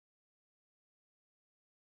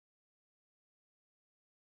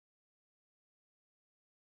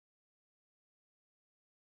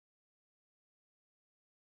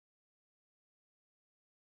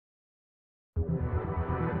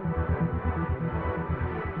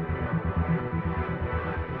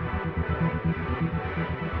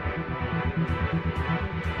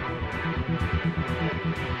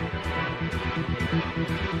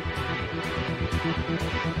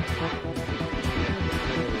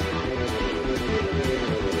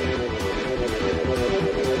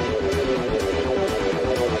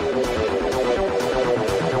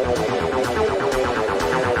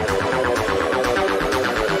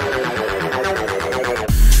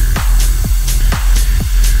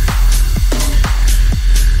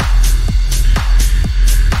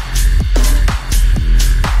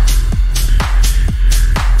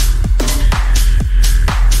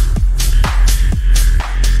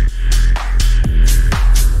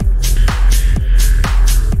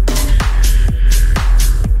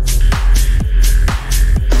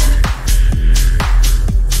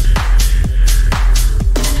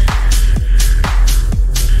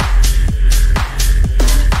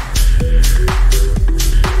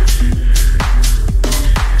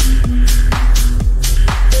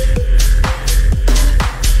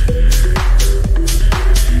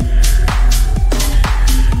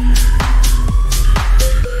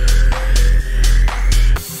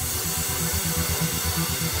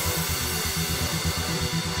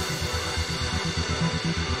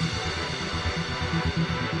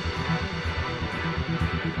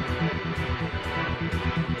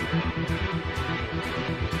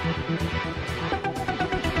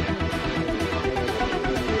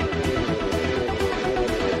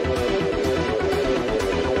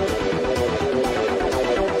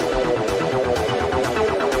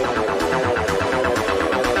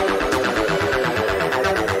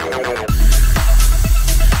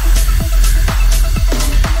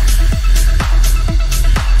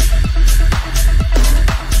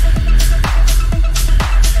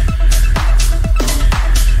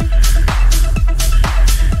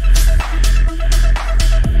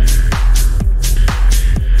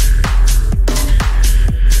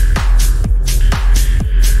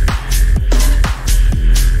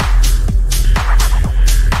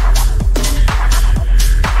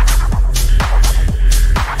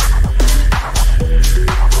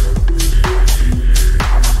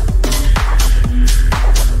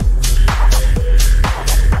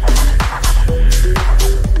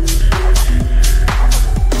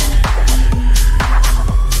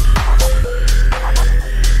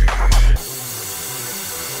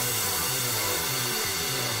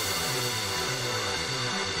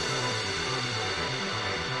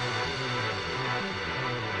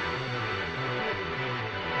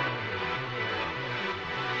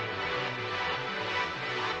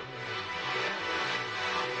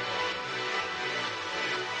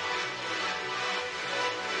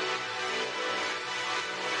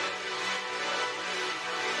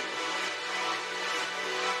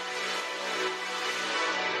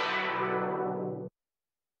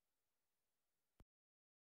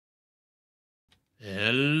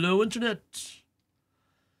Hello, Internet.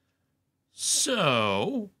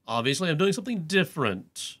 So, obviously, I'm doing something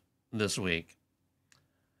different this week.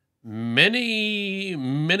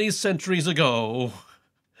 Many centuries ago,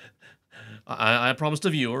 I promised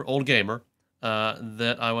a viewer, old gamer,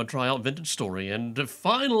 that I would try out Vintage Story, and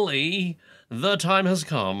finally, the time has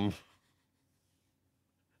come.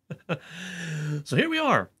 So here we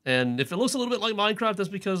are, and if it looks a little bit like Minecraft, that's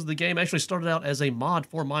because the game actually started out as a mod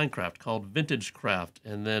for Minecraft called Vintage Craft,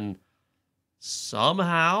 and then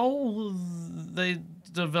somehow they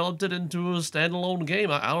developed it into a standalone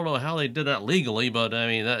game. I don't know how they did that legally, but I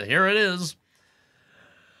mean, here it is.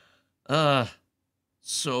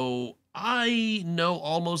 So I know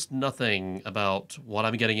almost nothing about what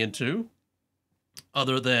I'm getting into,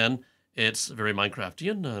 other than it's very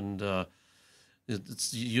Minecraftian and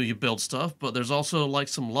it's you build stuff, but there's also like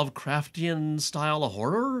some Lovecraftian style of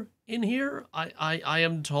horror in here. I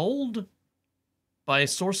am told by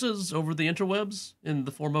sources over the interwebs in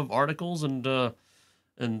the form of articles and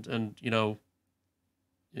you know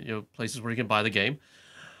places where you can buy the game.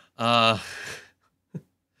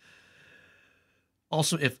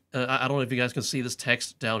 Also, if I don't know if you guys can see this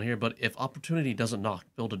text down here, but if opportunity doesn't knock,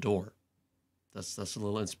 build a door. That's a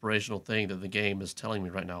little inspirational thing that the game is telling me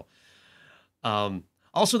right now.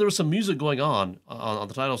 Also, there was some music going on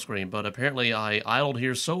the title screen, but apparently I idled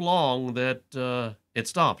here so long that it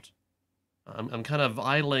stopped. I'm kind of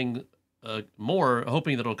idling more,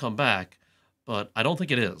 hoping that it'll come back, but I don't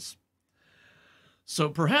think it is. So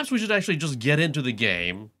perhaps we should actually just get into the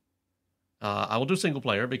game. I will do single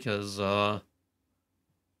player because I'm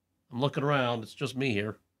looking around. It's just me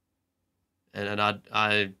here, and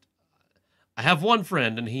I have one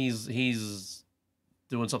friend, and he's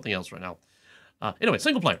doing something else right now. Anyway,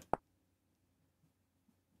 single player.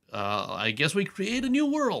 I guess we create a new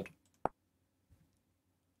world.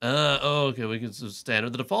 Okay, we can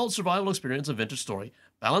standard. The default survival experience of Vintage Story.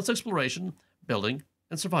 Balanced exploration, building,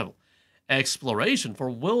 and survival. Exploration for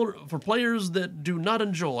players that do not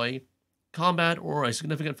enjoy combat or a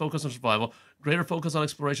significant focus on survival. Greater focus on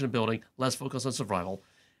exploration and building, less focus on survival.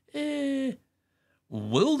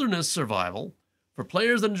 Wilderness survival. For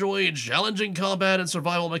players that enjoy challenging combat and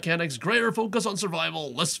survival mechanics, greater focus on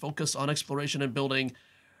survival, less focus on exploration and building.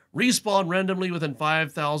 Respawn randomly within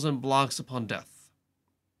 5,000 blocks upon death.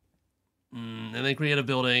 And then creative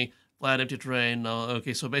building, flat empty terrain.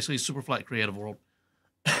 Okay, so basically super flat creative world.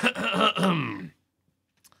 I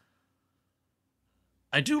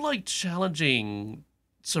do like challenging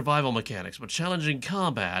survival mechanics, but challenging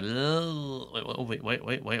combat. Wait,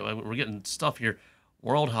 we're getting stuff here.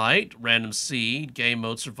 World height, random seed, game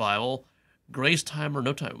mode survival, grace timer,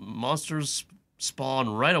 no time. Monsters spawn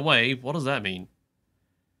right away. What does that mean?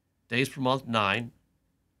 Days per month, 9.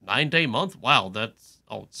 9-day month? Wow, that's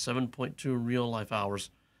 7.2 real life hours.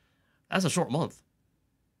 That's a short month.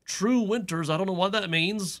 True winters, I don't know what that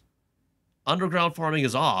means. Underground farming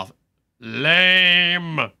is off.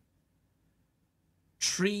 Lame.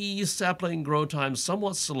 Tree sapling grow time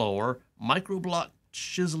somewhat slower. Microblock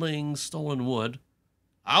chiseling stolen wood.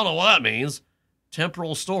 I don't know what that means.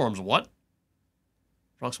 Temporal storms, what?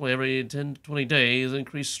 Approximately every 10 to 20 days,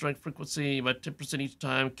 increased strength frequency by 10% each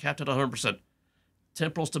time, capped at 100%.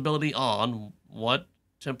 Temporal stability on, what?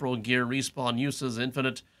 Temporal gear respawn uses,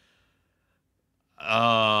 infinite.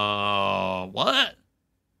 What?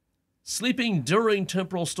 Sleeping during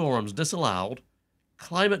temporal storms, disallowed.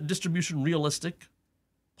 Climate distribution realistic.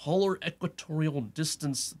 Polar equatorial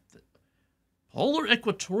distance. Polar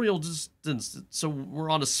equatorial distance. So we're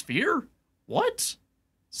on a sphere? What?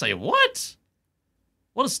 Say what?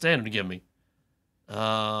 What does standard give me?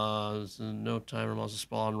 No timer, monsters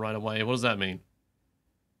spawn right away. What does that mean?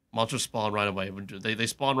 Monsters spawn right away. They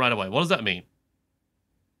spawn right away. What does that mean?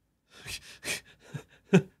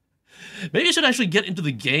 Maybe I should actually get into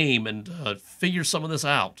the game and figure some of this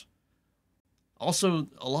out. Also,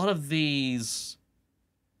 a lot of these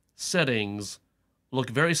settings look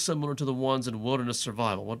very similar to the ones in Wilderness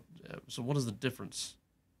Survival. So what is the difference?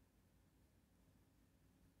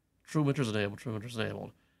 True winters enabled. True winters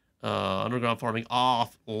enabled. Underground farming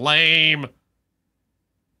off. Lame.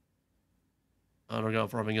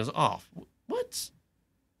 Underground farming is off. What?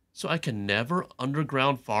 So I can never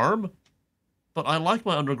underground farm? But I like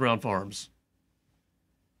my underground farms.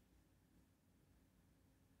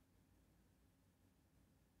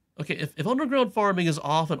 Okay, if underground farming is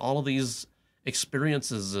off in all of these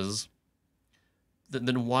experiences,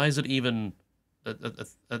 then why is it even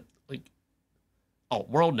like? Oh,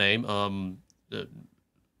 world name.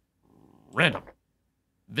 Random.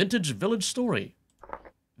 Vintage Village Story.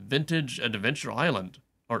 Vintage Adventure Island.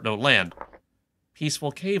 Or no, land.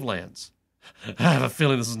 Peaceful Cave Lands. I have a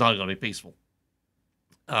feeling this is not going to be peaceful.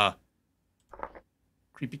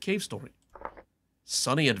 Creepy cave story.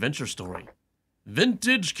 Sunny adventure story.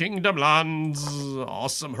 Vintage Kingdom Lands.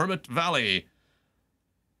 Awesome Hermit Valley.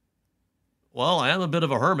 Well, I am a bit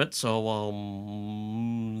of a hermit, so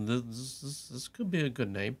this could be a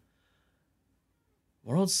good name.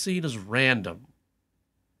 World seed is random.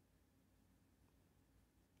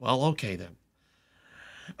 Well, okay then.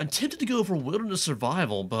 I'm tempted to go for wilderness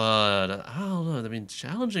survival, but I don't know. I mean,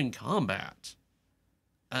 challenging combat.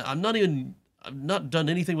 I've not done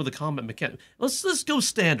anything with the combat mechanic. Let's go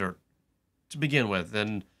standard to begin with.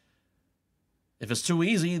 And if it's too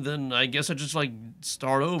easy, then I guess I just like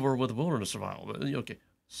start over with wilderness survival. Okay,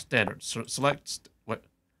 standard. Select. What?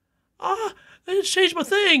 Ah, I didn't change my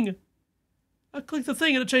thing. I clicked the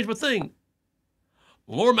thing and it changed my thing.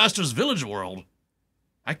 Loremaster's Village World.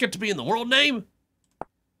 I get to be in the world name?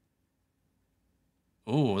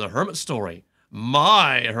 Ooh, the Hermit Story.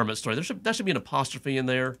 My Hermit Story. That should be an apostrophe in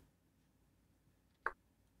there.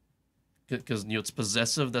 Because, you know, it's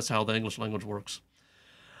possessive. That's how the English language works.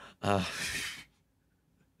 10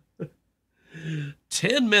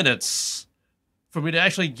 minutes for me to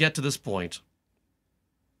actually get to this point.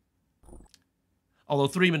 Although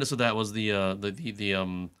 3 minutes of that was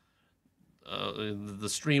the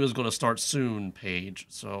stream is going to start soon page.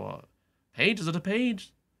 So, page? Is it a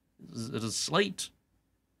page? Is it a slate?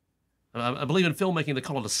 I believe in filmmaking they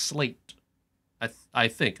call it a slate. I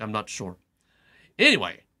think. I'm not sure.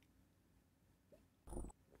 Anyway.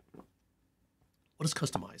 What is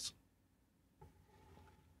customize?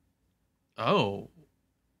 Oh.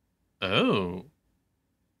 Oh.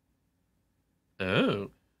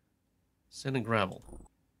 Oh. Sand and gravel.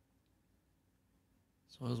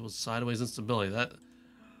 So this was sideways instability. That.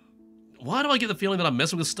 Why do I get the feeling that I'm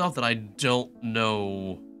messing with stuff that I don't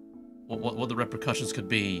know what the repercussions could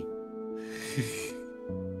be?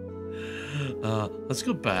 Let's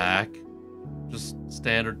go back. Just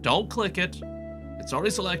standard. Don't click it. It's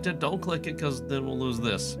already selected. Don't click it because then we'll lose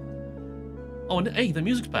this. Oh, and hey, the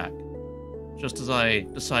music's back. Just as I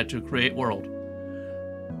decide to create world.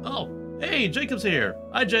 Oh, hey, Jacob's here.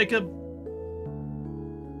 Hi, Jacob.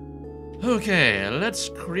 Okay, let's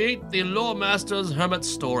create the Loremaster's Hermit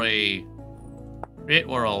Story. Create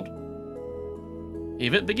world.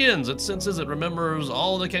 Event begins. It senses, it remembers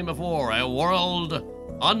all that came before. A world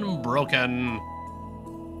unbroken.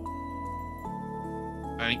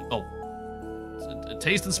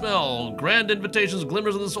 Taste and smell. Grand invitations,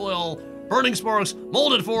 glimmers in the soil. Burning sparks,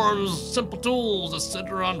 molded forms, simple tools. The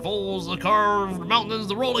center unfolds, the carved mountains,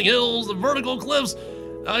 the rolling hills, the vertical cliffs.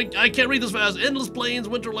 I can't read this fast. Endless plains,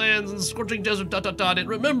 winterlands, and scorching desert, dot, dot, dot. It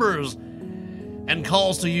remembers and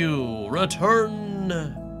calls to you. Return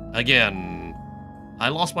again. I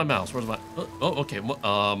lost my mouse. Where's my... Oh, okay.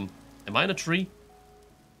 Am I in a tree?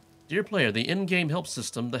 Dear player, the in-game help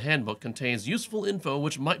system, the handbook, contains useful info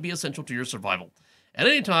which might be essential to your survival. At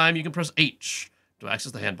any time, you can press H to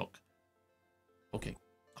access the handbook. Okay,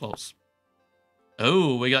 close.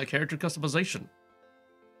 Oh, we got character customization.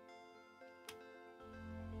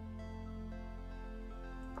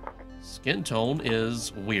 Skin tone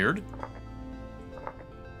is weird.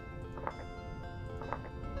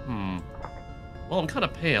 Well, I'm kind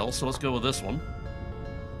of pale, so let's go with this one.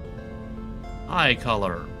 Eye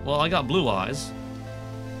color. Well, I got blue eyes.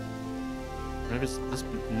 Maybe it's this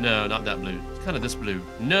blue. No, not that blue. It's kind of this blue.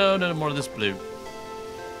 No, more of this blue.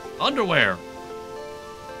 Underwear.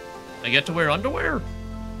 I get to wear underwear?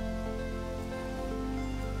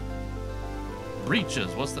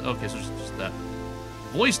 Breeches. What's the... Okay, so just that.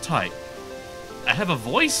 Voice type. I have a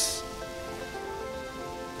voice?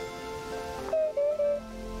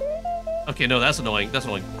 Okay, no, that's annoying. That's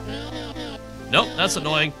annoying. Nope, that's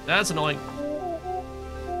annoying. That's annoying.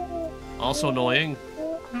 Also annoying.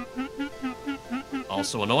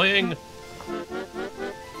 Also annoying.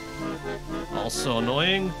 Also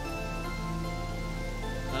annoying.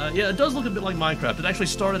 Yeah, it does look a bit like Minecraft. It actually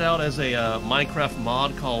started out as a Minecraft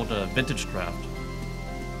mod called Vintage Craft.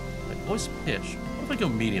 Like voice pitch. What if I go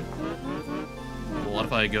medium? What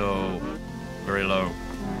if I go very low?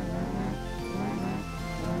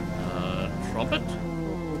 Trumpet?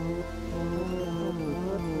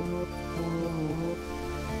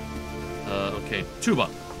 Okay, tuba.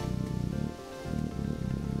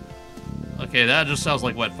 Okay, that just sounds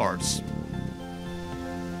like wet farts.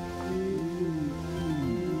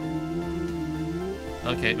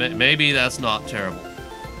 Okay, maybe that's not terrible.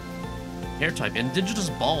 Hair type, indigenous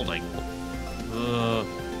balding.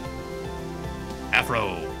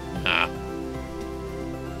 Afro. Nah.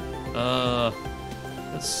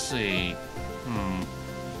 Let's see.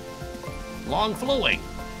 Long flowing.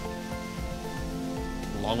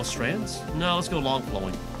 Long with strands? No, let's go long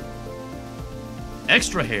flowing.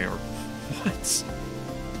 Extra hair. What?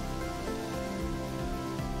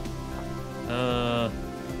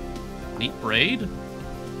 Neat braid?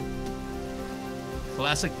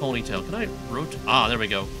 Classic ponytail. Can I rotate? Ah, there we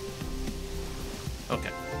go.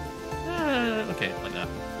 Okay. Okay, like that.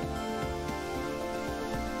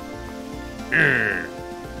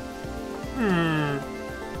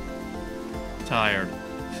 Tired.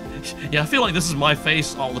 Yeah, I feel like this is my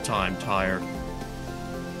face all the time. Tired.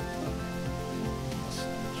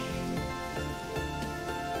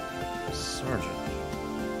 Sergeant.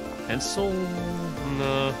 Pencil?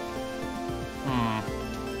 No.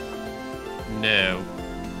 No.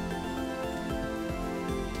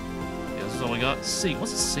 Yeah, this is all we got.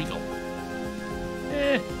 What's a seagull?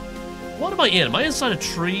 What am I in? Am I inside a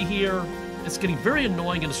tree here? It's getting very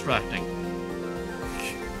annoying and distracting.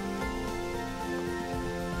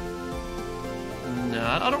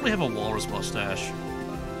 Nah, I don't really have a walrus mustache.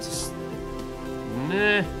 Just,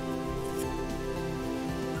 nah.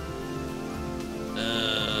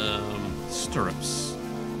 Stirrups.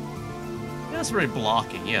 Yeah, that's very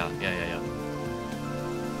blocky. Yeah.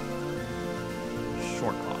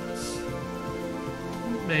 Short box.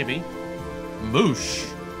 Maybe. Moosh.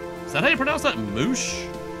 Is that how you pronounce that? Moosh?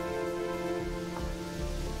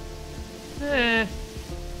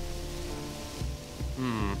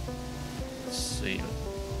 Let's see.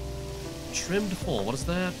 Trimmed full. What is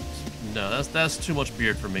that? No, that's too much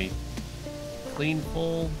beard for me. Clean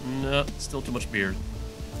full? No, still too much beard.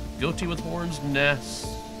 Goatee with horns? Nah,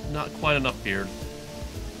 not quite enough beard.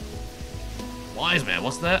 Wise man,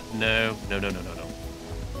 what's that? No.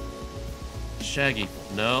 Shaggy?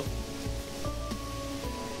 No.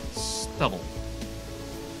 Stubble.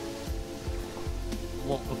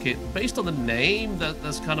 Well, okay, based on the name,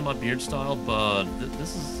 that's kind of my beard style, but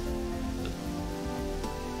this is...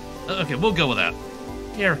 Okay, we'll go with that.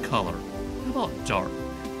 Hair color. How about dark?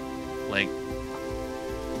 Like...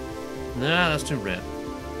 Nah, that's too red.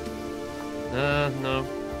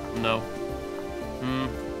 No.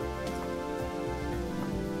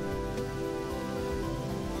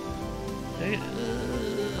 Okay,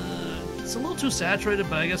 it's a little too saturated,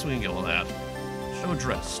 but I guess we can go with that. Show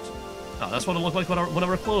dressed. Oh, that's what it looked like when I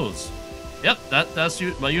wear clothes. Yep, that's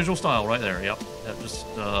my usual style right there. Yep, that just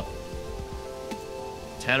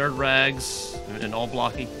tattered rags and all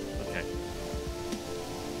blocky. Okay.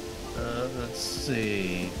 Let's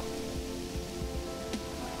see.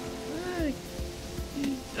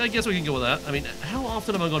 I guess we can go with that. I mean, how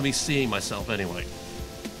often am I going to be seeing myself anyway?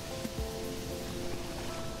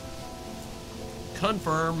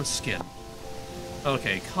 Confirm skin.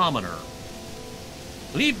 Okay, commoner.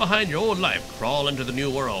 Leave behind your old life, crawl into the new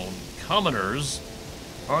world. Commoners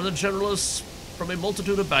are the generalists from a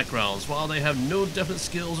multitude of backgrounds. While they have no definite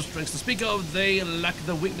skills or strengths to speak of, they lack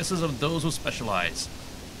the weaknesses of those who specialize.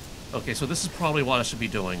 Okay, so this is probably what I should be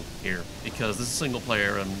doing here, because this is single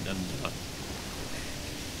player and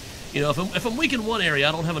you know, if I'm weak in one area,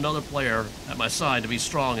 I don't have another player at my side to be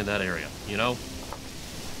strong in that area, you know?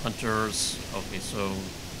 Hunters, okay, so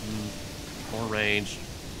more range,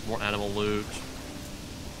 more animal loot,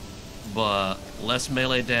 but less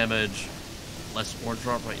melee damage, less ore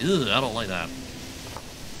drop rate. Ugh, I don't like that.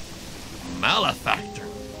 Malefactor.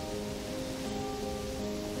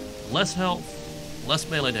 Less health, less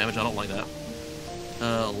melee damage, I don't like that.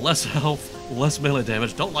 Less health, less melee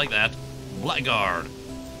damage, don't like that. Blackguard.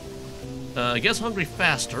 Gets hungry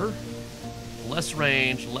faster, less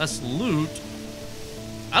range, less loot.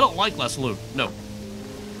 I don't like less loot, no.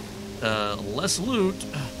 Less loot.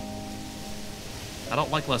 I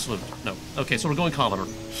don't like less loot, no. Okay, so we're going commoner.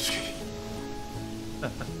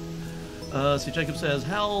 See, Jacob says,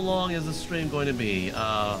 how long is the stream going to be?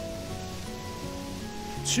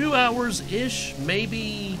 2 hours-ish,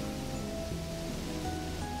 maybe.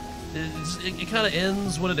 It kind of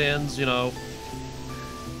ends when it ends, you know.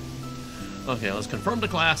 Okay, let's confirm the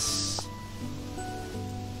class.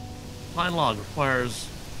 Pine log requires...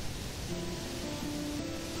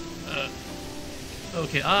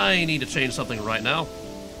 okay, I need to change something right now.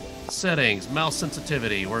 Settings, mouse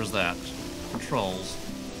sensitivity, where's that? Controls.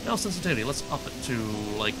 Mouse sensitivity, let's up it to,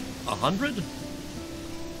 like, 100?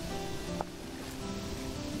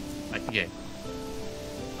 Back to game.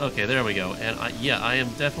 Okay, there we go. And, yeah, I am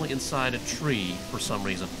definitely inside a tree for some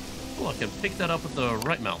reason. Oh, I can pick that up with the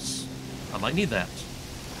right mouse. I might need that.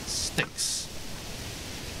 Sticks.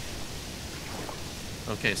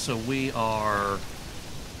 Okay, so we are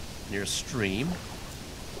near a stream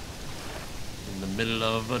in the middle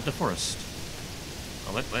of the forest.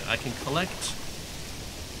 Oh, wait, I can collect.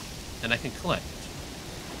 And I can collect.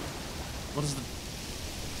 What is the...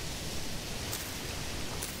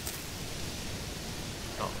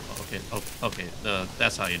 Okay, okay,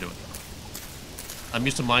 that's how you do it. I'm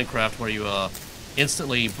used to Minecraft where you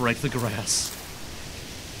instantly break the grass.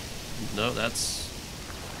 No, that's...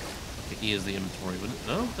 Okay, E is the inventory.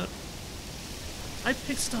 No, that... I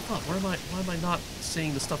picked stuff up. Why am I not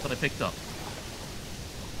seeing the stuff that I picked up?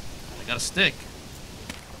 I got a stick.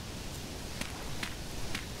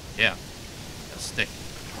 Yeah, got a stick.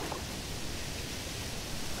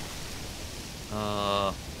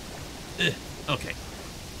 Okay.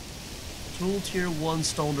 Tool tier 1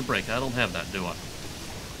 stone to break. I don't have that, do I?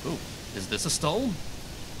 Ooh, is this a stone?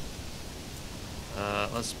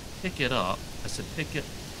 Let's pick it up. I said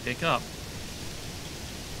pick up.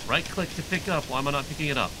 Right click to pick up. Why am I not picking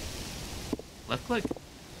it up? Left click.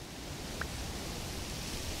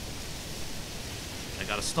 I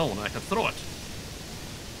got a stone. I can throw it.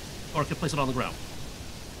 Or I can place it on the ground.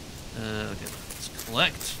 Okay, let's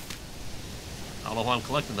collect. I don't know why I'm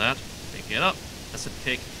collecting that. Pick it up. I said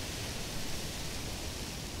pick.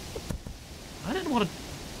 I didn't want to...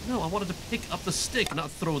 No, I wanted to pick up the stick, not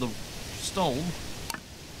throw the stone.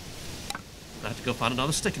 I have to go find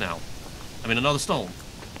another stick now. I mean, another stone.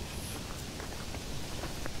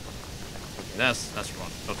 That's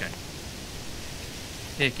wrong. Okay.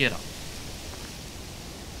 Pick it up.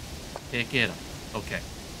 Pick it up. Okay.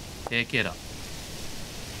 Pick it up.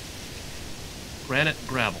 Granite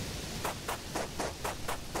gravel.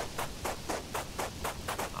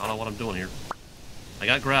 I don't know what I'm doing here. I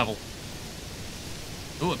got gravel.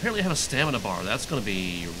 Ooh, apparently I have a stamina bar. That's gonna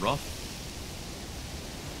be rough.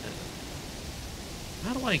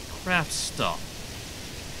 How do I craft stuff?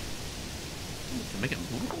 Can I make it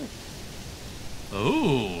movable?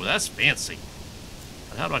 Oh, that's fancy.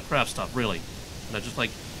 And how do I craft stuff, really? Can I just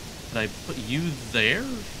like, can I put you there?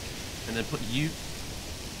 And then put you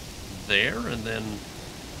there? And then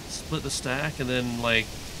split the stack? And then like,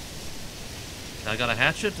 I got a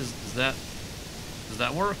hatchet? Does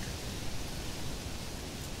that work?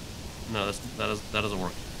 No, that doesn't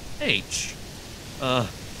work. H.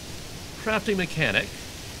 Crafting mechanic.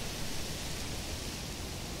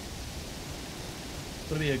 It's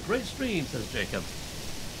gonna be a great stream, says Jacob.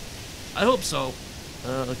 I hope so.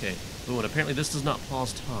 Okay. Ooh, and apparently this does not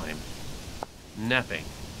pause time. Napping.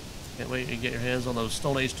 Can't wait to get your hands on those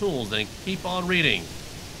Stone Age tools, then keep on reading.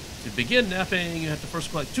 To begin napping, you have to first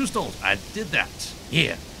collect 2 stones. I did that.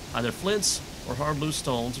 Yeah. Either flints or hard loose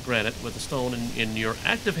stones, granite, with a stone in your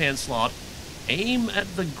active hand slot. Aim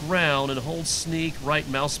at the ground and hold sneak right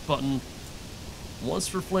mouse button once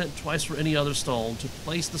for flint, twice for any other stone to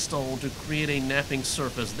place the stone to create a napping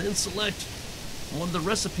surface. Then select one of the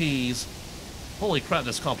recipes. Holy crap,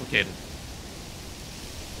 that's complicated.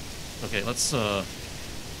 Okay, let's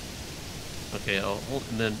okay, I'll hold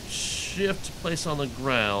and then shift to place on the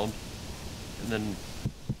ground, and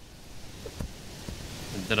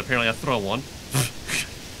then apparently I throw one.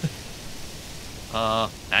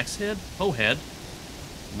 Axe head, hoe head,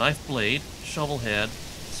 knife blade, shovel head,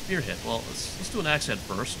 spear head. Well, let's do an axe head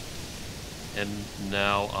first. And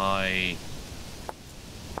now I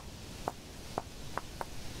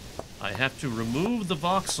have to remove the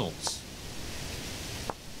voxels.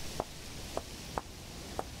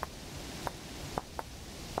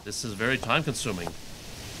 This is very time consuming.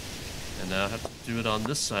 And now I have to do it on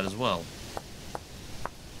this side as well.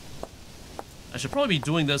 I should probably be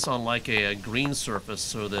doing this on like a green surface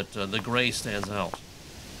so that the gray stands out.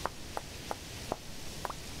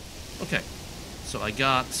 Okay, so I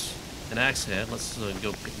got an axe head. Let's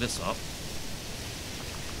go pick this up.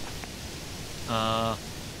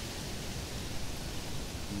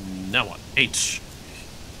 Now what? H.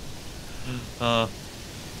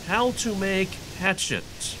 How to make hatchet.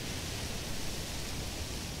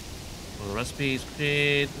 Well, the recipes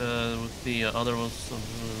create with the other ones,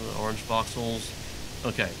 orange voxels.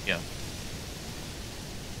 Okay, yeah.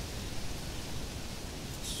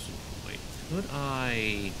 So, wait, could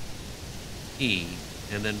I E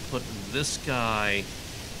and then put this guy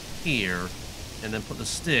here and then put the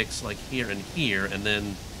sticks like here and here and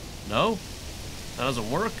then no? That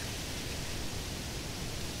doesn't work?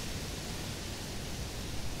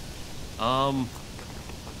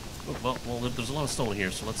 Well, there's a lot of stone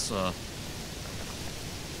here, so let's, how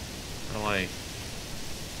do I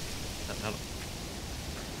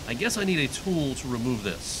I guess I need a tool to remove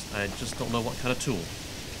this. I just don't know what kind of tool.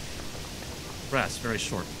 Brass, very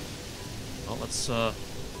short. Well, let's, oh.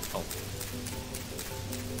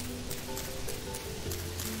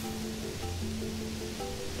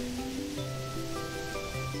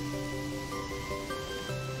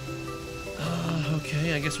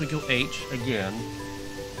 Okay, I guess we go H again.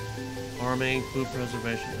 Farming, food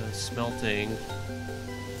preservation, smelting.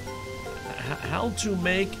 How to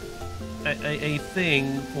make a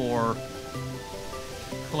thing for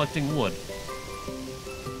collecting wood.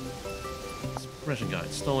 Progression guide,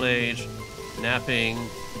 Stone Age, napping,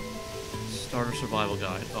 starter survival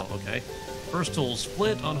guide. Oh, okay. First tools,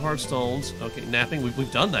 flint on hard stones. Okay, napping,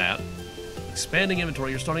 we've done that. Expanding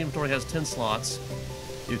inventory, your starting inventory has 10 slots.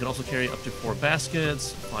 You can also carry up to 4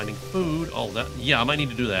 baskets. Finding food, all that. Yeah, I might need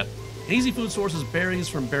to do that. An easy food source is berries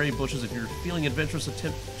from berry bushes. If you're feeling adventurous,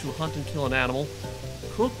 attempt to hunt and kill an animal.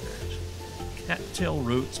 Cooked cattail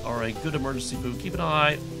roots are a good emergency food. Keep an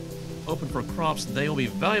eye open for crops. They will be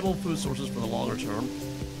valuable food sources for the longer term.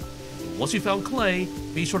 Once you've found clay,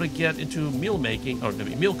 be sure to get into meal making, or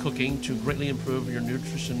meal cooking, to greatly improve your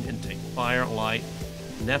nutrition intake. Fire, light,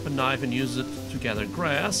 nap a knife and use it to gather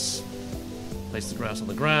grass. Place the grass on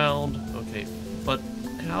the ground. Okay, but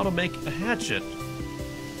how to make a hatchet?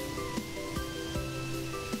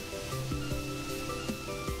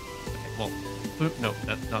 Okay, well, food, no,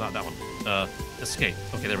 not that one. Escape.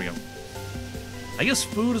 Okay, there we go. I guess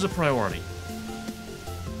food is a priority.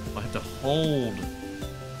 I have to hold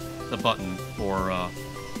the button for,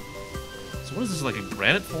 so what is this, like a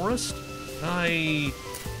granite forest?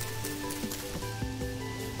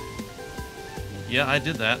 Yeah, I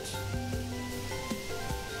did that.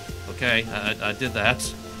 Okay, I did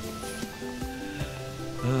that.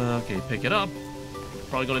 Okay, pick it up.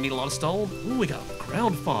 Probably gonna need a lot of stone. Ooh, we got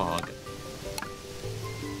ground fog.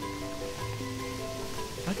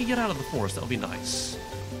 If I could get out of the forest, that would be nice.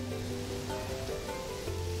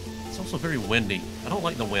 It's also very windy. I don't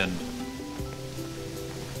like the wind.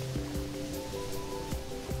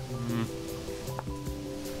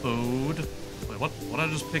 Food. Wait, what did I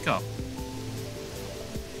just pick up?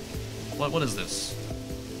 What is this?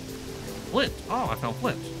 Flint. Oh, I found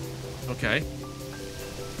flint. Okay.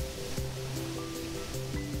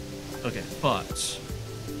 Okay, but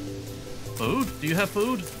food? Do you have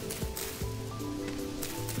food?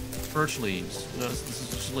 Birch leaves. No, this is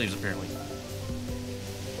just leaves apparently.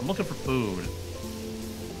 I'm looking for food.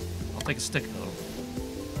 I'll take a stick though.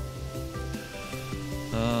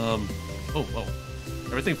 Oh.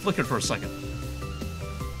 Everything flickered for a second.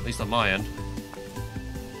 At least on my end.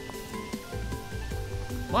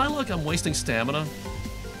 My luck, I'm wasting stamina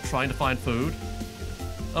trying to find food.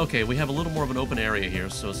 Okay, we have a little more of an open area here,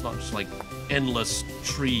 so it's not just like endless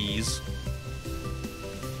trees.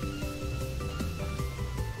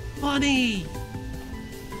 Bunny!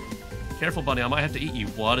 Careful, bunny, I might have to eat you.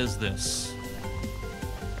 What is this?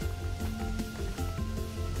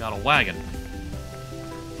 Got a wagon.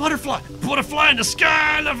 Butterfly! Butterfly in the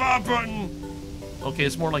sky, LeVar Burton! Okay,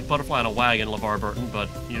 it's more like butterfly in a wagon, LeVar Burton, but,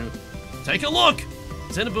 you know, take a look!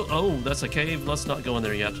 It's in a oh, that's a cave. Let's not go in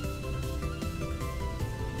there yet.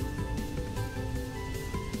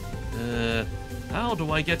 How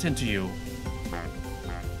do I get into you?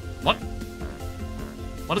 What?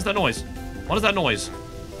 What is that noise? What is that noise?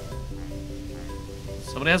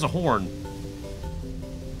 Somebody has a horn.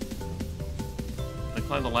 Can I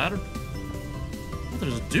climb the ladder? Oh,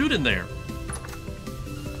 there's a dude in there.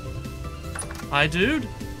 Hi, dude.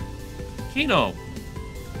 Kino.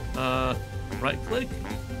 Right click.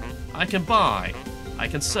 I can buy. I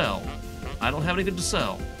can sell. I don't have anything to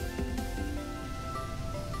sell.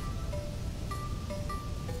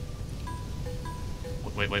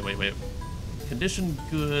 Wait. Condition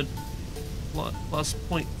good. Plus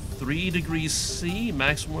 0.3 degrees C.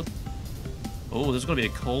 Maximum. Oh, there's going to be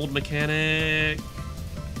a cold mechanic.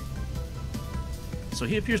 So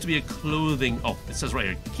he appears to be a clothing... Oh, it says right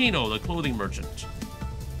here. Kino, the clothing merchant.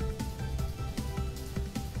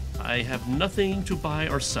 I have nothing to buy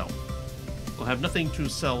or sell. We'll have nothing to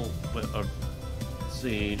sell with... let's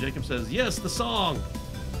see. Jacob says, yes, the song.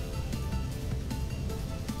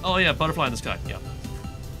 Oh, yeah, butterfly in the sky. Yeah.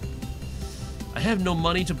 I have no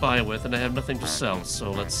money to buy with, and I have nothing to sell, so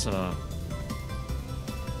let's, I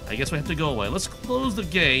guess we have to go away. Let's close the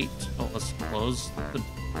gate. Oh, let's close the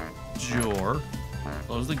door.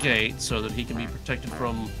 Close the gate so that he can be protected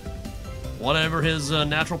from whatever his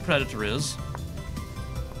natural predator is.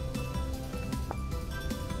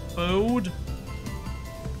 Food.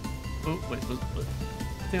 Oh, wait, I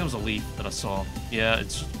think that was a leaf that I saw. Yeah,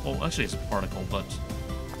 it's, well, actually it's a particle, but...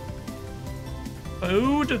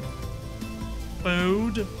 Food.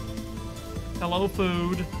 Food. Hello,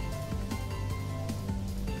 food.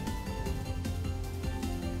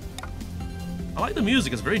 I like the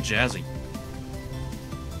music, it's very jazzy.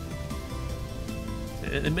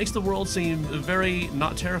 It makes the world seem very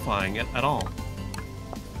not terrifying at all.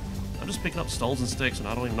 I'm just picking up stones and sticks and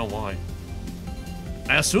I don't even know why.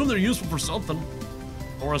 I assume they're useful for something.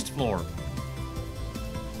 Forest floor.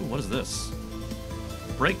 Ooh, what is this?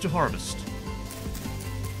 Break to harvest.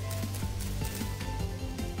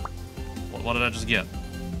 What did I just get?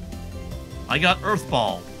 I got Earth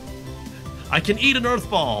Ball. I can eat an Earth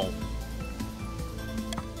Ball.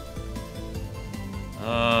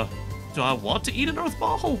 Do I want to eat an Earth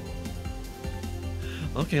Ball?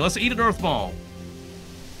 Okay, let's eat an Earth Ball.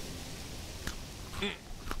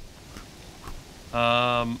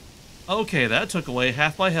 Okay, that took away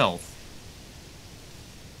half my health.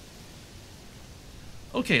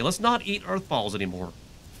 Okay, let's not eat Earth Balls anymore.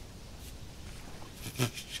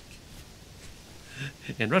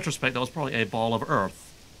 In retrospect, that was probably a ball of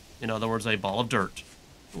earth. In other words, a ball of dirt.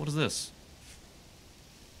 What is this?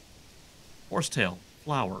 Horsetail.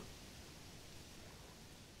 Flower.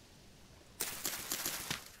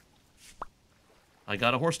 I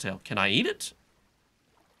got a horsetail. Can I eat it?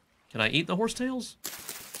 Can I eat the horsetails?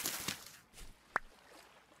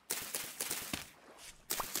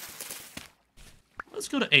 Let's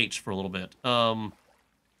go to H for a little bit.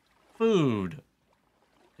 Food.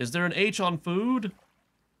 Is there an H on food?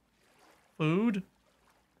 Food?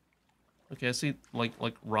 Okay, I see like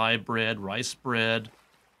rye bread, rice bread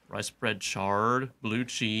charred, blue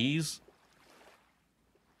cheese.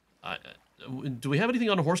 Do we have anything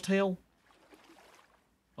on a horsetail?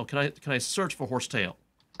 Oh, can I search for horsetail?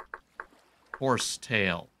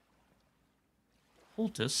 Horsetail.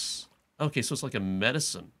 Poultice. Okay, so it's like a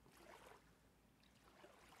medicine.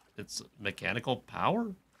 It's mechanical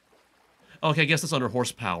power? Okay, I guess it's under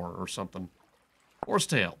horsepower or something.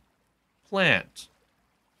 Horsetail. Plant.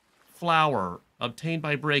 Flower. Obtained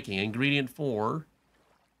by breaking. Ingredient 4.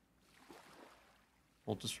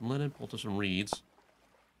 Poultice from linen. Poultice from reeds.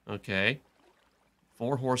 Okay.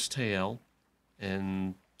 4 horsetail.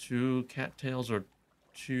 And 2 cattails or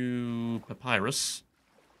 2 papyrus.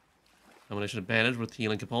 Combination of bandage with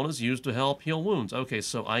healing components used to help heal wounds. Okay,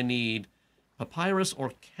 so I need papyrus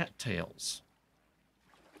or cattails.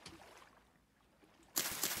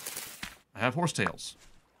 I have horsetails.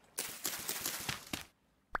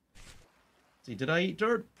 See, did I eat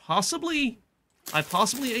dirt? Possibly. I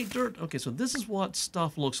possibly ate dirt. Okay, so this is what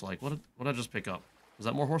stuff looks like. What did I just pick up? Is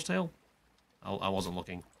that more horsetail? I wasn't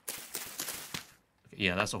looking. Okay,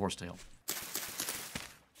 yeah, that's a horsetail.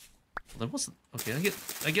 Well, then what's the, okay,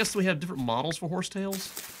 I guess we have different models for horsetails.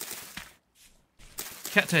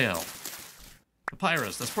 Cattail.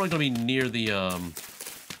 Papyrus. That's probably gonna be near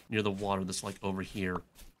the water that's like over here.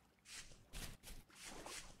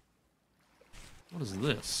 What is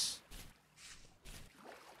this?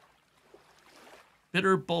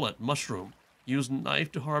 Bitter bullet, mushroom. Use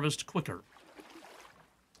knife to harvest quicker.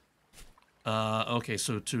 Okay,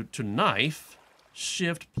 so to knife,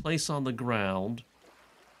 shift, place on the ground,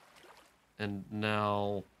 and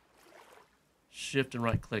now shift and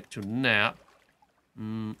right click to nap.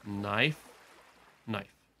 Knife,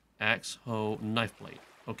 knife, axe, hoe, knife blade.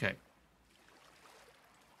 Okay.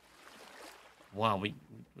 Wow, we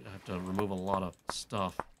have to remove a lot of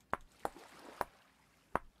stuff.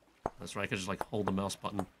 That's right, I could just like hold the mouse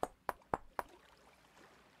button.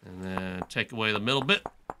 And then take away the middle bit.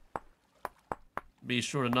 Be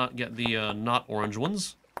sure to not get the not orange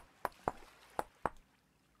ones.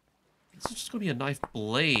 This is just going to be a knife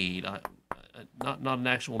blade, not an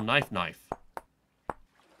actual knife.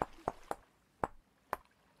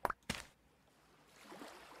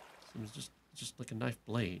 Seems just like a knife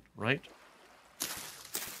blade, right?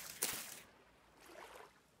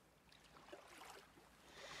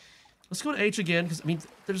 Let's go to H again, because, I mean,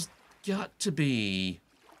 there's got to be...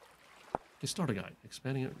 Okay, starter guide.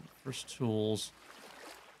 Expanding it. First tools.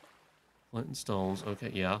 Flint and stones.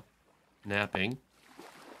 Okay, yeah. Napping.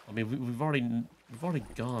 I mean, we've already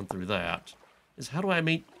gone through that. Is how do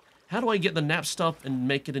I get the nap stuff and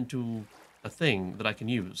make it into a thing that I can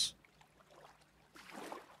use?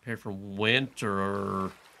 Prepare for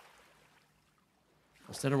winter.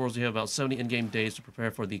 Standard Worlds, you have about 70 in-game days to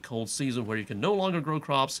prepare for the cold season where you can no longer grow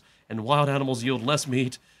crops and wild animals yield less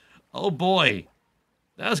meat. Oh boy,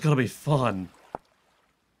 that's gonna be fun.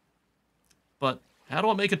 But how do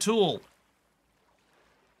I make a tool?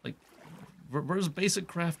 Like, where's basic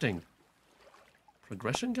crafting?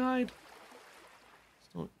 Progression guide?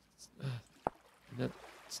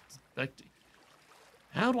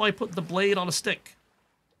 How do I put the blade on a stick?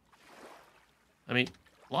 I mean,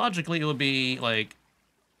 logically it would be like,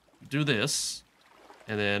 do this,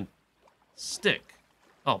 and then stick.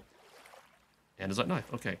 Oh, and is that knife?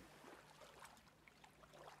 Okay.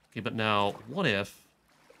 Okay, but now, what if...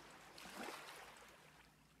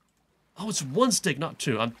 Oh, it's one stick, not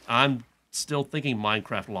two. I'm still thinking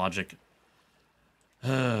Minecraft logic.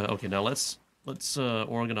 Okay, now let's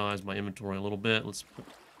organize my inventory a little bit. Let's put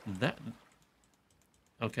that...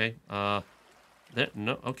 Okay, there,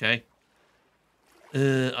 no, okay.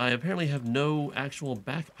 I apparently have no actual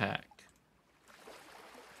backpack.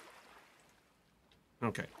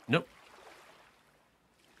 Okay, nope.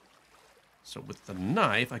 So with the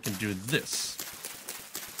knife, I can do this.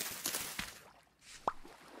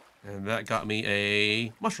 And that got me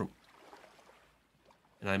a mushroom.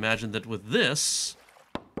 And I imagine that with this...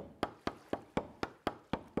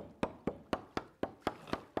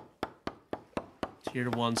 Tier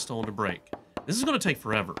 1 stone to break. This is going to take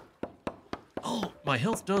forever. Oh, my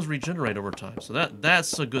health does regenerate over time, so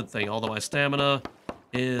that's a good thing, although my stamina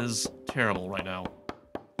is terrible right now.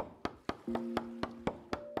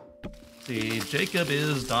 See, Jacob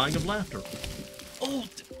is dying of laughter. Oh,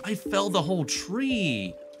 I felled the whole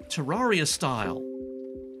tree! Terraria style.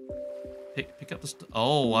 Pick up the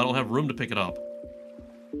oh, I don't have room to pick it up.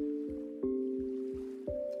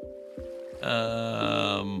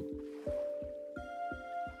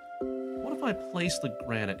 What if I place the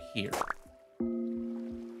granite here?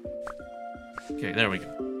 Okay, there we go.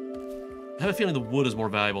 I have a feeling the wood is more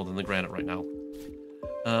valuable than the granite right now.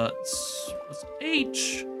 What's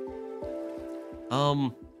H?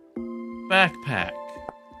 Backpack.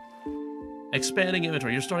 Expanding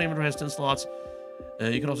inventory. Your starting inventory has 10 slots.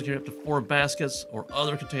 You can also carry up to 4 baskets or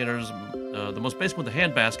other containers. The most basic one, the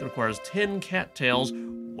hand basket, requires 10 cattails.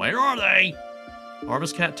 Where are they?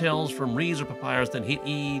 Harvest cattails from reeds or papyrus, then hit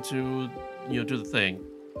E to, do the thing.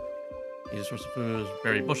 Easy source of food,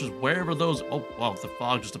 berry bushes, wherever those... Oh, wow, the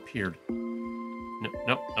fog just appeared.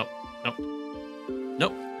 Nope.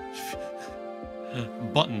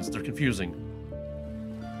 Buttons, they're confusing.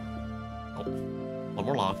 Oh, one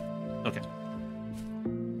more log. Okay.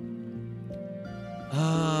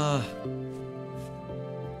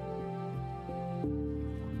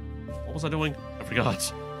 What was I doing? I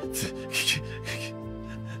forgot.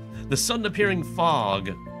 The sudden appearing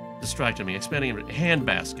fog distracted me. Expanding hand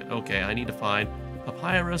basket. Okay, I need to find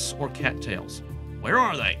papyrus or cattails. Where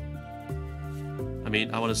are they? I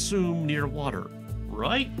mean, I would assume near water,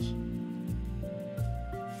 right?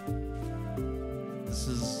 This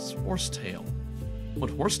is horsetail.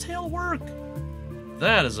 Would horsetail work?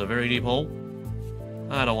 That is a very deep hole.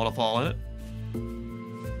 I don't want to fall in it.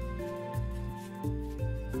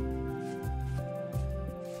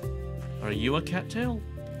 Are you a cattail?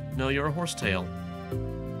 No, you're a horsetail.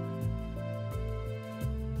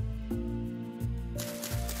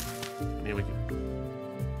 Here we go.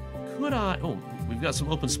 Could I... Oh, we've got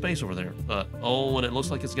some open space over there. Oh, and it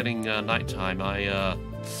looks like it's getting nighttime. I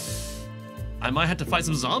might have to fight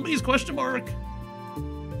some zombies, question mark?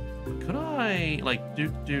 Could I, like, I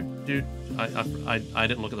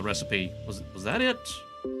didn't look at the recipe. Was that it?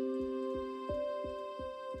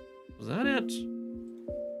 Was that it?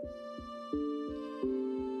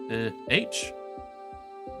 H?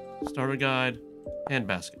 Starter guide, hand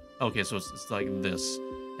basket. Okay, so it's like this.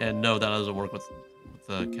 And no, that doesn't work with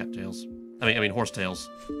cattails. I mean horsetails.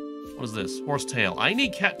 What is this? Horsetail. I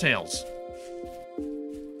need cattails.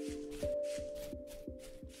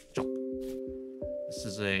 Jump. This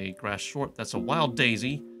is a grass short. That's a wild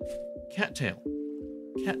daisy. Cattail.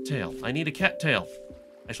 Cattail. I need a cattail.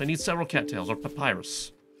 Actually, I need several cattails or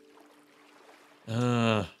papyrus.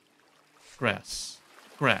 Grass.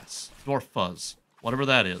 Grass. Dwarf fuzz. Whatever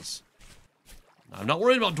that is. I'm not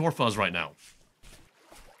worried about dwarf fuzz right now.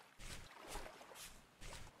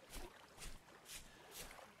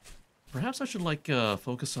 Perhaps I should, like,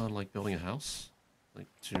 focus on, like, building a house. Like,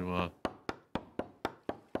 to,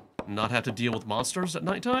 not have to deal with monsters at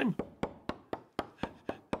nighttime?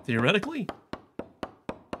 Theoretically?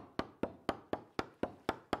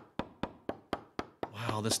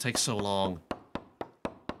 Wow, this takes so long.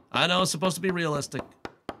 I know it's supposed to be realistic.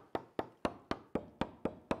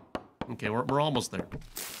 Okay, we're almost there.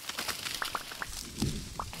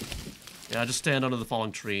 Yeah, just stand under the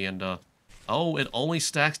falling tree and, oh, it only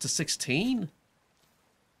stacks to 16?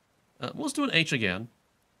 Let's do an H again.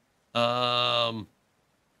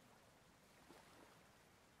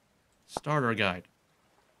 Starter guide.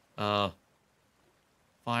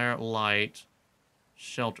 Fire, light,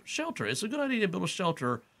 shelter. Shelter. It's a good idea to build a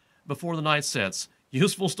shelter before the night sets.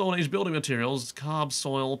 Useful Stone Age building materials. Cob,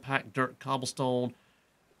 soil, packed dirt, cobblestone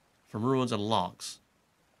from ruins, and logs.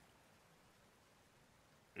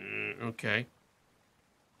 Okay.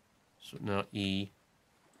 So now E.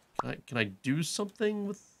 Can I do something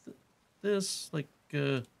with this? Like,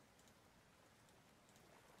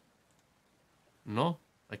 no,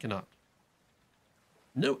 I cannot.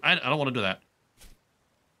 No, I don't want to do that.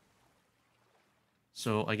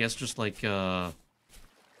 So I guess just like,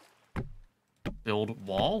 build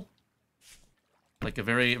wall? Like a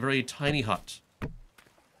very, very tiny hut.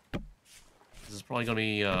 This is probably going to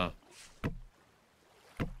be,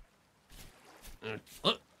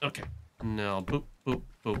 Okay. Now, boop, boop,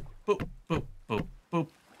 boop, boop, boop, boop, boop.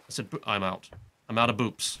 I said boop. I'm out. I'm out of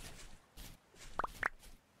boops.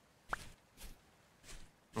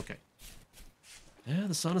 Okay. Yeah,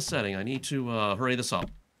 the sun is setting. I need to hurry this up.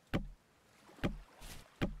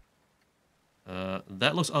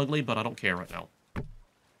 That looks ugly, but I don't care right now.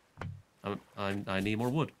 I need more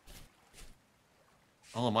wood.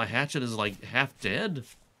 Oh, my hatchet is like half dead.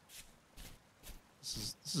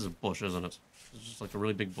 This is a bush, isn't it? It's just like a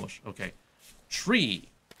really big bush. Okay. Tree.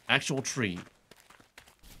 Actual tree.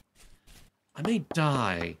 I may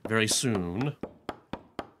die very soon.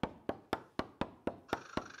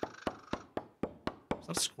 Is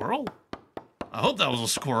that a squirrel? I hope that was a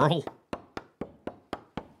squirrel.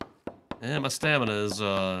 Yeah, my stamina is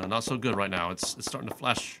not so good right now. It's starting to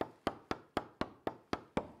flash.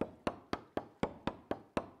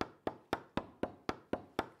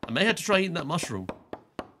 I may have to try eating that mushroom.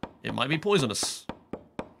 It might be poisonous.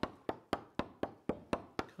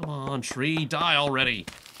 Come on, tree, die already.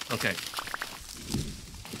 Okay.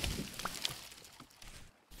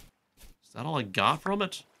 Is that all I got from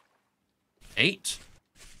it? 8.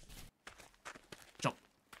 Jump.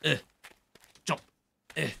 Jump.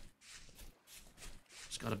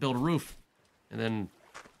 Just gotta build a roof. And then,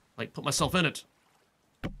 like, put myself in it.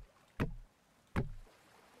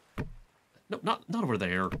 No, not over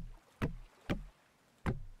there.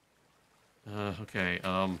 Okay,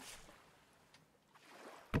 no,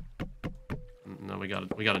 we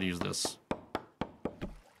gotta use this.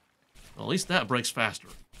 Well, at least that breaks faster.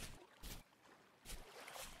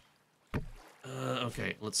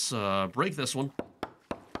 Okay, let's, break this one.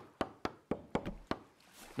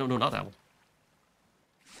 No, not that one.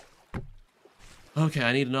 Okay,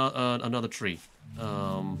 I need another tree.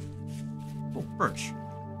 Oh, birch.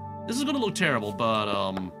 This is gonna look terrible,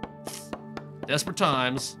 but, desperate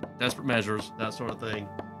times, desperate measures, that sort of thing.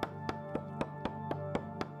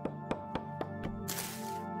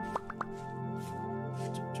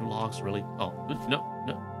 Two logs, really? Oh, no.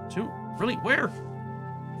 2? Really? Where?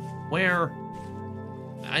 Where?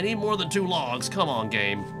 I need more than 2 logs. Come on,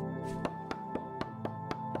 game.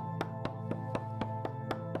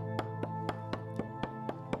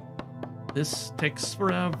 This takes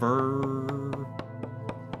forever.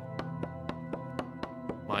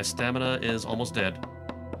 My stamina is almost dead.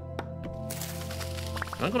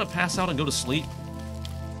 Am I gonna pass out and go to sleep?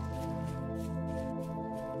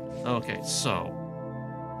 Okay, so.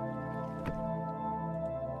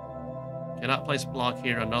 Cannot place block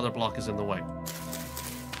here. Another block is in the way.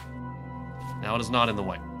 Now it is not in the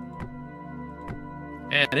way.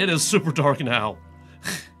 And it is super dark now.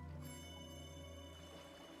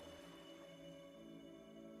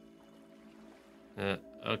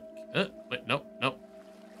 Okay. Wait, no.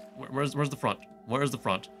 Where's the front? Where's the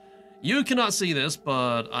front? You cannot see this,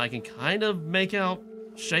 but I can kind of make out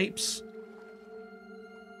shapes.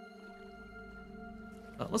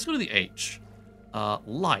 Let's go to the H.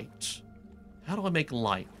 Light. How do I make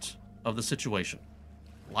light of the situation?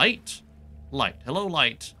 Light? Light. Hello,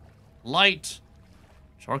 light. Light.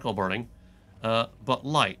 Charcoal burning. But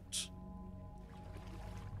light.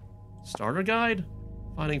 Starter guide?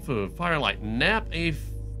 Finding food. Firelight. Nap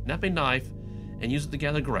a knife and use it to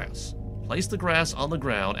gather grass. Place the grass on the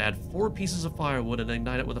ground, add 4 pieces of firewood, and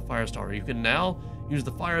ignite it with a fire starter. You can now use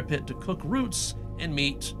the fire pit to cook roots and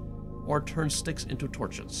meat, or turn sticks into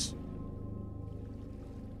torches.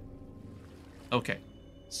 Okay,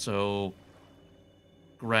 so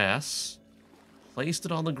grass, placed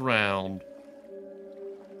it on the ground,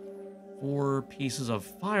 4 pieces of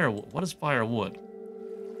firewood. What is firewood?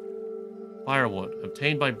 Firewood,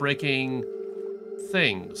 obtained by breaking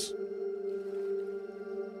things.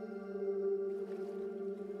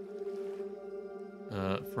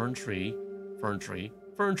 Fern tree, fern tree,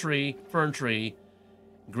 fern tree, fern tree,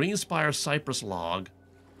 greenspire cypress log,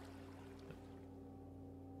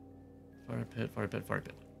 fire pit, fire pit, fire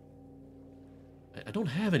pit. I don't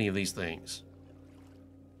have any of these things.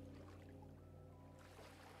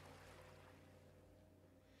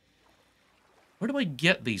 Where do I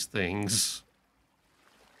get these things?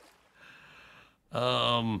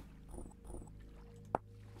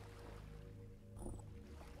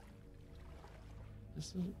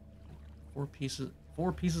 This is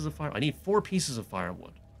 4 pieces of fire. I need 4 pieces of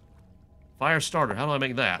firewood. Fire starter, how do I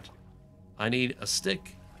make that? I need a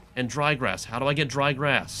stick and dry grass. How do I get dry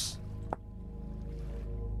grass?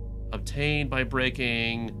 Obtained by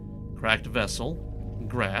breaking cracked vessel,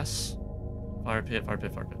 grass, fire pit, fire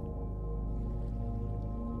pit, fire pit.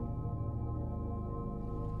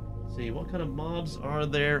 See, what kind of mobs are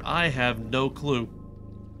there? I have no clue.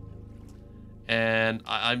 And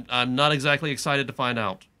I'm not exactly excited to find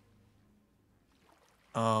out.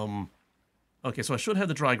 Okay, so I should have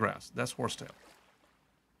the dry grass. That's horsetail.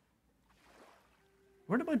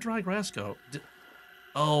 Where did my dry grass go?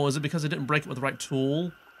 Oh, is it because I didn't break it with the right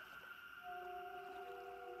tool?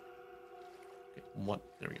 Okay, one.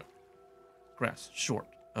 There we go. Grass. Short.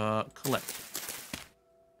 Collect.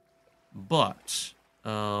 But,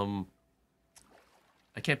 I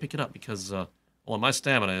can't pick it up because, well, my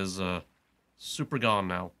stamina is, super gone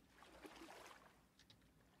now.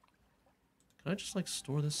 Can I just, like,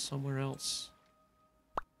 store this somewhere else?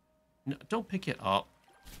 No, don't pick it up.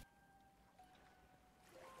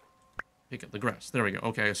 Pick up the grass. There we go.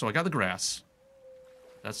 Okay, so I got the grass.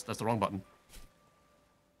 That's the wrong button.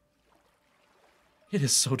 It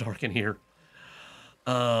is so dark in here.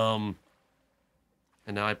 And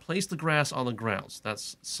now I place the grass on the ground. So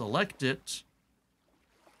that's select it.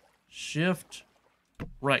 Shift.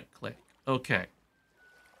 Right click. Okay.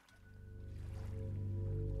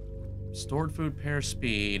 Stored food pair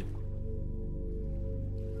speed.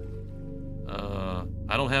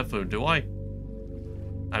 I don't have food, do I?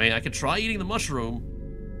 I mean, I could try eating the mushroom.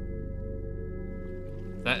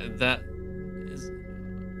 That is.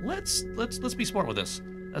 Let's be smart with this.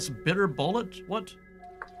 That's bitter bullet. What?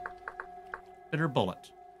 Bitter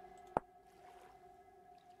bullet.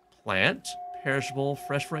 Plant, perishable,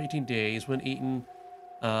 fresh for 18 days. When eaten,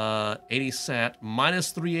 80 sat,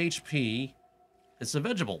 minus 3 HP. It's a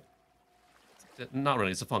vegetable. Not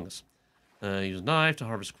really. It's a fungus. Use a knife to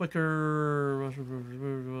harvest quicker.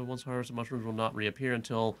 Once harvested, mushrooms will not reappear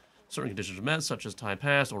until certain conditions are met, such as time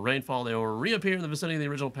passed or rainfall. They will reappear in the vicinity of the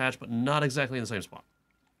original patch, but not exactly in the same spot.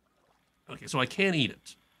 Okay, so I can eat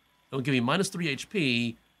it. It'll give me minus 3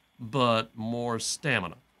 HP, but more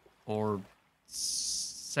stamina. Or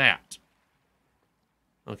sat.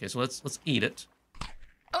 Okay, so let's eat it.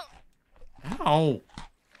 Ow!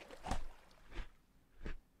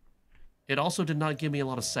 It also did not give me a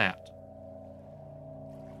lot of sat.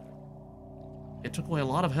 It took away a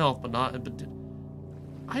lot of health, but not... But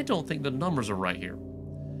I don't think the numbers are right here.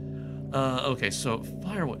 Okay, so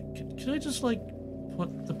firewood. Can I just, like,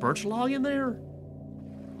 put the birch log in there?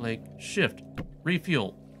 Like, shift.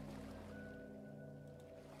 Refuel.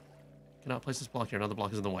 Cannot place this block here. Another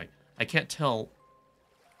block is in the way. I can't tell...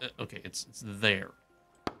 okay, it's there.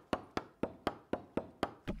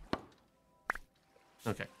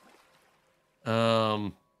 Okay.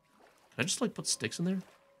 Can I just, like, put sticks in there?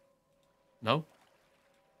 No?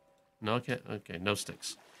 No, I can't. Okay, no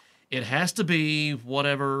sticks. It has to be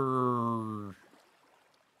whatever...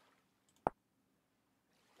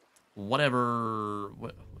 Whatever...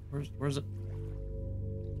 Where's it?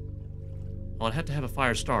 Oh, I'd have to have a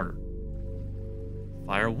fire starter.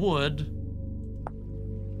 Firewood.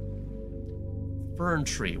 Fern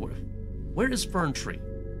tree. Where is fern tree?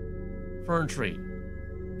 Fern tree.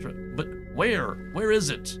 But where? Where is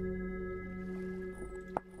it?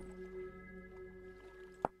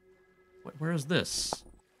 Where is this?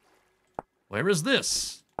 Where is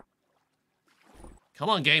this? Come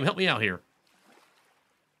on, game, help me out here.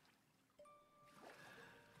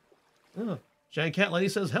 Oh, Giant Cat Lady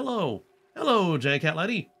says hello. Hello, Giant Cat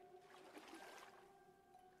Lady.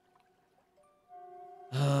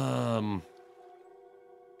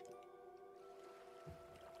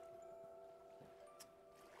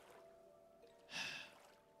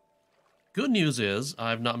 Good news is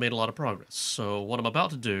I've not made a lot of progress. So what I'm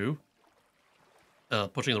about to do,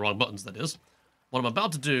 pushing the wrong buttons, that is. What I'm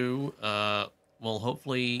about to do will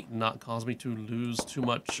hopefully not cause me to lose too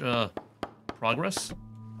much progress.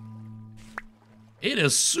 It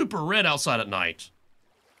is super red outside at night.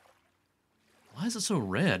 Why is it so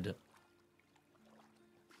red?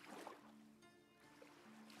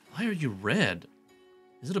 Why are you red?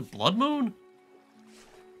 Is it a blood moon?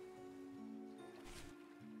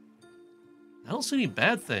 I don't see any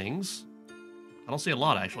bad things. I don't see a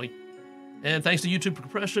lot, actually. And thanks to YouTube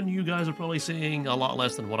compression, you guys are probably seeing a lot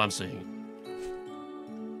less than what I'm seeing.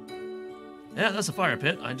 Yeah, that's a fire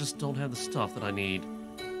pit. I just don't have the stuff that I need.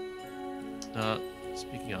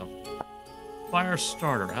 Speaking of... Fire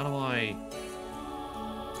starter. How do I...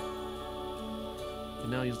 You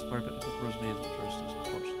now use the fire pit to cook roast meat.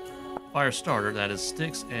 Fire starter, that is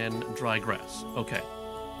sticks and dry grass. Okay.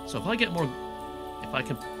 So if I get more... If I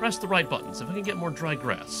can press the right buttons, if I can get more dry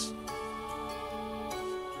grass.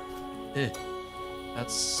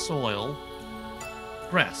 That's soil.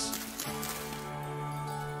 Grass.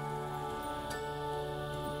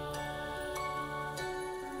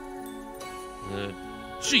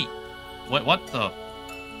 G. What the?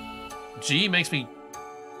 G makes me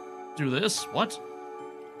do this? What?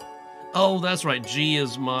 Oh, that's right. G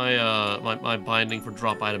is my, my binding for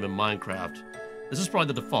drop item in Minecraft. This is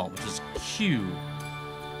probably the default, which is Q.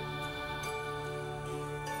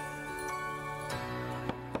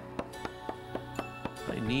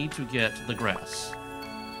 I need to get the grass.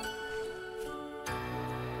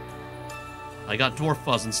 I got dwarf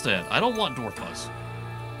fuzz instead. I don't want dwarf fuzz.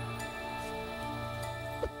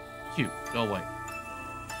 Q, go away.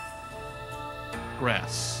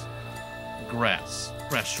 Grass. Grass.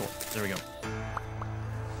 Grass short. There we go.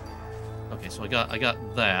 Okay, so I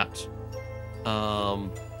got that.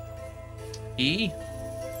 E.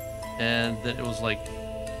 And then it was like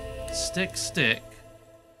stick.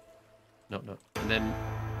 No. And then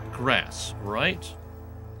grass, right?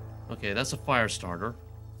 Okay, that's a fire starter.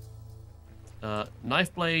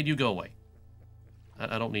 Knife blade, you go away.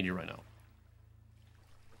 I don't need you right now.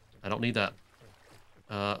 I don't need that.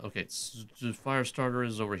 Okay, the fire starter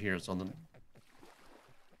is over here. It's on the...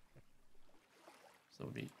 So it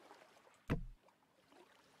would be...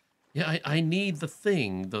 Yeah, I need the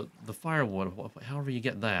thing, the firewood, however you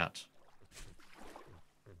get that.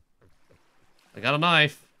 I got a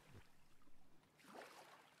knife.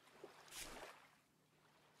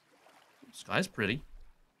 Sky's pretty.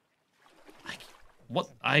 What?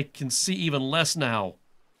 I can see even less now.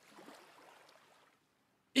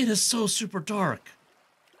 It is so super dark.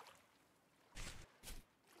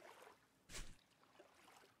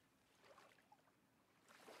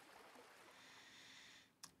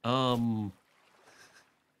 And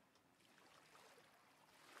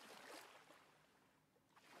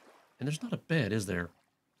there's not a bed, is there?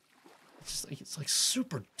 It's like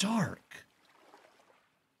super dark.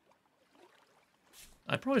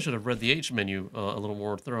 I probably should have read the H menu a little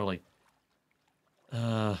more thoroughly.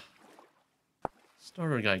 Starter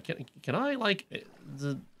guide. Can I like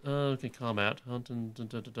the okay, combat, hunt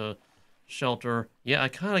and shelter? Yeah, I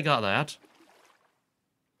kind of got that.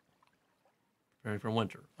 Preparing for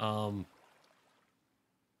winter.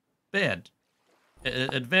 Bed.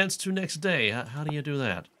 Advance to next day. How do you do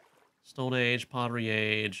that? Stone Age, Pottery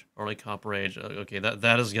Age, Early Copper Age. Okay,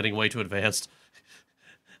 that is getting way too advanced.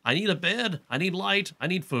 I need a bed. I need light. I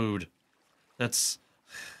need food. That's...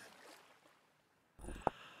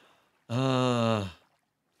 Meal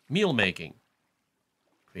making.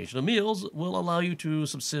 Creation of meals will allow you to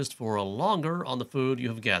subsist for longer on the food you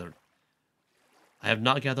have gathered. I have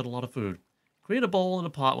not gathered a lot of food. Create a bowl and a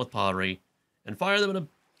pot with pottery, and fire them in a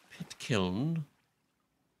pit kiln.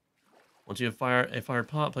 Once you have a fired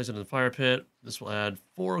pot, place it in the fire pit. This will add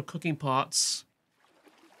 4 cooking pots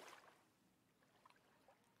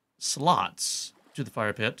slots to the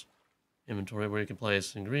fire pit. Inventory where you can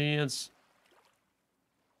place ingredients.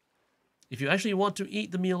 If you actually want to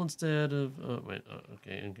eat the meal instead of...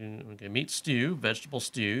 okay, meat stew, vegetable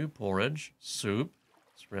stew, porridge, soup,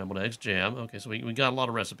 scrambled eggs, jam. Okay, so we got a lot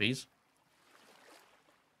of recipes.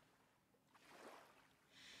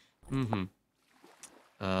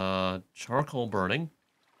 Charcoal burning.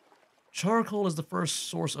 Charcoal is the first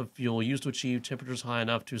source of fuel used to achieve temperatures high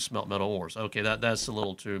enough to smelt metal ores. Okay, that's a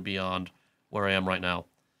little too beyond where I am right now.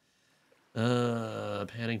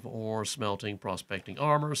 Panning for ore, smelting, prospecting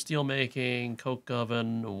armor, steel making, coke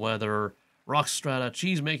oven, weather, rock strata,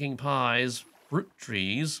 cheese making, pies, fruit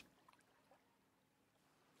trees.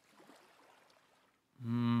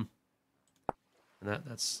 And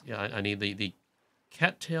that's yeah. I need the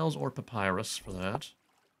cattails or papyrus for that.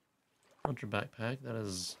 Hunter backpack. That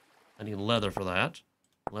is. I need leather for that.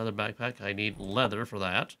 Leather backpack. I need leather for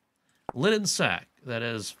that. Linen sack. That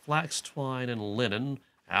is flax, twine, and linen.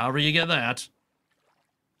 However you get that.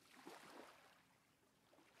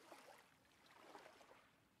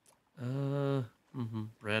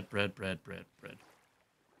 Bread.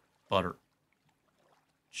 Butter.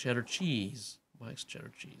 Cheddar cheese. Wax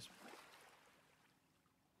cheddar cheese.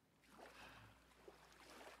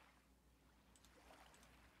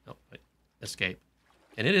 Oh, wait. Escape.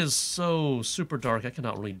 And it is so super dark, I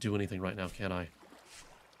cannot really do anything right now, can I?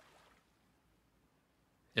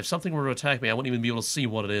 If something were to attack me, I wouldn't even be able to see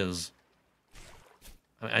what it is.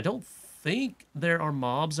 I mean, I don't think there are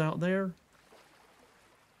mobs out there.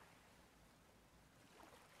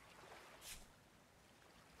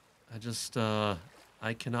 I just, I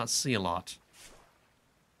cannot see a lot.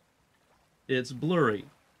 It's blurry.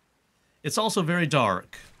 It's also very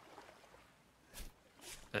dark.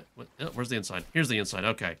 Where's the inside? Here's the inside.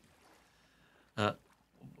 Okay.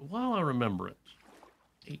 While I remember it.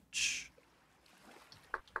 H.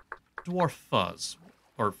 Dwarf fuzz.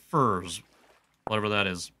 Or furs. Whatever that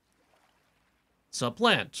is. It's a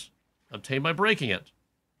plant. Obtained by breaking it.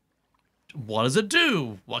 What does it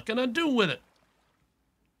do? What can I do with it?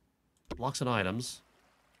 Blocks and items.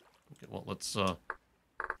 Okay, well, let's, okay,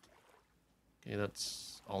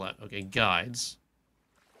 that's all that. Okay, guides.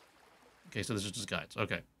 Okay, so this is just guides.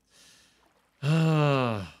 Okay.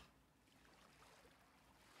 I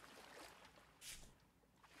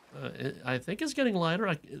think it's getting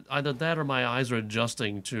lighter. Either that or my eyes are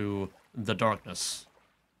adjusting to the darkness.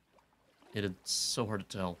 It is so hard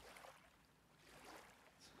to tell.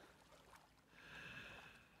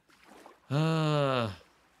 And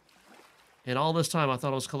all this time I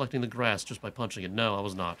thought I was collecting the grass just by punching it. No, I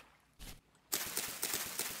was not.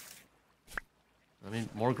 I mean,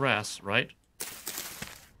 more grass, right?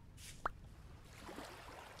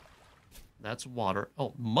 That's water.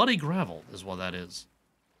 Oh, muddy gravel is what that is.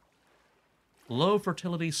 Low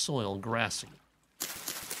fertility soil, grassy.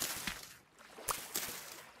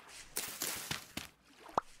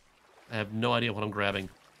 I have no idea what I'm grabbing.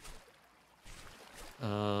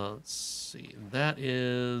 Let's see. That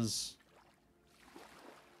is...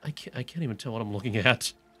 I can't even tell what I'm looking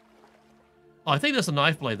at. Oh, I think that's a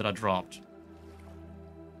knife blade that I dropped.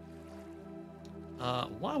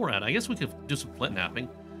 While we're at it, I guess we could do some flint napping.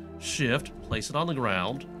 Shift, place it on the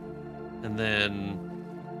ground, and then...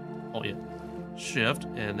 Oh, yeah. Shift,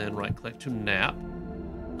 and then right-click to nap.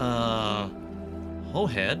 Hoe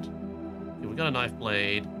head. Okay, we got a knife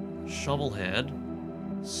blade. Shovel head.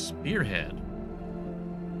 Spearhead.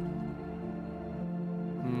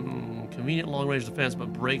 Convenient long-range defense,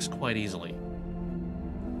 but breaks quite easily.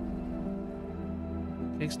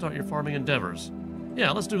 Kickstart your farming endeavors.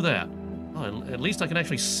 Yeah, let's do that. Oh, at least I can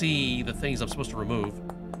actually see the things I'm supposed to remove.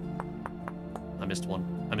 I missed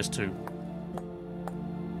one. I missed two.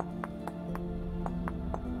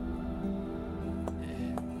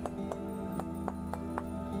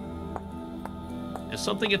 If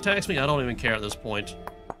something attacks me, I don't even care at this point.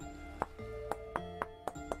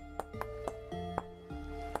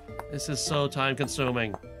 This is so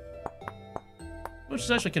time-consuming. Which is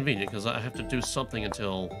actually convenient, because I have to do something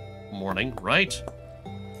until morning, right?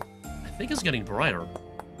 I think it's getting brighter.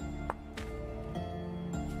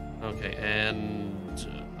 Okay, and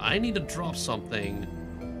I need to drop something.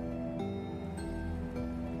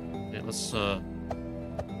 Okay, let's,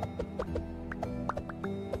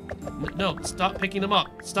 No, stop picking them up.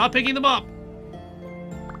 Stop picking them up!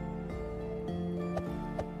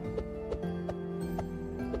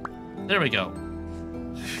 There we go.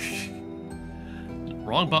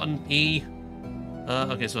 Wrong button, E.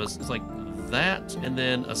 Okay, so it's like that, and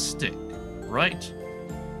then a stick, right?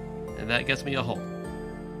 And that gets me a hole.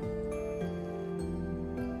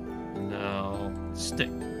 Now, stick.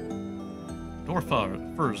 Door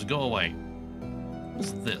furs, go away. What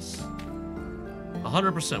is this?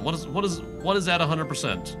 100%. What is that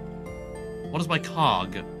 100%? What is my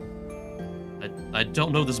cog? I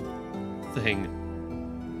don't know this thing.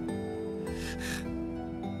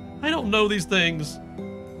 I don't know these things.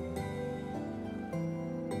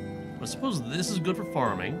 I suppose this is good for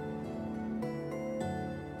farming.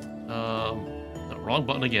 Wrong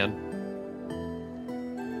button again.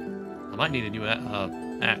 I might need a new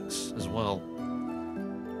axe as well.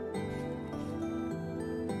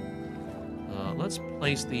 Let's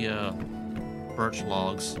place the birch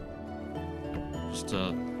logs. Just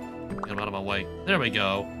to get them out of my way. There we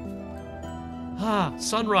go. Ah,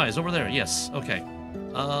 sunrise over there. Yes, okay.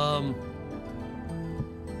 Oh,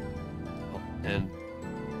 and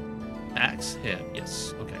axe head.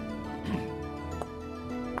 Yes, okay.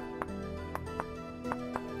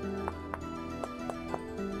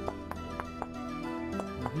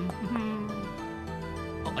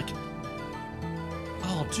 Oh, I can.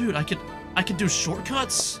 Oh, dude, I could do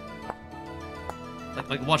shortcuts.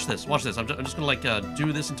 Like, watch this. Watch this. I'm just gonna like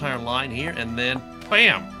do this entire line here, and then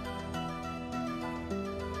bam.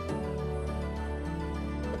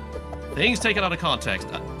 Things taken out of context.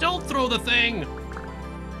 Don't throw the thing!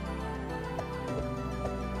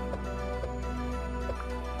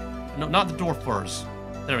 No, not the dwarf furs.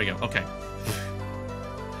 There we go, okay.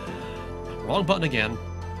 Wrong button again.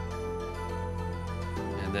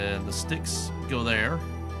 And then the sticks go there.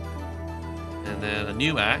 And then a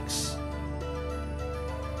new axe.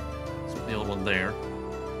 So the old one there.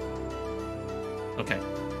 Okay.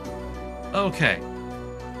 Okay.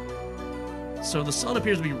 So the sun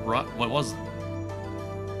appears to be right. What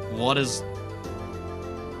is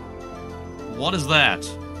that?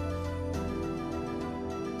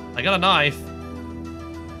 I got a knife.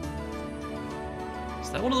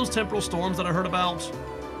 Is that one of those temporal storms that I heard about?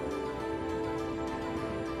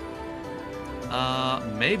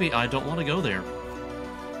 Maybe I don't want to go there.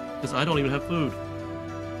 Because I don't even have food.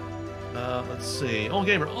 Let's see. Oh,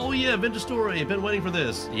 gamer. Oh, yeah, Vintage Story. I've been waiting for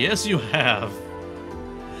this. Yes, you have.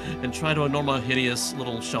 and try to ignore my hideous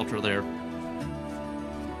little shelter there.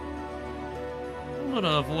 I'm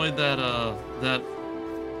gonna avoid that that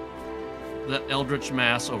eldritch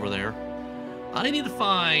mass over there. I need to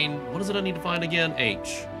find, what is it I need to find again?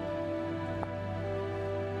 H.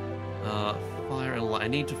 Fire and light. I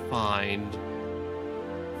need to find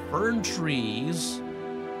fern trees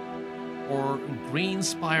or green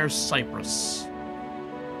spire cypress.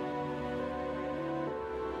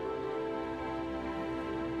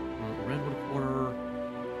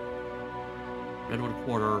 Redwood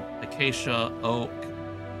quarter, acacia, oak.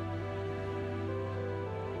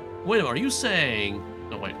 Wait a minute, are you saying...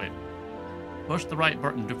 No, wait. Push the right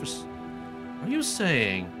button, doofus. Are you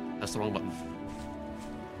saying... That's the wrong button.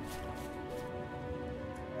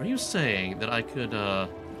 Are you saying that I could,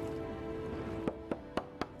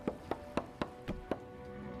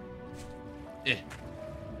 Okay,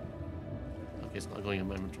 it's not going in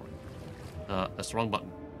my inventory. That's the wrong button.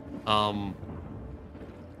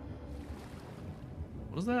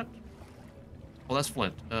 What is that? Well, that's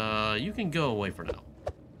flint. You can go away for now.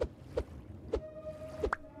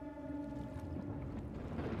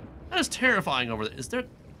 That is terrifying over there. Is there... Do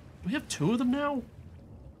we have 2 of them now?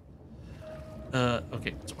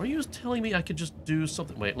 Okay. So are you telling me I could just do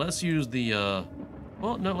something? Wait, let's use the,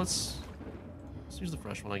 Well, no, let's use the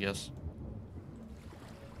fresh one, I guess.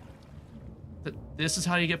 This is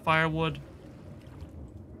how you get firewood?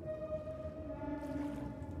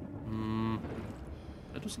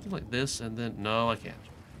 I do something like this, and then... No, I can't.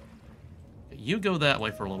 Okay, you go that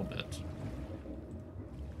way for a little bit.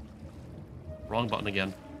 Wrong button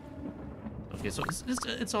again. Okay, so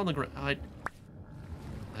it's on the ground. I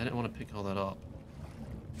didn't want to pick all that up.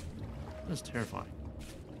 That's terrifying.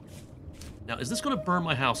 Now, is this going to burn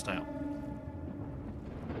my house down?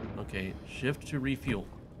 Okay, shift to refuel.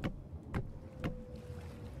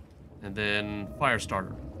 And then fire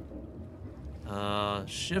starter.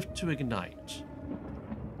 Shift to ignite.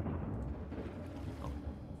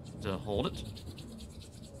 To hold it.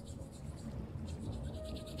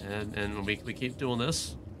 And we keep doing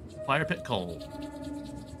this. Fire pit coal.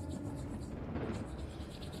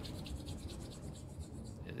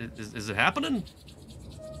 Is it happening?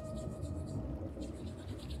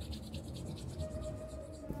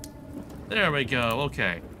 There we go,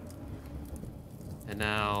 okay. And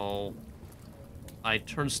now I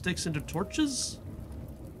turn sticks into torches?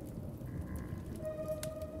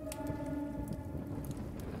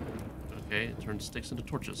 Okay, turn sticks into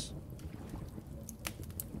torches.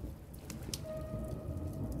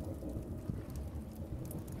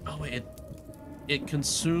 Oh wait, it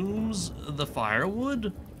consumes the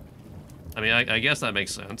firewood? I mean, I guess that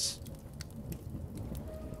makes sense.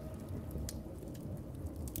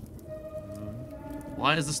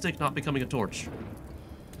 Why is the stick not becoming a torch?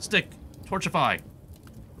 Stick, torchify. Do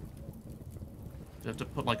you have to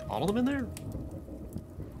put, like, all of them in there?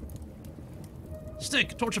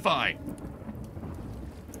 Stick, torchify.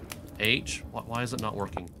 H, why is it not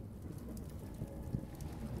working?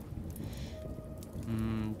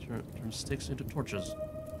 Turn sticks into torches.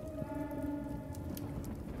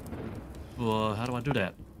 How do I do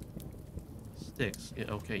that? Sticks. Yeah,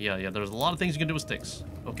 okay, yeah. There's a lot of things you can do with sticks.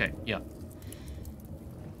 Okay, yeah.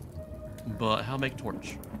 But how make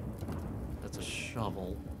torch? That's a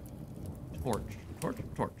shovel. Torch.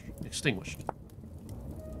 Extinguished.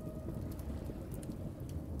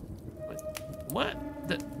 Wait, what?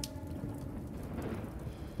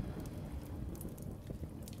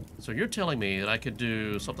 So you're telling me that I could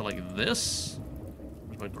do something like this?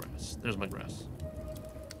 Where's my grass? There's my grass.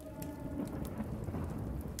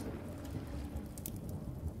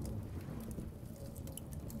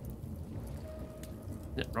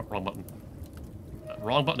 Yeah, wrong button.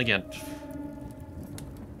 Wrong button again.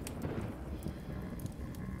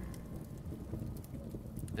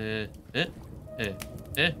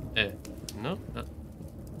 No.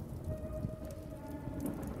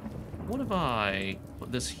 What if I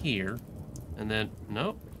put this here, and then,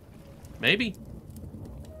 no? Maybe?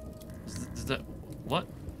 Is that, what?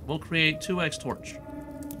 We'll create 2x torch.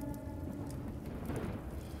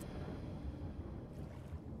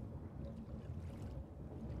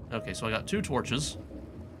 Okay, so I got 2 torches,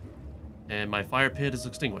 and my fire pit is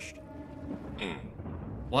extinguished.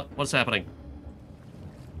 What's happening?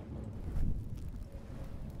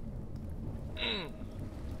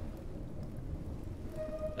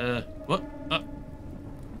 What?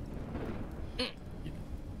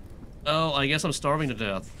 Oh, I guess I'm starving to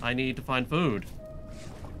death. I need to find food.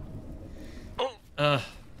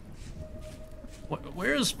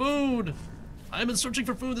 Where is food? I've been searching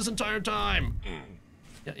for food this entire time.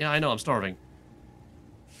 Yeah, I know, I'm starving.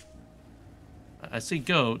 I see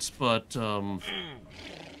goats, but they're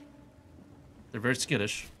very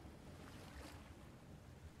skittish.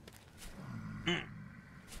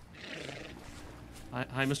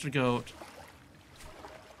 Hi, Mr. Goat.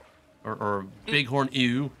 Or Bighorn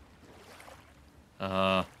Ewe.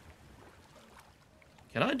 Can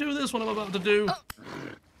I do this? What I'm about to do?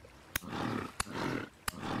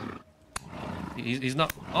 He's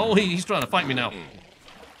not. Oh, he's trying to fight me now.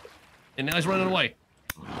 And now he's running away.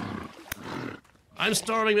 I'm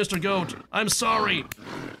starving, Mr. Goat. I'm sorry.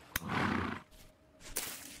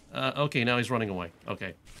 Okay, now he's running away.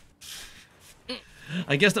 Okay.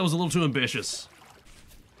 I guess that was a little too ambitious.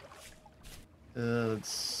 Let's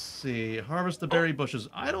see. Harvest the berry bushes.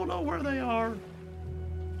 I don't know where they are.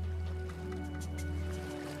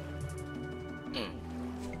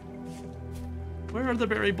 Where are the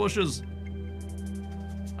berry bushes?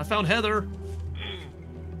 I found heather.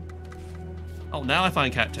 Oh, now I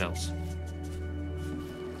find cattails.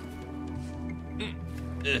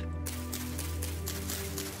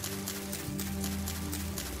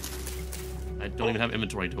 I don't even have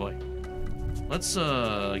inventory, do I? Let's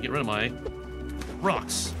get rid of my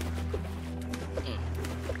rocks.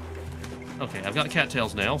 Okay, I've got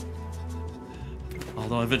cattails now.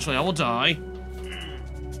 Although eventually I will die.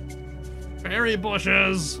 Berry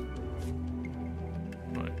bushes!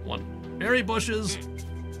 Right, one. Berry bushes.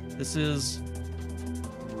 This is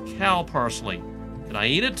cow parsley. Can I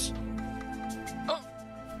eat it?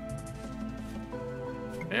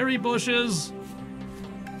 Berry bushes.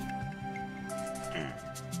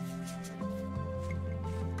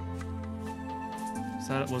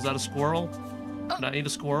 Was that a squirrel? Did I eat a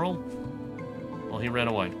squirrel? Well, he ran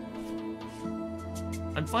away.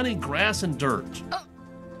 I'm finding grass and dirt.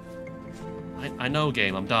 I know,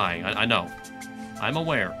 game. I'm dying. I know. I'm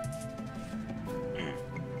aware.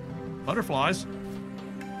 Butterflies.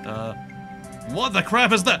 What the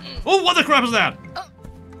crap is that? Oh, what the crap is that?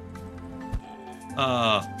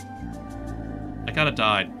 I kinda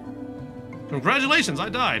died. Congratulations, I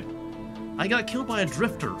died. I got killed by a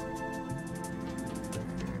drifter.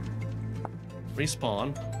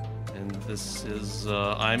 Respawn. And this is,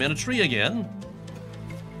 I'm in a tree again.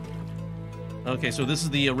 Okay, so this is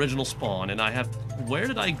the original spawn, and I have... Where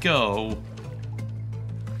did I go?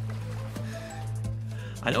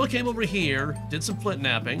 I know I came over here, did some flint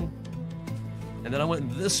napping, and then I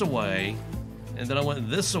went this away, and then I went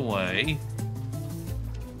this away.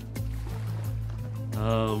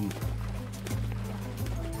 Well,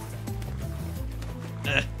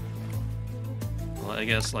 I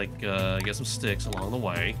guess, like, get some sticks along the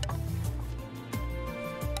way.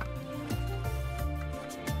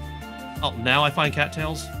 Oh, now I find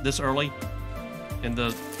cattails this early in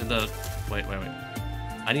the wait.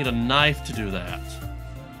 I need a knife to do that.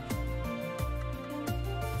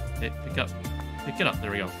 Okay, pick it up.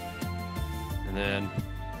 There we go. And then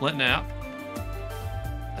flint nap.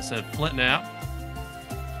 I said flint nap.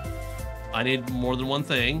 I need more than one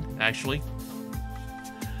thing, actually.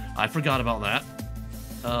 I forgot about that.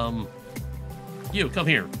 You come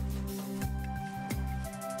here.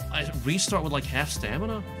 I restart with like half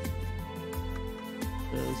stamina.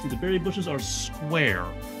 Let's see, the berry bushes are square.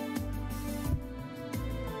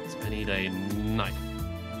 So I need a knife.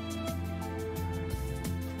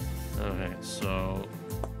 Okay, so...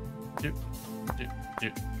 Do.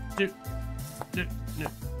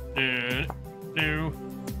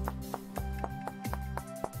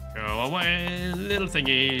 Go away, little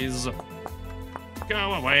thingies.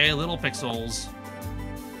 Go away, little pixels.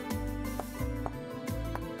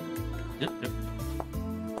 Yep.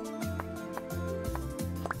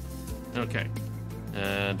 Okay.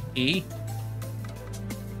 And E.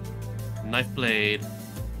 Knife blade.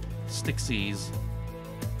 Sticksies.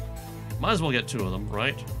 Might as well get two of them,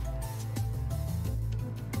 right?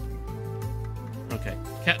 Okay.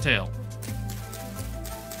 Cattail.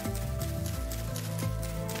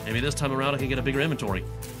 Maybe this time around I can get a bigger inventory.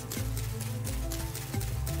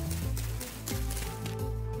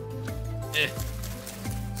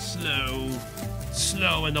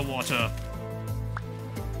 Slow in the water.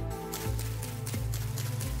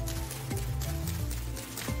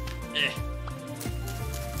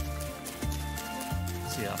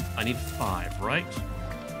 See, I need 5, right?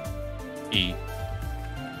 E.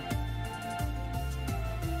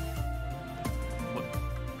 What?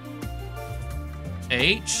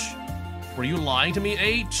 H? Were you lying to me,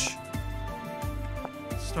 H?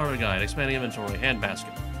 Starter guide, expanding inventory,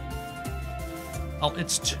 handbasket. Oh,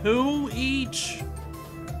 it's 2 each?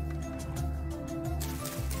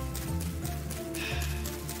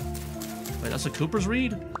 Wait, that's a Cooper's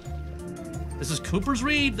Reed? This is Cooper's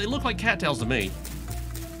Reed? They look like cattails to me.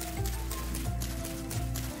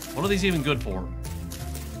 What are these even good for?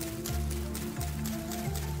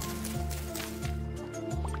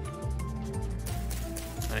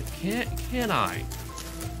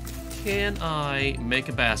 Can I make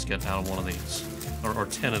a basket out of one of these? Or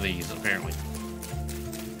 10 of these, apparently.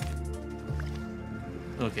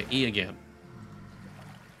 Okay, E again.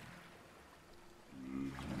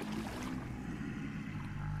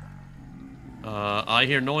 I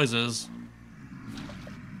hear noises.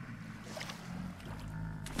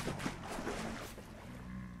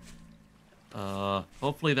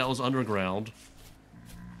 Hopefully that was underground.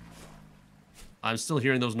 I'm still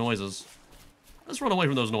hearing those noises. Let's run away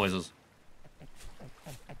from those noises.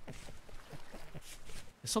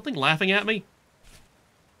 Is something laughing at me?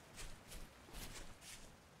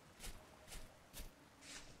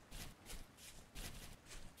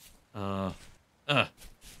 I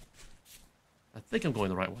think I'm going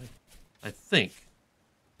the right way. I think.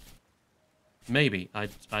 Maybe.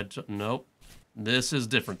 Nope. This is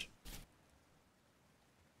different.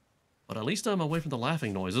 But at least I'm away from the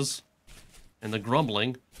laughing noises. And the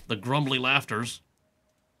grumbling. The grumbly laughters.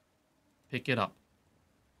 Pick it up.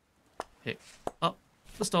 Pick up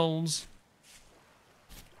the stones.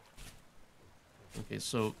 Okay,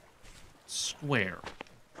 so... Square.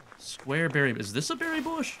 Square berry... Is this a berry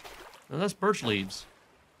bush? No, that's birch leaves.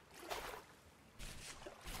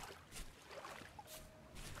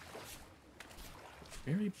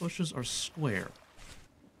 Berry bushes are square.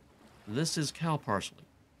 This is cow parsley.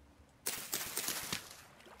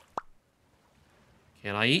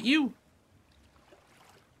 Can I eat you?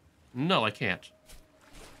 No, I can't.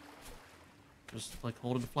 Just like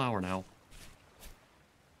holding the flower now.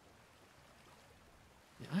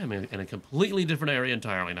 Yeah, I am in a completely different area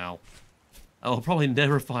entirely now. I will probably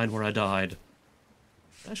never find where I died.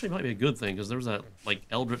 Actually, it might be a good thing, because there's that, like,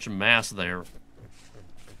 eldritch mass there.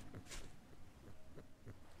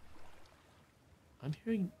 I'm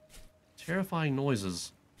hearing terrifying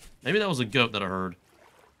noises. Maybe that was a goat that I heard.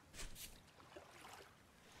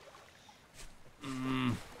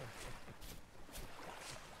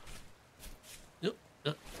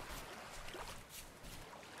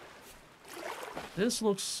 This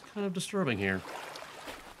looks kind of disturbing here.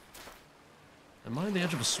 Am I on the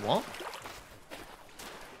edge of a swamp?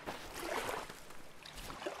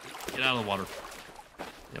 Get out of the water.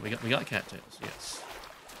 Yeah, we got cattails, yes.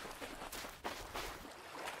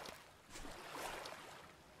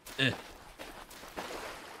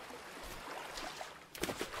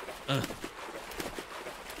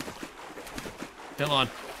 Come on.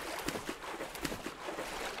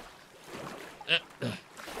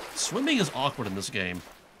 Swimming is awkward in this game.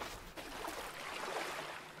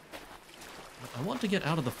 I want to get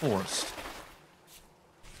out of the forest.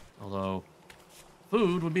 Although,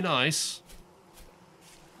 food would be nice.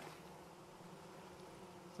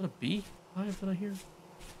 Is that a bee hive that I hear?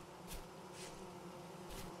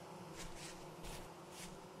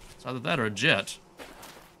 It's either that or a jet.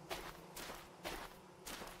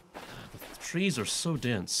 The trees are so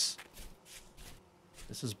dense.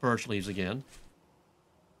 This is birch leaves again.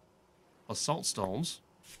 Basalt stones.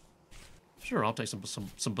 Sure, I'll take some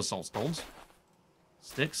basalt stones.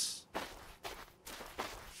 Sticks.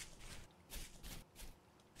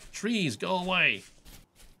 Trees, go away.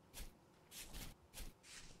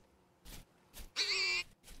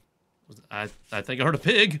 I think I heard a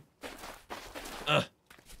pig. I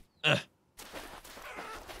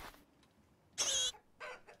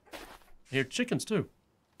hear chickens too.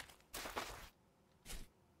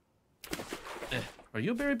 Are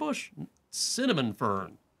you a berry bush? Cinnamon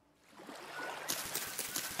fern.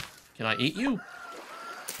 Can I eat you?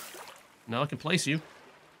 No, I can place you.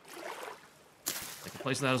 I can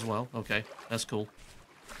place that as well. Okay, that's cool.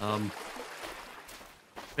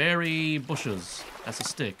 Berry bushes. That's a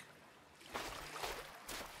stick.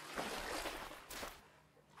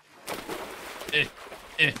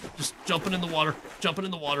 Just jumping in the water. Jumping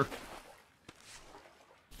in the water.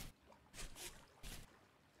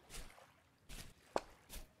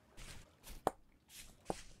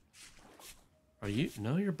 Are you?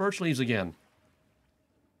 No, you're birch leaves again.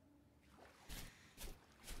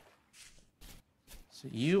 So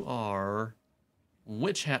you are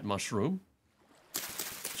witch hat mushroom.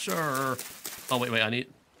 Sure. Oh, wait,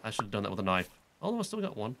 I should have done that with a knife. Although I still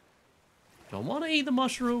got one. Don't want to eat the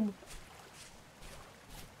mushroom.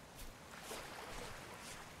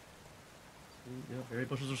 Yeah, berry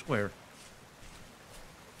bushes are square.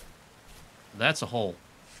 That's a hole.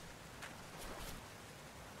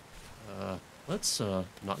 Let's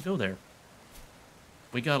not go there.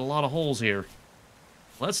 We got a lot of holes here.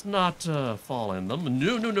 Let's not fall in them.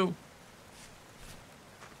 No.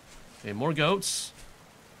 Okay, more goats.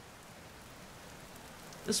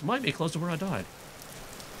 This might be close to where I died.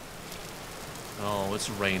 Oh, it's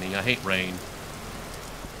raining. I hate rain.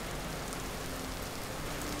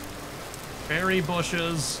 Berry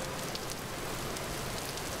bushes.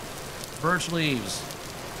 Birch leaves.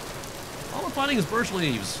 All I'm finding is birch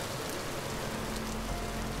leaves.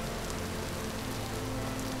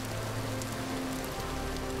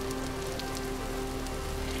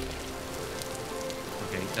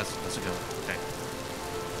 Okay, that's a go. Okay.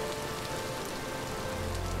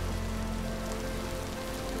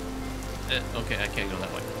 Okay, I can't go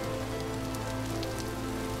that way.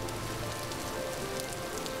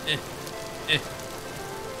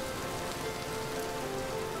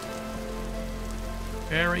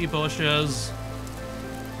 Berry bushes.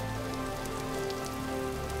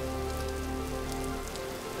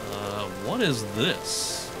 What is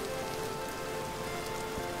this?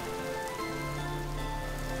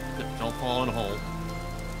 Don't fall in a hole.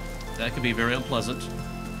 That could be very unpleasant.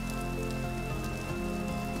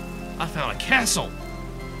 I found a castle!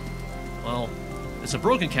 Well, it's a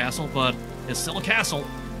broken castle, but it's still a castle.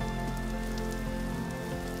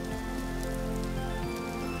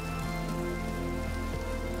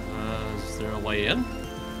 Is there a way in?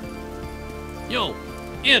 Yo!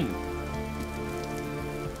 In!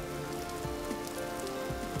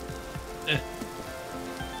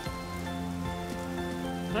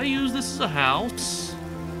 Can I use this as a house?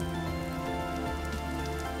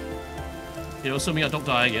 You know, assuming I don't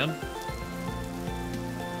die again.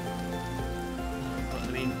 But,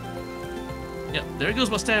 I mean... Yeah, there goes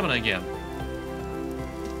my stamina again.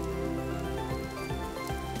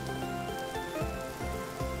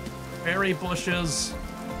 Berry bushes.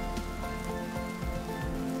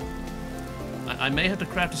 I may have to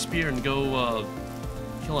craft a spear and go,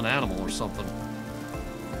 kill an animal or something.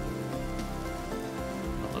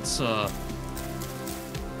 Let's,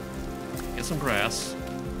 get some grass.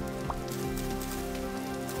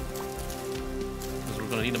 Because we're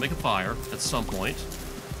gonna need to make a fire at some point.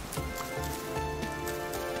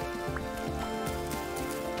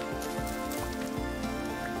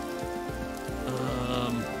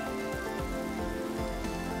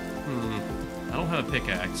 I don't have a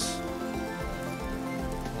pickaxe.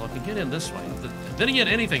 Well, I can get in this way. Then again,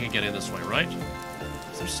 anything can get in this way, right?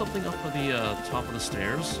 Is there something up at the top of the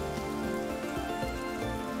stairs?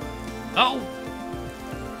 Oh!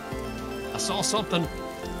 I saw something.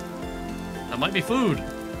 That might be food.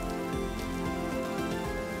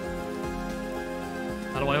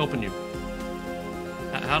 How do I open you?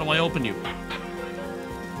 How do I open you?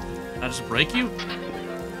 I just break you?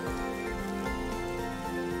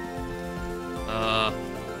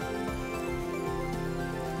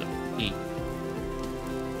 No, E.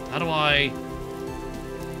 How do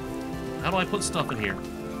I put stuff in here?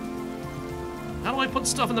 How do I put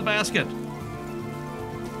stuff in the basket?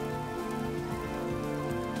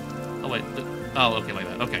 Oh, wait. Oh, okay, like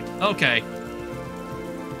that. Okay. Okay.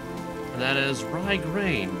 And that is rye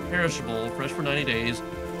grain. Perishable, fresh for 90 days.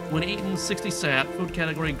 When eaten, 60 sat. Food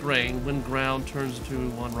category grain. When ground, turns into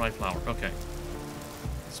 1 rye flour. Okay.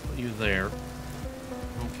 Let's put you there.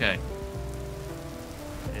 Okay.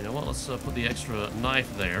 You know what? Let's put the extra knife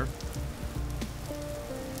there.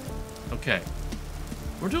 Okay.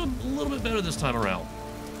 We're doing a little bit better this time around.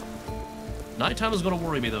 Nighttime is going to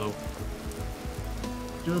worry me, though.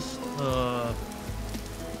 Just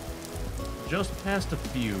past a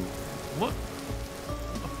few. What?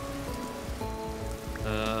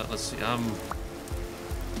 Let's see. How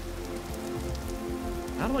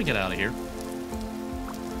do I get out of here?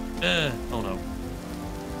 Oh no.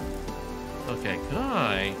 Okay, could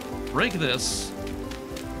I break this?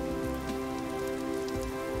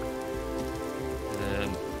 And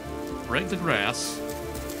then break the grass.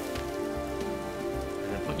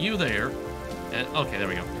 And then put you there. And, okay, there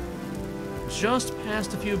we go. Just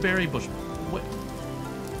past a few berry bushes.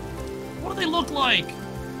 What do they look like?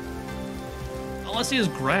 All I see is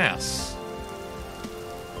grass.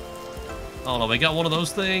 Oh no, we got one of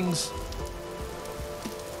those things.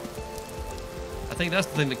 I think that's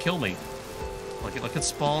the thing that killed me. Like it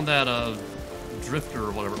spawned that drifter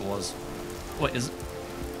or whatever it was. What is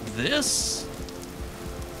this?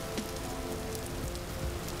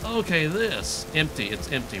 Okay, this. Empty.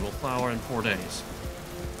 It's empty. We'll flower in 4 days.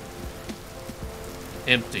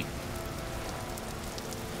 Empty.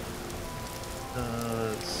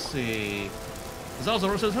 Let's see. Zal's in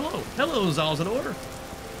order says hello. Hello, Zal's in order.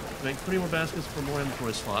 Make 3 more baskets for more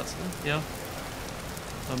inventory slots. Yeah.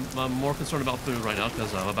 I'm more concerned about food right now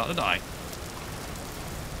because I'm about to die.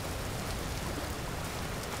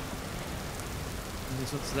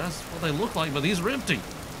 So that's what they look like, but these are empty.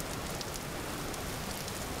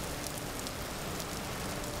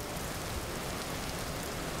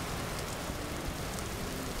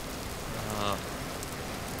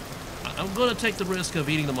 I'm gonna take the risk of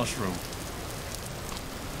eating the mushroom.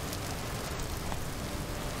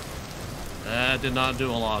 That did not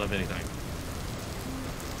do a lot of anything.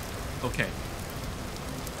 Okay.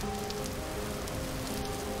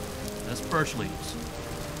 That's birch leaves.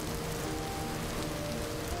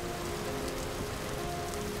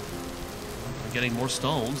 I'm getting more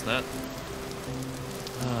stones. That...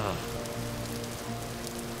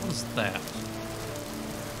 what is that?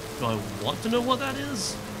 Do I want to know what that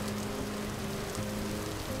is?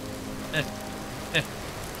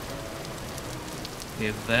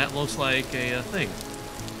 Okay, that looks like a thing.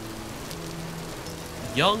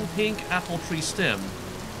 Young pink apple tree stem.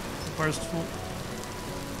 Requires tool.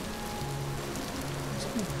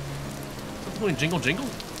 Something going jingle jingle?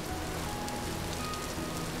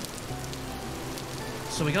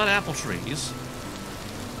 So we got apple trees.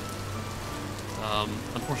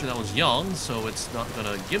 Unfortunately that one's young, so it's not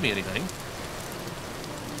gonna give me anything.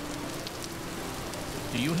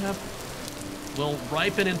 Do you have... will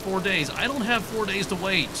ripen in 4 days. I don't have 4 days to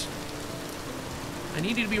wait. I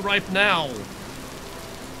need you to be ripe now. Okay,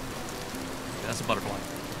 that's a butterfly.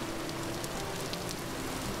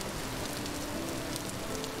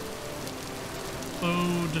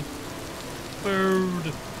 Food.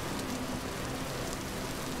 Food.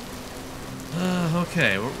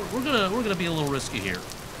 Okay, we're gonna be a little risky here.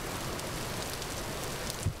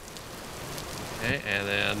 Okay, and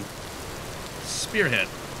then spearhead.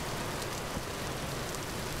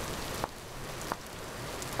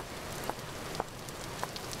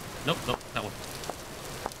 Nope, nope, that one.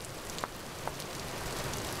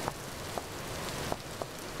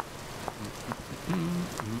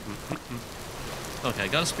 Okay,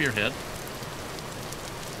 got a spearhead.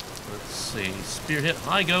 Let's see, spearhead.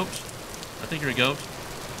 Hi, goat. I think you're a goat.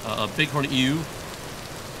 A bighorn ewe.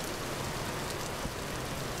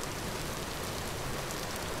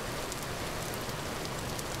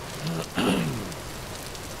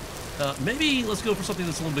 Maybe let's go for something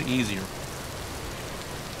that's a little bit easier.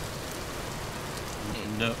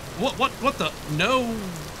 No. What the? No.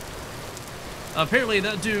 Apparently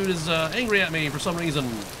that dude is angry at me for some reason.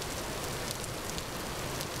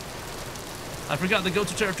 I forgot the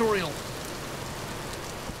goats are territorial.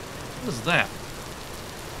 What is that?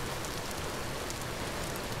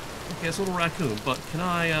 Okay, it's a little raccoon, but can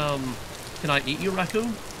I eat you,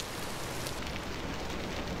 raccoon?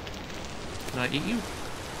 Can I eat you?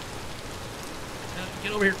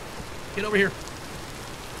 Get over here. Get over here.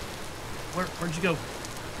 Where'd you go?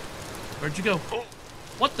 Where'd you go? Oh,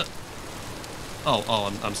 what the?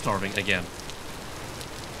 Oh, I'm starving again.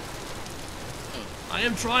 I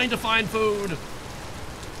am trying to find food.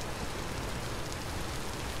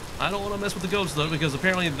 I don't want to mess with the goats though, because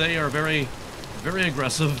apparently they are very, very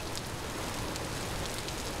aggressive.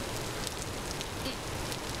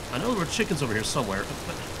 I know there were chickens over here somewhere,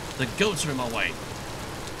 but the goats are in my way.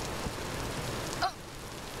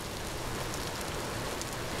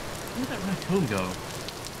 Where'd that raccoon go?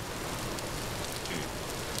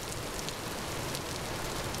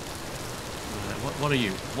 What are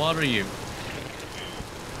you? What are you?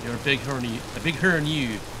 You're a big hern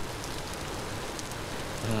you.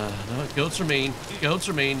 No, goats are mean. Goats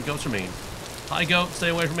are mean. Goats are mean. Hi, goat. Stay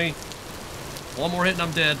away from me. One more hit and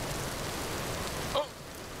I'm dead. Oh.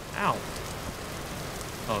 Ow.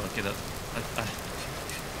 Oh, okay.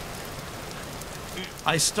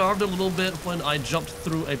 I starved a little bit when I jumped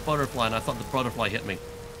through a butterfly and I thought the butterfly hit me.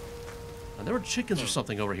 And there were chickens or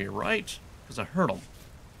something over here, right? Because I heard them.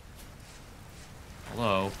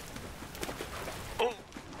 Hello. Oh.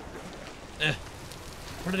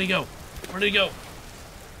 Where did he go? Where did he go?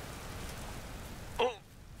 Oh.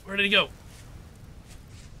 Where did he go?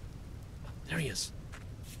 There he is.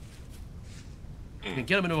 You can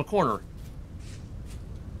get him into a corner.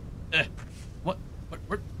 What?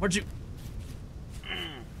 Where'd you?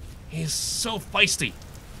 He's so feisty.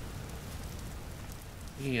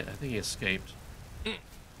 I think he escaped.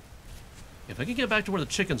 If I can get back to where the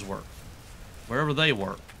chickens were, wherever they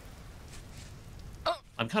were.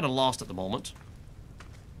 I'm kind of lost at the moment.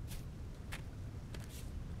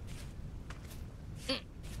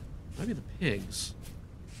 Maybe the pigs.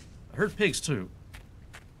 I heard pigs too.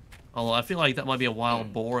 Although I feel like that might be a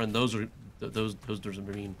wild boar, and those are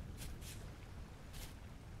mean.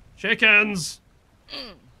 Chickens.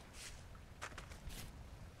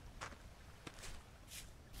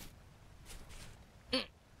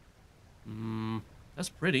 That's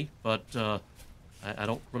pretty, but I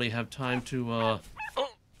don't really have time to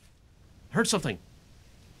heard something.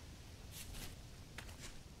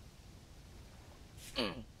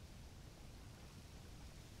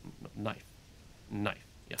 Knife.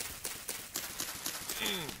 Yeah.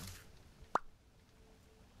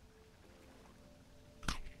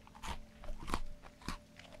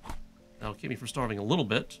 keep me from starving a little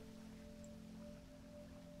bit.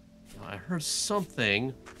 Now, I heard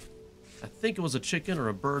something. I think it was a chicken or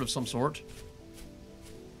a bird of some sort.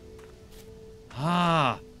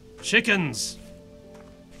 Ah, chickens!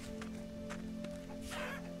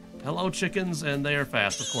 Hello, chickens, and they are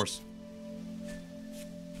fast, of course.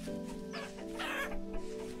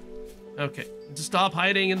 Okay, just stop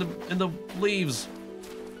hiding in the leaves.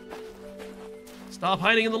 Stop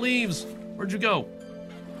hiding in the leaves. Where'd you go?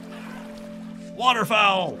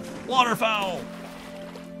 Waterfowl! Waterfowl!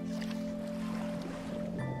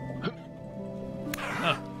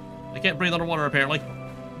 I can't breathe underwater, apparently.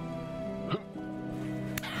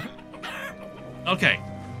 Okay.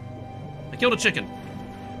 I killed a chicken.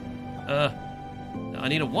 I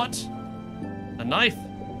need a what? A knife?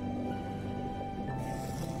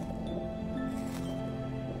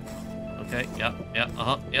 Okay, yeah,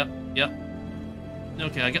 yeah.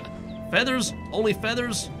 Okay, I got feathers? Only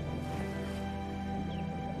feathers?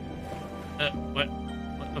 What?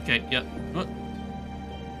 Okay, yeah. What?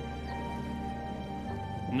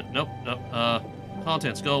 Nope.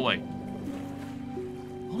 Contents, go away.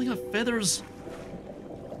 Only got feathers?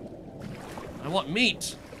 I want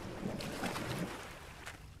meat.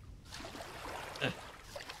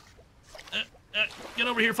 Get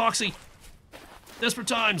over here, Foxy. Desperate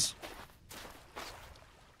times.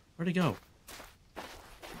 Where'd he go?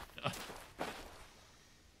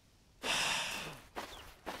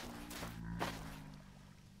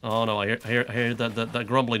 Oh no, I hear that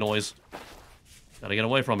grumbly noise. Gotta get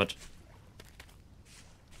away from it.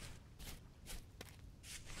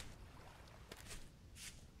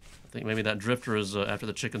 I think maybe that drifter is after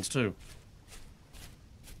the chickens too.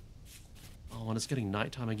 Oh, and it's getting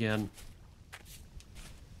nighttime again.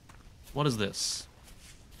 What is this?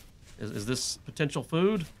 Is this potential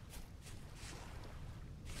food?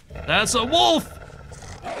 That's a wolf!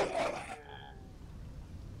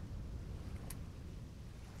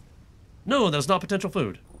 No, that's not potential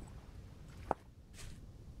food.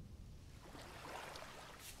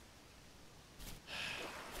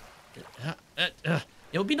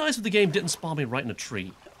 It would be nice if the game didn't spawn me right in a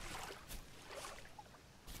tree.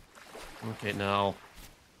 Okay, now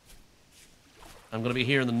I'm gonna be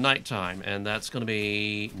here in the nighttime, and that's gonna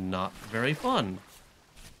be not very fun.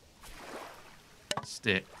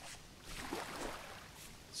 Stick.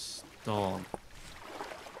 Stone.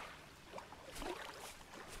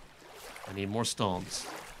 I need more stones.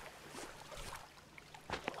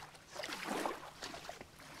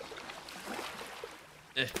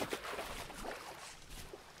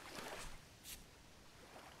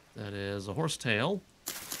 That is a horsetail.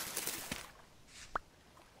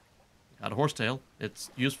 Got a horsetail.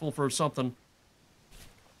 It's useful for something.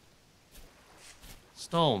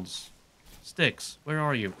 Stones. Sticks. Where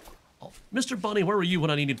are you? Oh, Mr. Bunny, where were you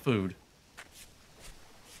when I needed food?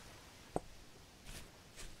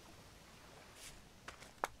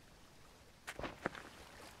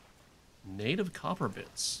 Native copper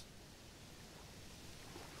bits.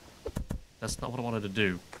 That's not what I wanted to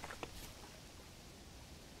do.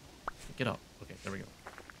 Get up. Okay, there we go.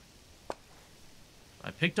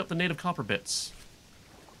 I picked up the native copper bits.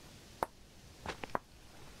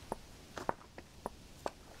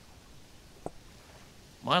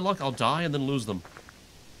 My luck, I'll die and then lose them.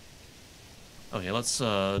 Okay, let's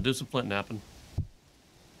do some flint napping.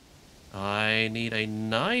 I need a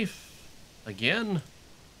knife. Again.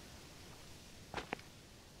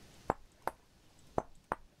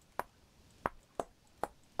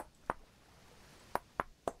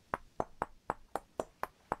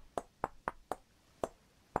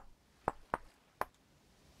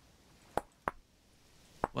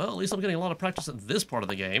 Well, at least I'm getting a lot of practice at this part of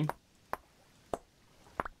the game.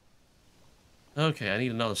 Okay, I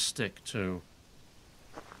need another stick, too.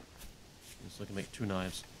 So I can make 2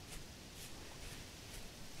 knives.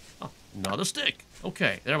 Oh, another stick!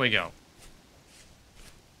 Okay, there we go.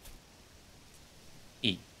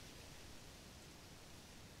 E.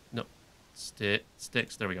 No.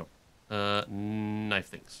 Sticks, there we go. Knife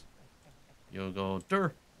things. You go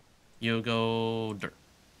der. You go der.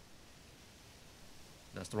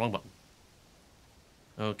 That's the wrong button.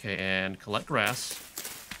 Okay, and collect grass.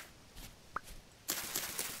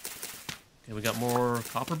 Okay, we got more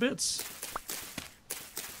copper bits.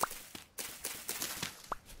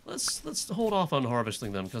 Let's hold off on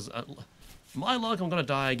harvesting them, because my luck, I'm gonna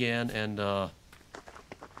die again, and I'll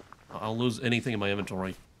lose anything in my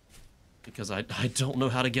inventory, because I don't know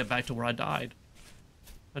how to get back to where I died.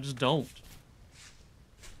 I just don't.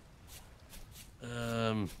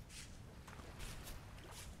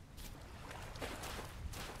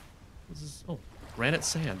 This is, oh, granite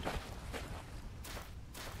sand.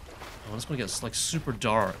 Oh, it's gonna get like super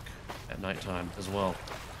dark at nighttime as well.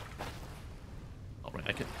 All right,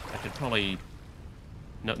 I could probably.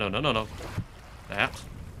 No. That,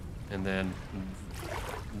 and then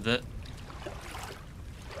that.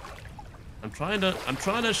 I'm trying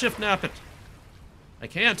to shift nap it. I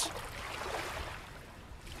can't.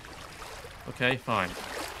 Okay, fine.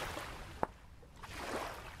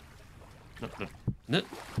 No.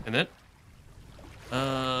 And then.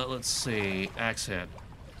 Let's see. Axe head.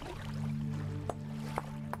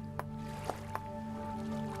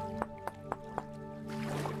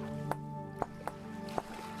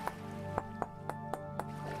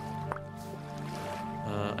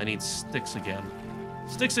 I need sticks again.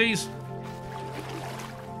 Stixies!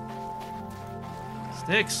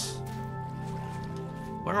 Sticks!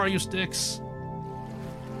 Where are you, sticks?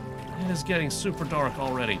 It is getting super dark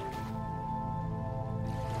already.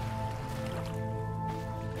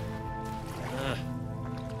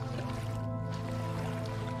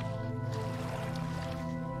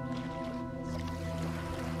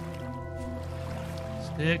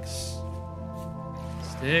 Sticks.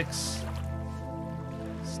 Sticks.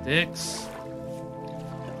 Sticks.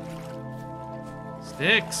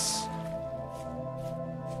 Sticks.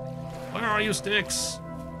 Where are you, sticks?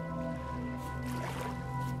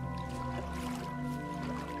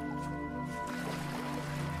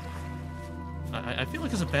 I feel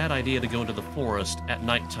like it's a bad idea to go into the forest at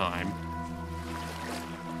nighttime.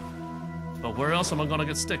 But where else am I gonna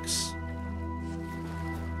get sticks?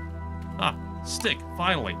 Ah, stick,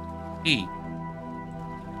 finally. E.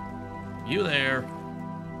 You there.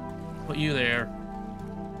 Put you there.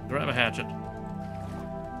 Grab a hatchet.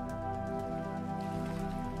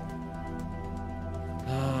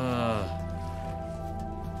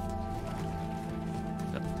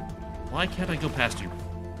 Why can't I go past you?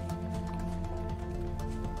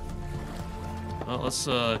 Well, let's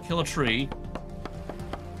kill a tree.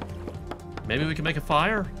 Maybe we can make a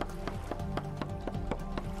fire?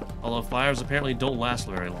 Although fires apparently don't last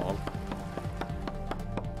very long.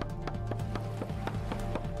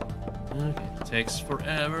 Okay, it takes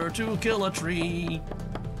forever to kill a tree.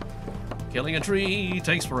 Killing a tree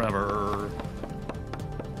takes forever.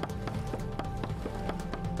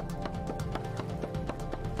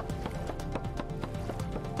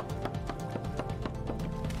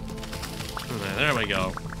 There we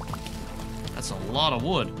go. That's a lot of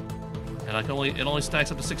wood. And it only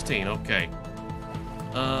stacks up to 16. Okay.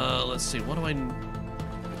 Let's see. What do I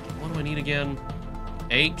need again?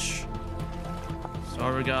 H.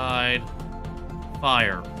 Starter guide.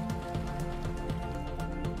 Fire.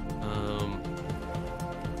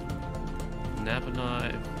 Napa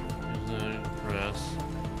knife. Grass.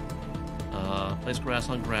 Place grass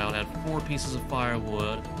on ground. Add 4 pieces of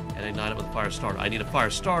firewood and ignite it with a fire starter. I need a fire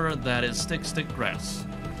starter that is stick, grass.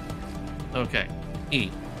 Okay.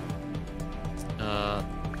 E.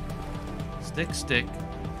 Stick,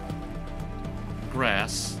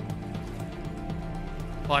 grass,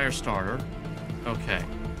 fire starter. Okay.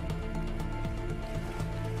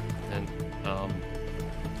 And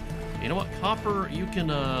you know what, copper, you can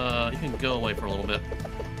go away for a little bit.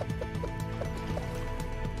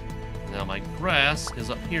 Now my grass is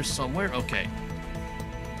up here somewhere. Okay.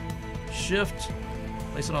 Shift,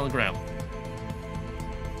 place it on the ground.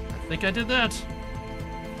 I think I did that.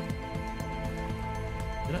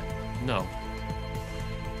 Did I? No.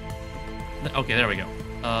 Okay, there we go.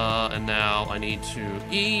 And now I need to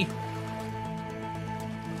E.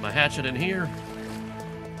 Put my hatchet in here.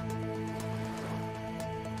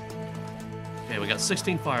 Okay, we got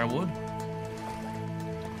 16 firewood.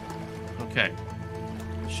 Okay.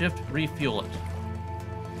 Shift, refuel it.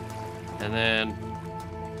 And then...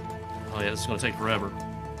 Oh yeah, this is going to take forever.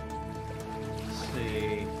 Let's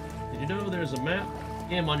see... Did you know there's a map?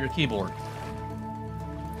 M on your keyboard.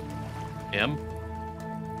 M.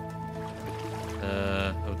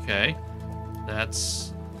 Okay.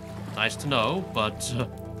 That's nice to know, but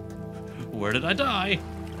where did I die?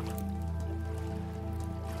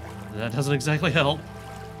 That doesn't exactly help.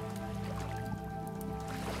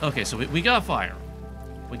 Okay, so we got fire.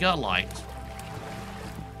 We got light.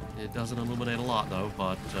 It doesn't illuminate a lot, though,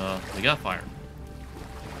 but we got fire.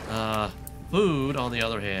 Food, on the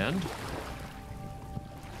other hand.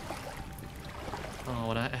 Oh,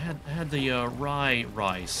 and I had the rye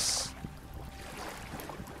rice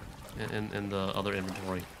in the other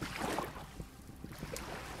inventory,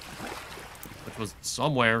 which was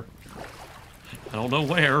somewhere. I don't know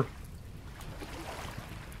where.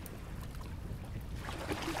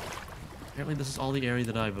 Apparently, this is all the area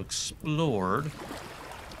that I've explored.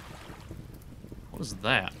 What is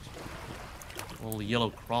that? A little yellow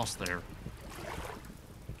cross there.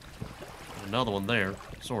 Another one there,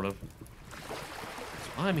 sort of.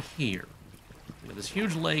 So I'm here. We got this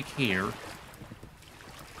huge lake here.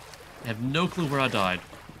 I have no clue where I died.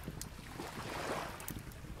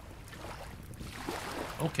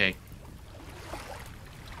 Okay.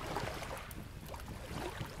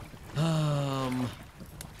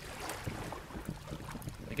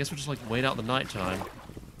 I guess we'll just like wait out the nighttime,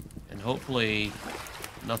 and hopefully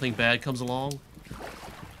nothing bad comes along.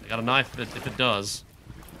 I got a knife if it does.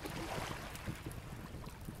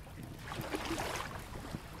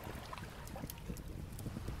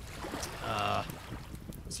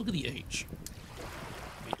 Let's look at the age.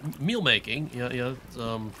 Meal making, yeah.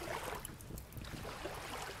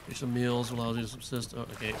 Make some meals allows you to subsist. Oh,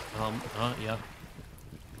 okay, yeah.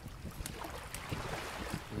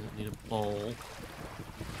 Need a bowl.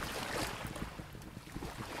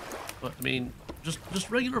 But I mean, just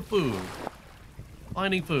regular food.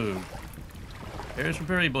 Finding food. Berries from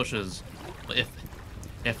berry bushes.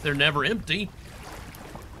 If they're never empty.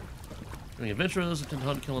 Doing adventures, can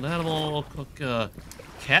hunt, kill an animal, cook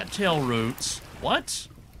cattail roots. What?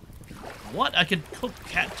 What? I could cook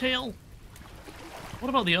cattail? What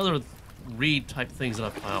about the other reed type things that I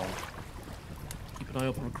found? Keep an eye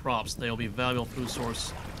open for crops. They'll be a valuable food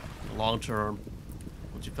source in the long term.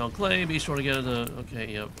 Once you found clay, be sure to get into...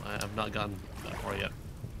 Okay, yep, I have not gotten that far yet.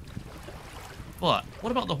 But,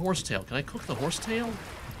 what about the horsetail? Can I cook the horsetail?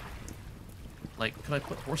 Like, can I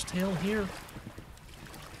put horsetail here?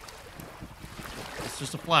 It's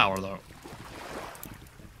just a flower, though.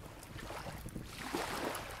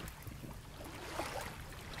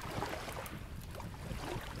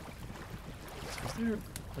 Is there,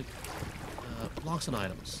 like, blocks and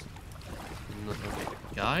items? Okay,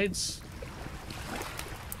 guides?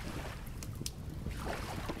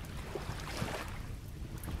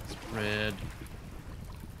 Bread,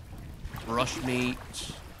 brush meat,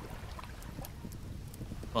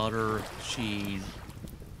 butter, cheese,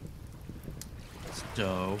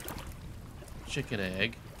 dough, chicken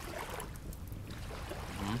egg,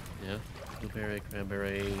 yeah, blueberry,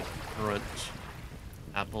 cranberry, currant,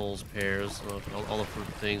 apples, pears, all the fruit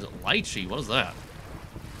things. Lychee, what is that?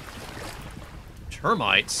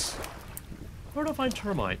 Termites? Where do I find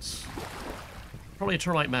termites? Probably a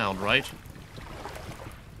termite mound, right?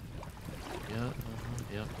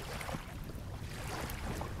 Yeah.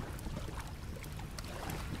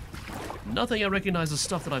 Nothing I recognize as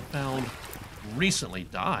stuff that I found recently.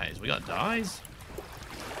 Dyes. We got dyes?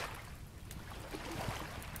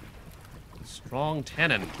 Strong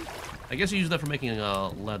tannin. I guess you use that for making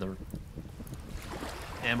leather.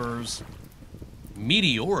 Hammers.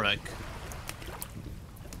 Meteoric.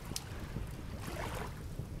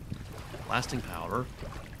 Blasting powder.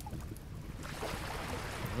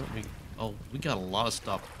 Oh, we got a lot of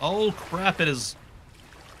stuff. Oh, crap, it is...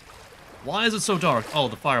 Why is it so dark? Oh,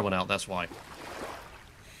 the fire went out, that's why.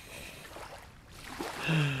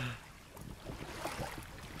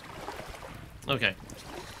 Okay.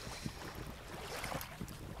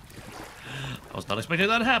 I was not expecting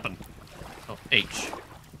that to happen. Oh, H.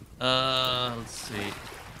 Let's see.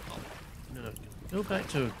 Oh, no, go back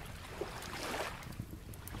to...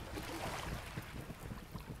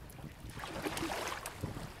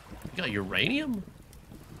 You got uranium?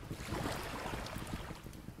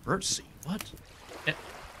 Birdseed, what?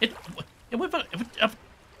 It went from...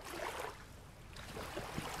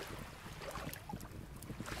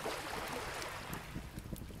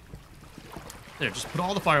 There, just put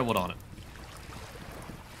all the firewood on it.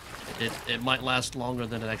 It might last longer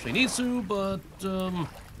than it actually needs to, but, okay,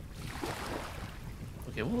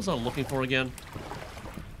 what was I looking for again?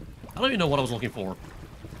 I don't even know what I was looking for.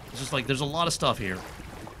 It's just like, there's a lot of stuff here.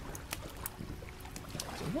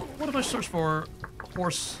 So what if I search for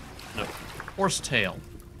horsetail?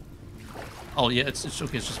 Oh, yeah, it's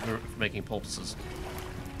okay, it's just for making poultices.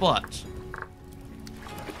 But...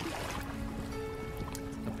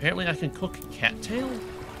 apparently I can cook cattail?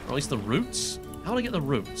 Or at least the roots? How do I get the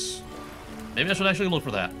roots? Maybe I should actually look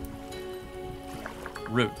for that.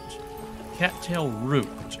 Root. Cattail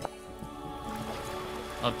root.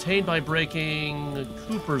 Obtained by breaking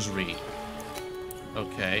Cooper's reed.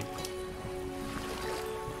 Okay.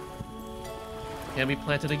 Can be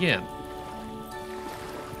planted again.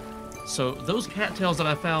 So those cattails that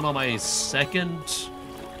I found on my second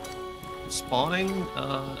spawning,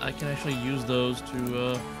 I can actually use those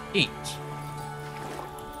to eat.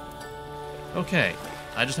 Okay,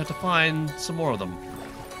 I just have to find some more of them.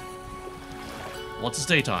 Once it's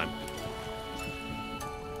daytime.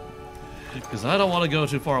 Because I don't want to go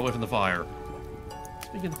too far away from the fire.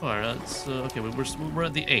 Speaking of the fire, that's, okay, we're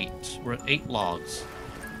at the 8. We're at 8 logs.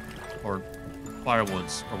 Or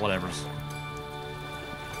firewoods, or whatever's.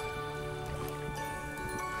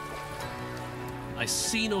 I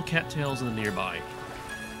see no cattails in the nearby.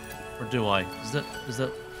 Or do I? Is that...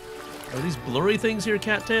 Are these blurry things here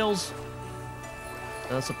cattails?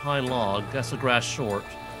 That's a pine log. That's a grass short.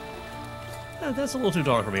 That's a little too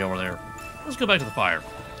dark for me over there. Let's go back to the fire.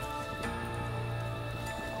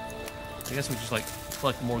 I guess we just, like,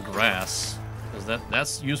 collect more grass. Because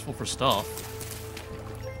that's useful for stuff.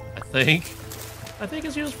 I think. I think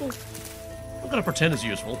it's useful. I'm gonna pretend it's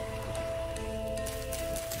useful.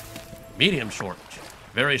 Medium short.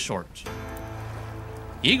 Very short.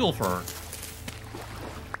 Eagle fern.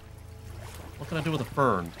 What can I do with a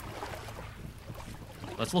fern?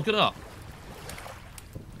 Let's look it up.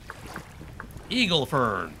 Eagle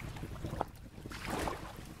fern.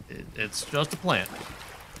 It's just a plant.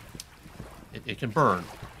 It can burn.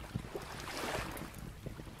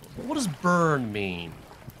 What does burn mean?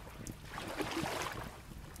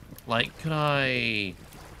 Like, could I...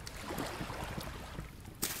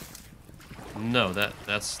 No,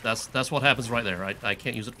 that's what happens right there. I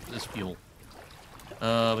can't use it as fuel.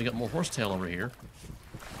 We got more horsetail over here.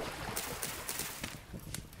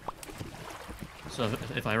 So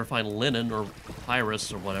if I ever find linen or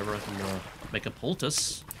papyrus or whatever, I can make a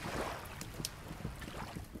poultice.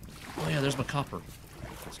 Oh yeah, there's my copper.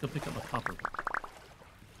 Let's go pick up my copper.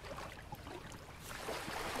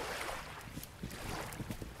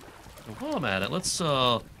 While I'm at it, let's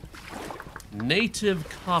native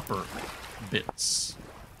copper bits.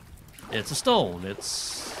 It's a stone.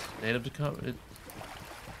 It's native to copper.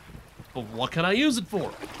 But what can I use it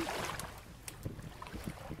for?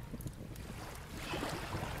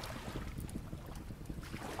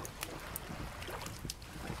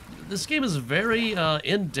 This game is very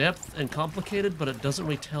in-depth and complicated, but it doesn't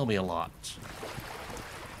really tell me a lot.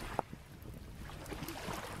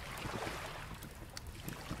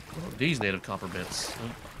 What about these native copper bits?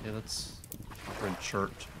 Oh, yeah, that's copper and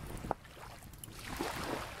chert.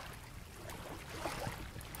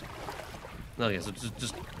 No, yes, it's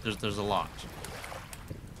just there's a lot.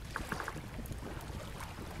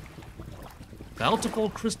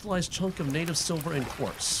 Bountiful crystallized chunk of native silver and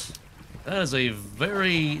quartz. That is a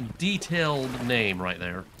very detailed name right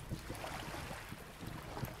there.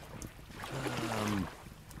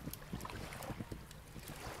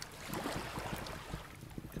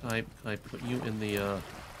 Can I put you in the can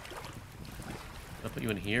I put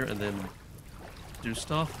you in here and then do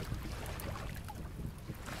stuff?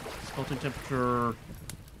 Smelting temperature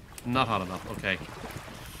not hot enough. Okay.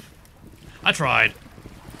 I tried.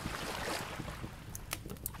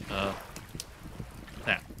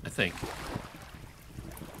 That, I think.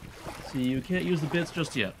 See, you can't use the bits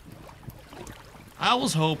just yet. I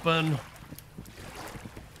was hoping.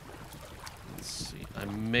 Let's see. I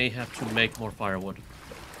may have to make more firewood.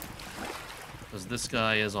 Because this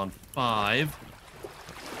guy is on 5.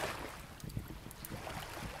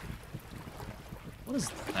 What is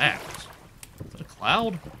that? Is that a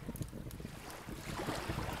cloud?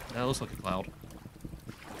 That looks like a cloud.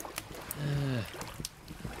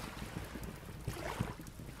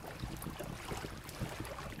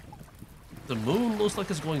 The moon looks like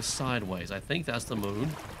it's going sideways. I think that's the moon.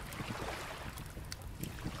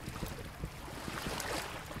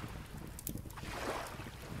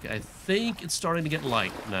 Okay, I think it's starting to get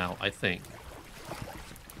light now, I think.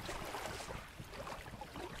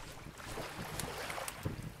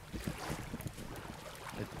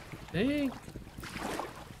 I think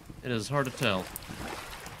it is hard to tell.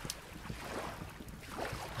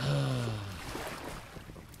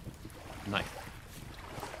 Knife.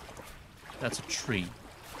 That's a tree.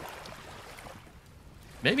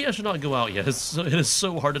 Maybe I should not go out yet. It is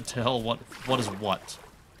so hard to tell what is what.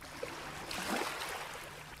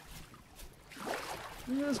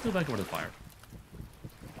 Yeah, let's go back over to the fire.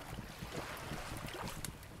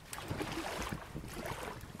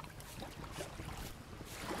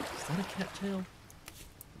 Is that a cattail?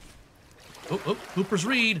 Oh, Hooper's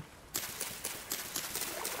Reed.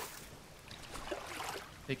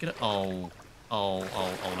 Take it up. Oh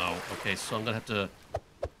no. Okay, so I'm gonna have to...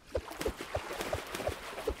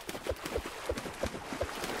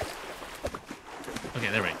 Okay,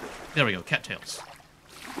 there we go, cattails.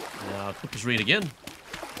 Now, Cooper's Reed again.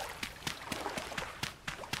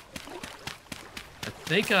 I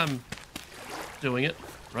think I'm doing it,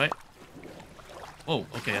 right? Oh,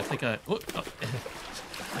 okay, I think I... Oh.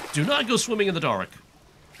 Do not go swimming in the dark.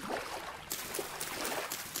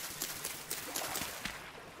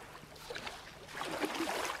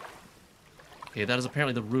 Okay, that is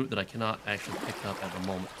apparently the route that I cannot actually pick up at the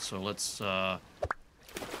moment. So let's, there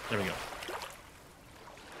we go.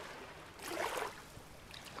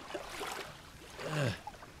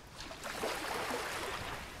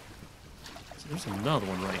 There's another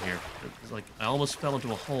one right here. It's like I almost fell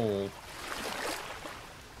into a hole.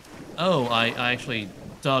 Oh, I actually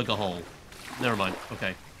dug a hole. Never mind.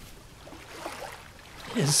 Okay.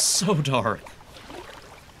 It is so dark.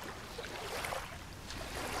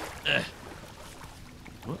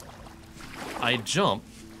 What? I jump.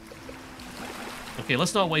 Okay,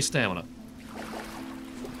 let's not waste stamina.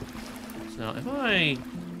 So now, if I...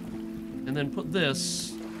 And then put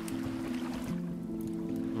this...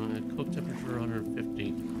 cook temperature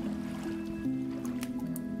 150.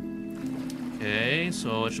 Okay,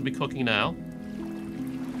 so it should be cooking now.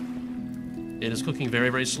 It is cooking very,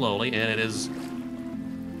 very slowly, and it is...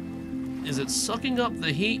 Is it sucking up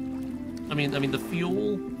the heat? I mean, the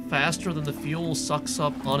fuel faster than the fuel sucks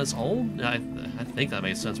up on its own? I think that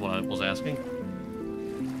made sense what I was asking.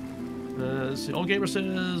 See, Old Gamer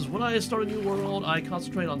says, when I start a new world, I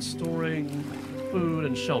concentrate on storing food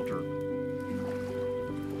and shelter.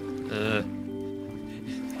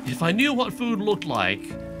 If I knew what food looked like,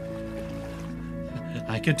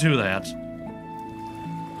 I could do that.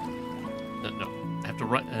 No, I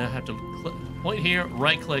have to point here,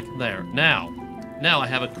 right click there. Now I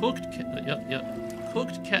have a cooked,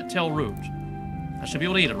 cooked cattail root. I should be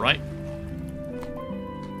able to eat it, right?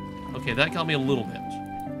 Okay, that got me a little bit.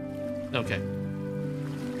 Okay.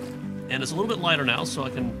 And it's a little bit lighter now, so I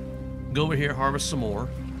can go over here, harvest some more.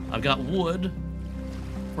 I've got wood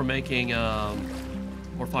for making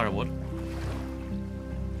more firewood.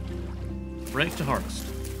 Break to harvest.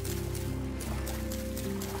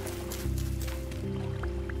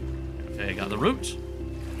 Okay, got the root.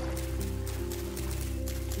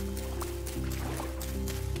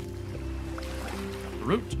 The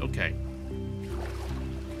root, okay.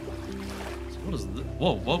 So what is this?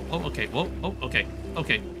 Whoa, okay,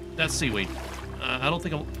 okay. That's seaweed. I don't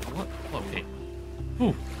think I'm... What? Okay.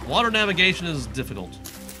 Whew. Water navigation is difficult.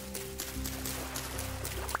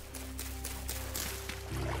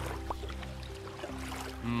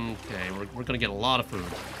 Okay, we're gonna get a lot of food.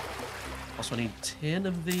 Also, I need 10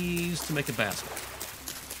 of these to make a basket.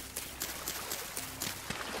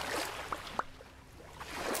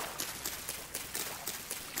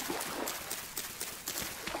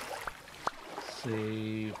 Let's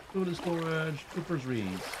see, food and storage, trooper's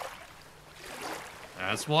reeds.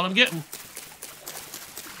 That's what I'm getting.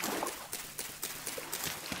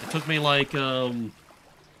 It took me like an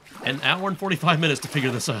hour and 45 minutes to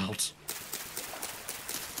figure this out.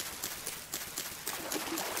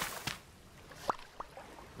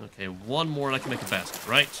 Okay, one more and I can make a basket,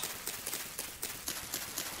 right?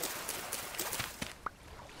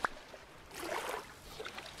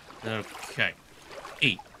 Okay.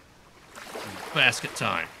 8. Basket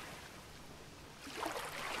time.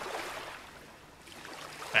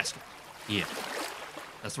 Basket. Yeah.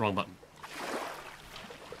 That's the wrong button.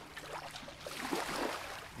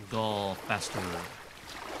 Go faster.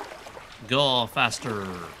 Go faster.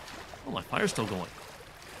 Oh, my fire's still going.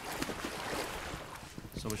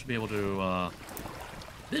 So we should be able to,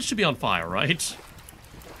 this should be on fire, right?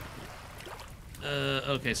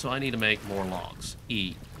 Okay, so I need to make more logs.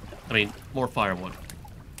 More firewood.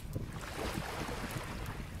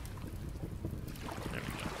 There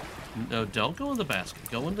we go. No, don't go in the basket.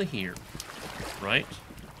 Go into here. Right?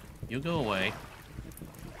 You go away.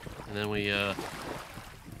 And then we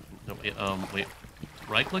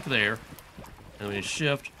right-click there. And we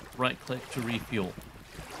shift, right-click to refuel.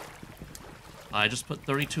 I just put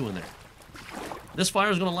 32 in there. This fire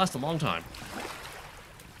is going to last a long time.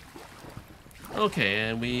 Okay,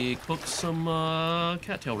 and we cook some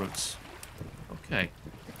cattail roots. Okay.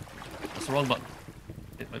 That's the wrong button.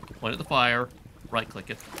 Point at the fire, right-click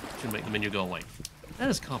it to make the menu go away. That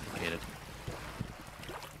is complicated.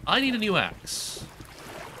 I need a new axe.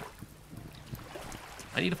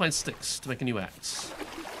 I need to find sticks to make a new axe.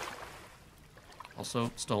 Also,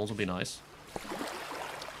 stones will be nice.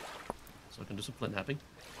 So I can do some flint napping.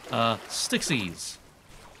 Sticksies.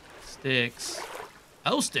 Sticks.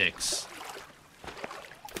 Oh, sticks.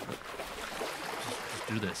 Just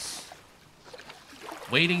do this.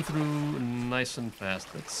 Wading through nice and fast.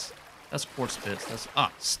 That's quartz bits.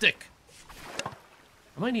 Stick.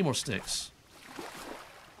 I might need more sticks.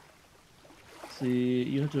 Let's see,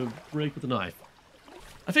 you have to break with a knife.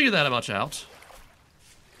 I figured that much out.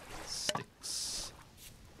 Sticks.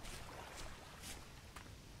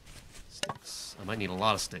 I might need a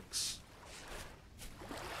lot of sticks.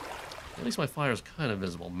 At least my fire is kind of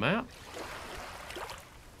visible. Map.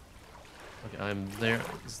 Okay, I'm there.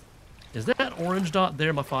 Is that orange dot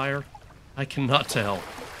there my fire? I cannot tell.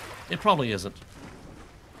 It probably isn't.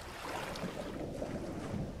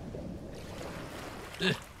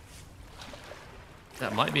 Ugh.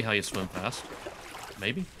 That might be how you swim fast.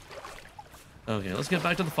 Maybe. Okay, let's get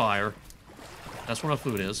back to the fire. That's where our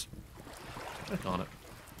food is. Check on it.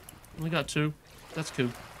 Only got 2. That's cool.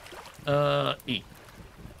 Eat.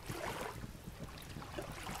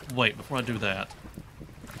 Wait, before I do that.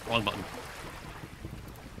 Wrong button.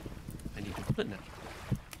 I need to flint now.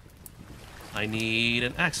 I need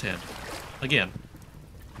an axe head. Again.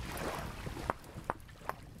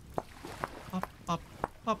 Pop, pop,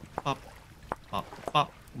 pop, pop, pop,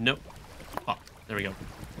 pop. Nope. Pop. There we go.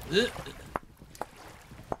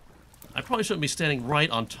 I probably shouldn't be standing right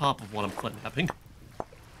on top of what I'm flint napping.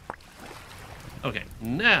 Okay,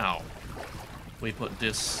 now we put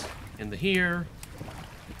this in the here.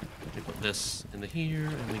 We put this in the here,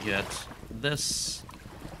 and we get this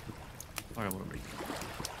firewood over here.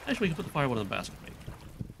 Actually, we can put the firewood in the basket, maybe.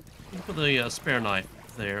 We can put the spare knife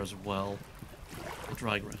there as well. The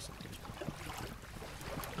dry grass.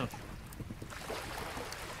 Okay.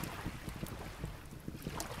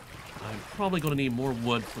 I'm probably going to need more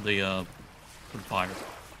wood for the fire.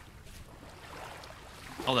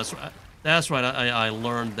 Oh, that's right. That's right. I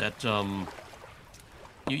learned that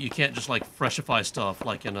you can't just like freshify stuff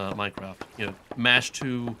like in Minecraft. You know, mash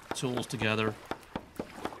 2 tools together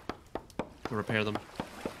to repair them.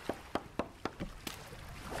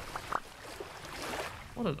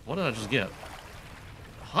 What did I just get?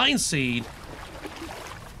 Hind seed.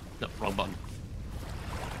 No, wrong button.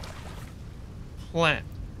 Plant.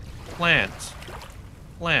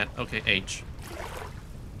 Okay, H.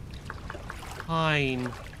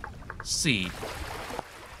 Hind seed.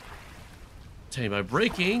 Obtained by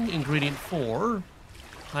breaking. Ingredient 4.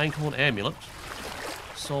 Pinecone amulet.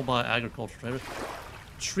 Sold by agricultural trader.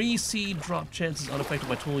 Tree seed drop chances unaffected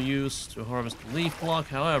by tool use to harvest the leaf block.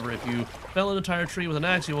 However, if you fell an entire tree with an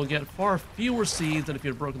axe, you will get far fewer seeds than if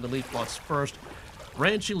you had broken the leaf blocks first.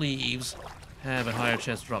 Branchy leaves have a higher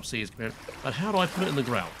chance to drop seeds compared. But how do I put it in the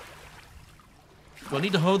ground? Do I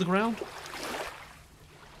need to hoe the ground?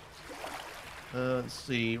 Let's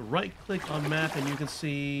see. Right click on map and you can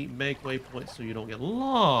see make waypoints so you don't get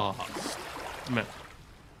lost. Map.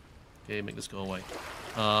 Okay, make this go away.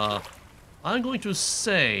 I'm going to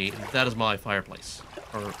say that is my fireplace.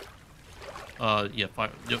 Or, yeah,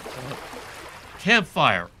 fire.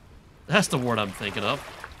 Campfire. That's the word I'm thinking of.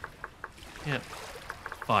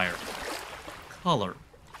 Campfire. Color.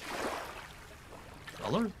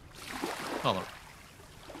 Color? Color.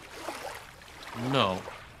 No.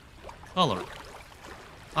 Color.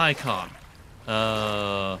 Icon.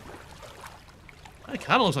 That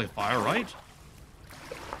kind of looks like fire, right?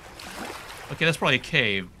 Okay, that's probably a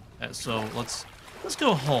cave. So let's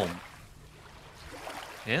go home.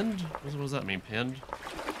 Pinned? What does that mean? Pinned?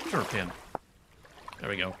 Sure, pinned. There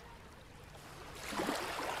we go.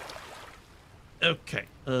 Okay.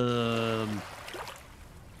 Make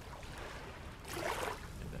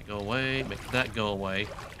that go away. Make that go away.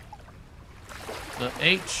 The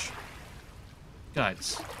H.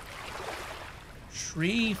 Guides.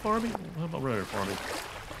 Tree farming? How about regular farming?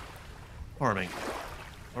 Farming.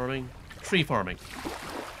 Farming. Tree farming.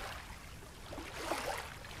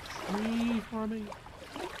 Tree farming.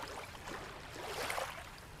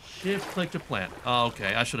 Shift click to plant. Oh,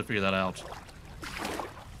 okay, I should have figured that out.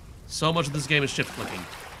 So much of this game is shift clicking.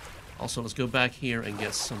 Also, let's go back here and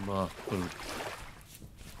get some food.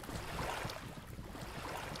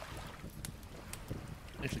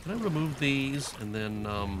 Actually, can I remove these and then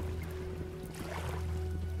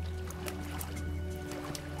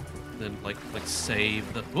like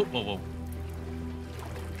save the? Whoa, whoa, whoa.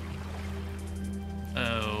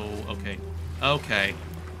 Oh, okay. Okay.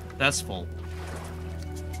 That's full.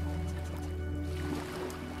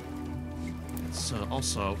 Let's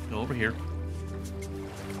also go over here.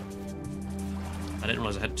 I didn't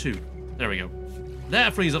realize I had 2. There we go.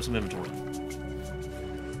 That frees up some inventory.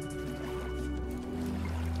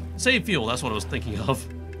 Save fuel, that's what I was thinking of.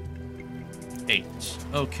 8.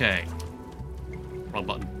 Okay. Wrong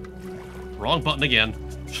button. Wrong button again.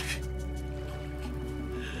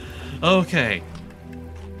 Okay.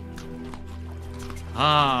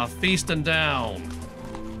 Ah, feasting down.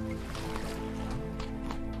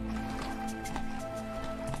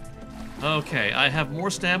 Okay, I have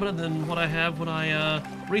more stamina than what I have when I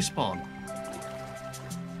respawn.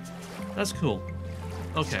 That's cool.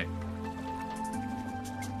 Okay.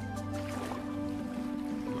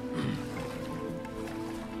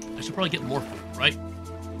 I should probably get more food, right?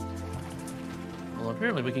 Well,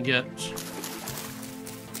 apparently we can get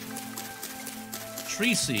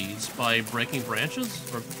tree seeds by breaking branches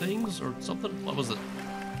or things or something. What was it?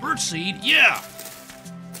 Birch seed? Yeah!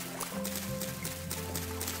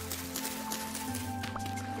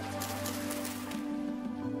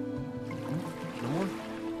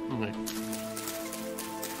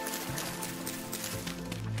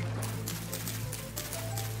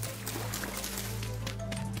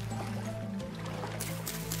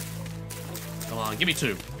 on, give me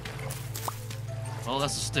 2. Oh,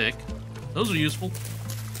 that's a stick. Those are useful.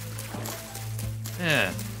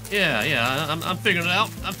 Yeah, I'm figuring it out.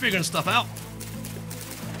 I'm figuring stuff out.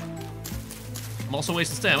 I'm also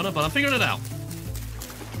wasting stamina, but I'm figuring it out.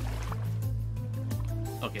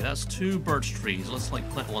 Okay, that's 2 birch trees. Let's like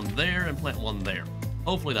plant one there and plant one there.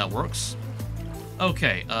 Hopefully that works.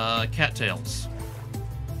 Okay, cattails.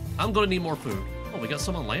 I'm gonna need more food. Oh, we got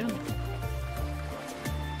some on land?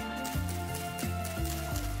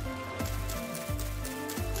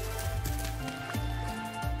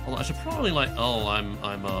 Well, I should probably like, oh,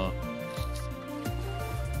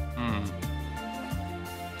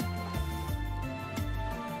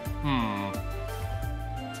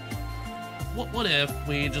 What if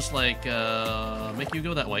we just like, make you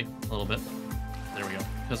go that way a little bit? There we go.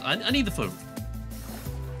 Because I need the food.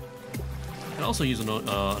 I can also use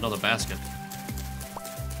another basket.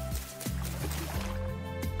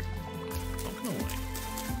 Oh, come away.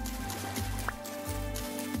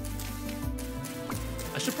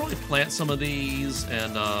 I should probably plant some of these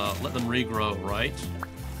and let them regrow, right?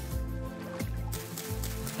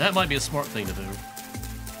 That might be a smart thing to do.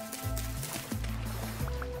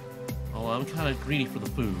 Oh, I'm kind of greedy for the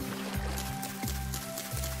food.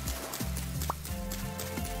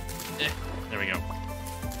 There we go.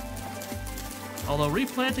 Although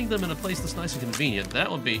replanting them in a place that's nice and convenient,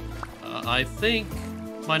 that would be... I think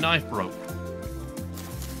my knife broke.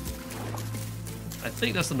 I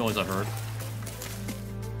think that's the noise I heard.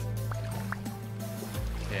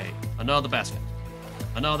 Okay, another basket.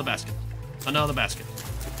 Another basket. Another basket.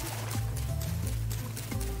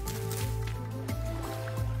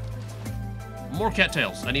 More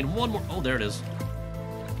cattails. I need one more. Oh, there it is.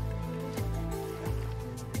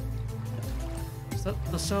 Is that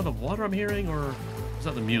the sound of water I'm hearing, or is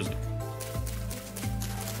that the music?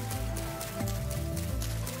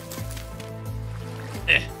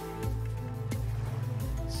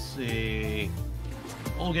 Let's see.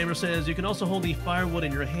 Old Gamer says you can also hold the firewood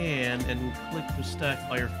in your hand and click to stack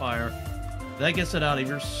by your fire. That gets it out of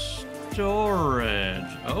your storage.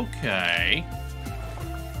 Okay.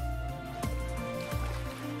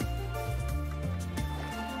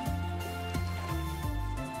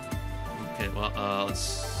 Well,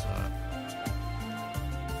 let's,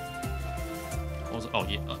 what was it? Oh,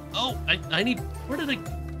 yeah. Oh, I need, where did I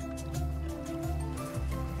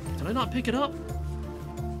not pick it up?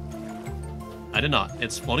 I did not.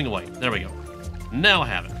 It's floating away. There we go. Now I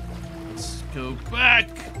have it. Let's go back.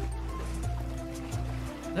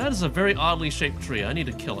 That is a very oddly shaped tree. I need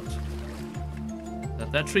to kill it.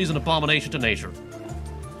 That tree's an abomination to nature.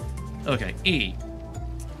 Okay, E.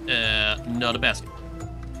 Not a basket.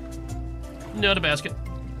 Not a basket.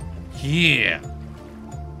 Yeah.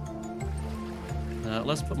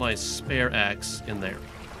 Let's put my spare axe in there.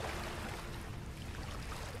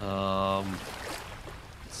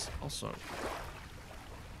 Also,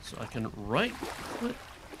 so I can right click.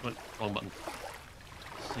 What? Wrong button.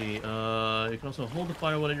 Let's see. You can also hold the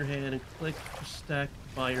firewood in your hand and click to stack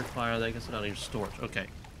by your fire. That gets it out of your storage. Okay.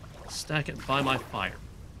 Stack it by my fire.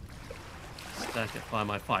 Stack it by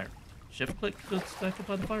my fire. Shift click to stack it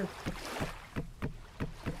by the fire.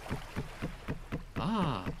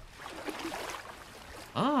 Ah.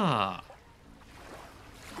 Ah.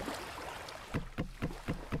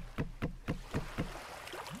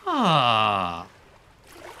 Ah.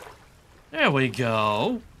 There we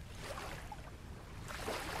go.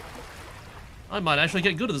 I might actually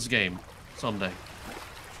get good at this game someday.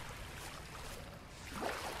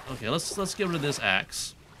 Okay, let's get rid of this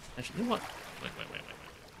axe. Actually, you know what? Wait.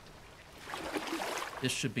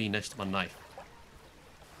 This should be next to my knife.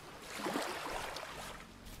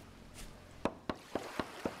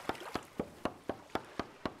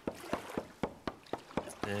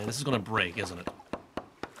 And this is gonna break, isn't it?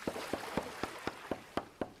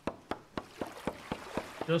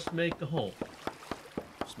 Just make a hole.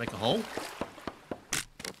 Just make a hole?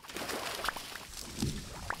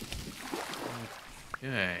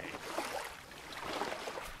 Okay.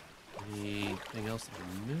 Anything else that I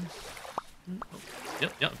missed? Oh,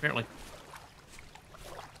 yep, apparently.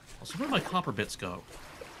 Also, where'd my copper bits go?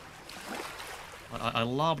 I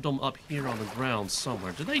lobbed them up here on the ground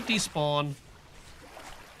somewhere. Did they despawn?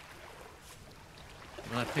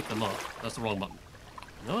 Did I pick them up? That's the wrong button.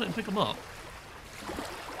 No, I didn't pick them up.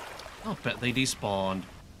 I'll bet they despawned.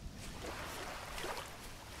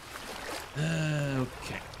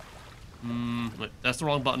 Okay. Wait, that's the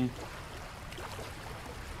wrong button.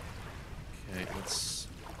 Okay, let's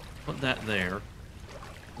put that there.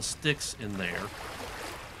 The sticks in there.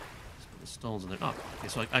 Let's put the stones in there. Oh, okay,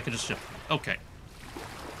 so I could just shift. Okay.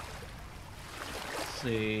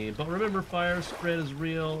 see. But remember, fire spread is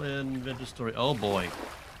real and inventor story. Oh boy.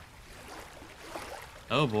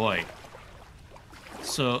 Oh boy.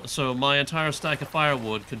 So my entire stack of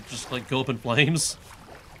firewood could just like go up in flames.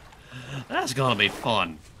 That's gonna be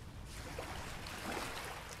fun.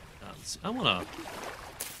 Let's see. I wanna.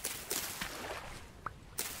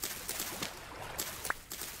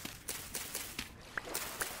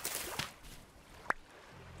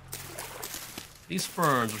 These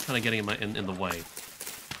ferns are kind of getting in the way.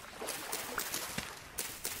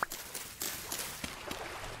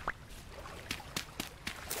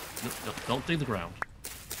 No, don't dig the ground.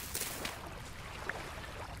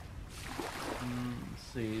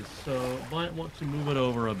 Let's see, so might want to move it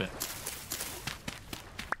over a bit.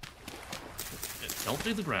 Don't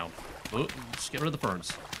dig the ground. Oh, just get rid of the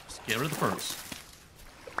ferns. Just get rid of the ferns.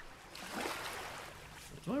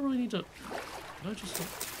 Do I really need to... Did I just...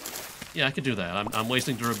 Yeah, I could do that. I'm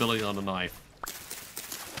wasting durability on the knife.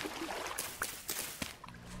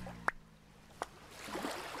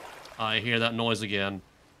 I hear that noise again.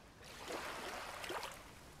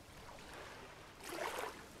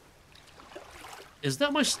 Is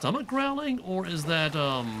that my stomach growling, or is that,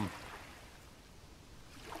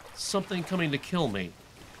 something coming to kill me?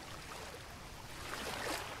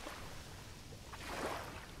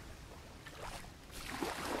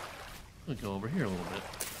 I'm gonna go over here a little bit.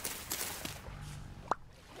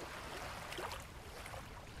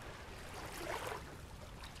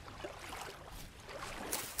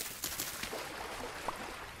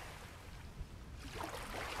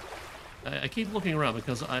 I keep looking around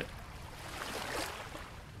because I'm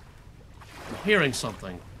hearing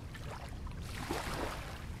something.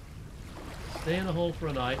 Stay in a hole for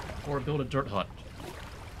a night or build a dirt hut.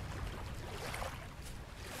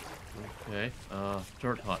 Okay,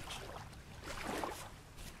 dirt hut.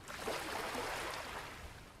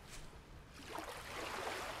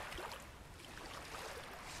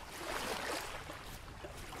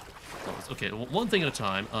 Okay, one thing at a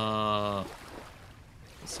time.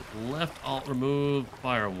 Let's see, left alt remove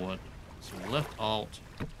firewood. So left alt.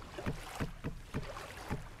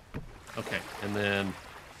 Okay, and then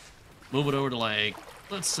move it over to like,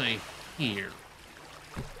 let's say here.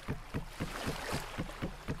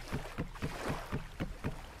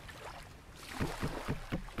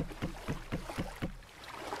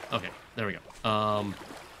 Okay, there we go.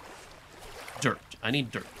 Dirt. I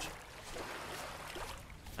need dirt.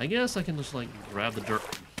 I guess I can just like grab the dirt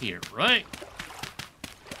from here, right?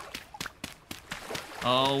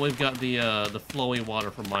 Oh, we've got the flowy water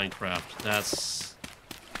from Minecraft. That's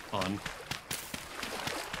fun.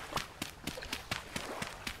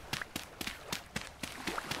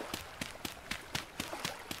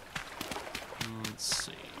 Let's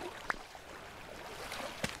see.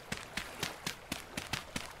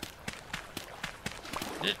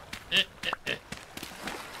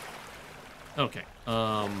 Okay.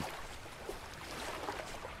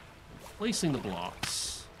 Placing the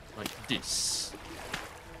blocks like this.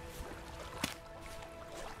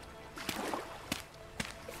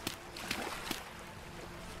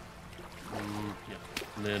 Yeah.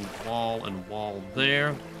 And then wall and wall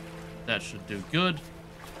there. That should do good.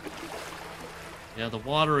 Yeah, the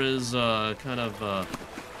water is kind of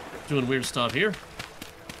doing weird stuff here.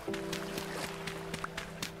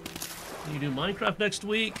 Can you do Minecraft next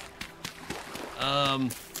week?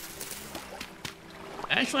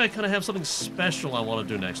 Actually, I kind of have something special I want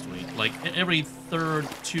to do next week. Like, every third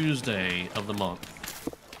Tuesday of the month.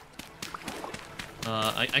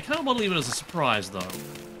 I kind of want to leave it as a surprise, though.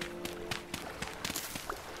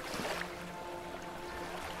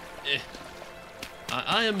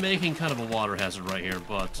 I am making kind of a water hazard right here,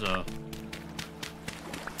 but,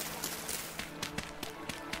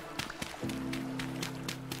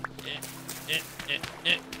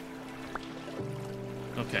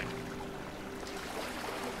 Okay.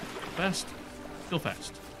 Fast. Go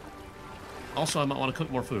fast. Also, I might want to cook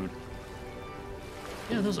more food.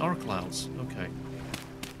 Yeah, those are clouds. Okay.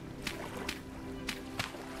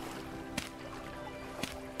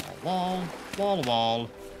 Wall. Wall, wall.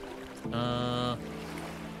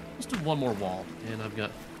 Let's do one more wall. And I've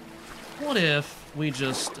got... What if we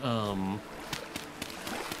just,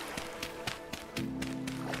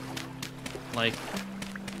 like,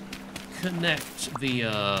 connect the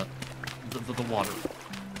water.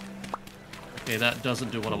 Okay, that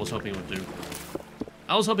doesn't do what I was hoping it would do.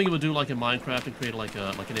 I was hoping it would do like in Minecraft and create like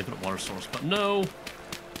an infinite water source, but no,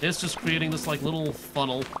 it's just creating this like little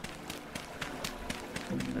funnel.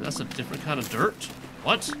 And that's a different kind of dirt.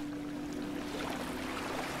 What?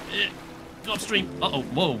 Go upstream. Uh-oh.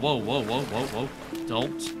 Whoa, whoa, whoa, whoa, whoa, whoa.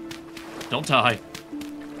 Don't die.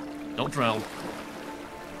 Don't drown.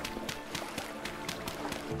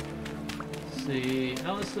 see,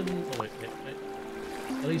 Allison. Oh wait.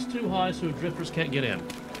 At least too high so drifters can't get in.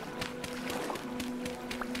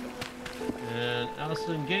 And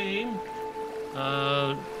Allison game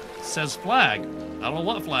says flag. I don't know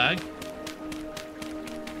what flag.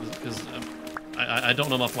 Because I don't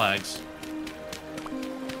know my flags.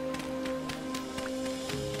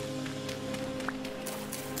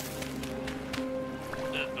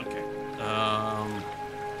 Okay.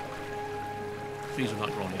 Trees are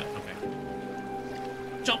not growing yet. Okay.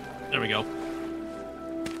 Jump! There we go.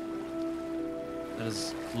 That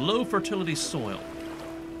is low fertility soil.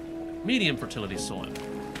 Medium fertility soil.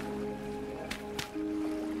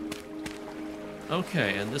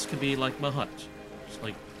 Okay, and this could be like my hut. Just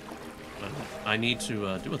like, I need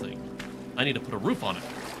to do a thing. I need to put a roof on it.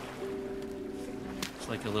 It's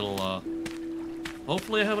like a little,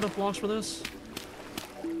 hopefully I have enough blocks for this.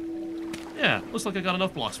 Yeah, looks like I got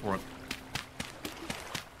enough blocks for it.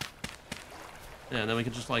 Yeah, and then we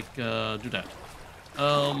can just like, do that.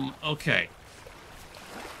 Okay.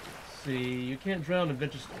 See, you can't drown in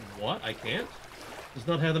venture. What? I can't? Does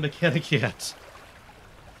not have the mechanic yet.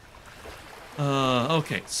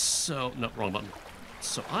 Okay, so no, wrong button.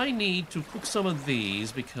 So I need to cook some of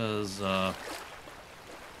these because I'm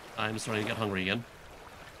starting to get hungry again.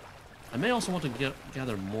 I may also want to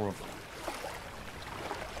gather more of them.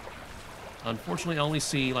 Unfortunately, I only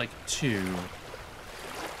see like 2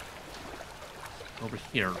 over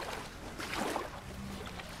here.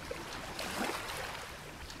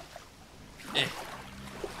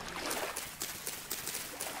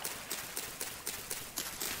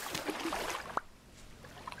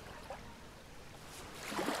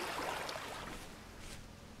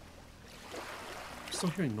 Still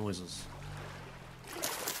hearing noises.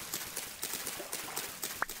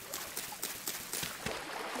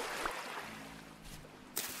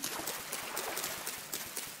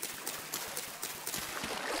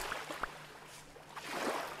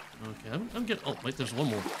 Okay, I'm getting. Oh, wait, there's one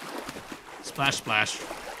more. Splash, splash.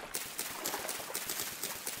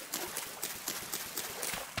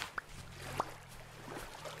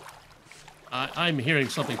 I'm hearing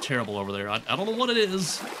something terrible over there. I don't know what it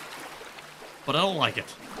is, but I don't like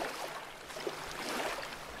it.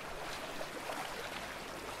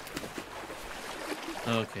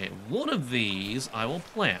 Okay, one of these I will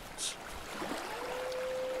plant.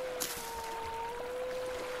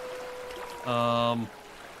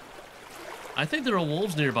 I think there are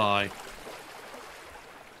wolves nearby.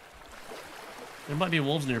 There might be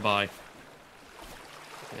wolves nearby.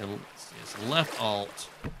 Okay, let's see, it's left alt.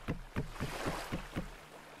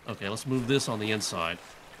 Okay, let's move this on the inside.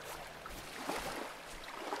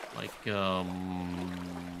 Like,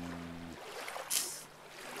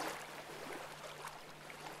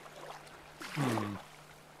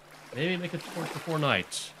 maybe make a torch before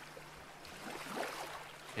night.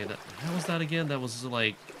 Okay, how was that again? That was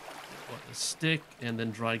like, what, a stick and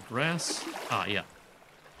then dried grass? Ah, yeah.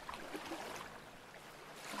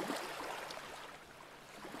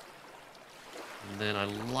 And then I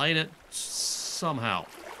light it somehow.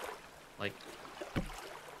 Like,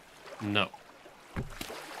 no.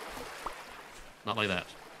 Not like that.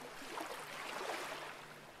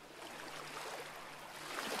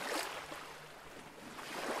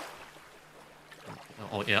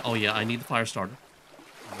 Okay. Oh yeah, I need the fire starter.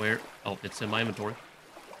 Where? Oh, it's in my inventory.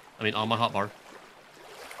 I mean, on my hotbar.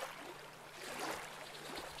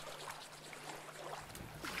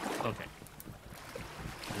 Okay.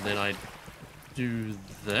 And then I do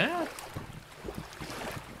that?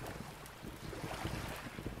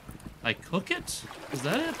 I cook it? Is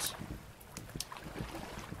that it?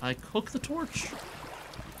 I cook the torch?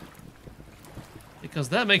 Because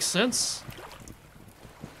that makes sense.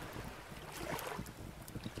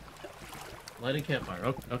 Lighting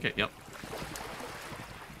campfire. Okay, yep.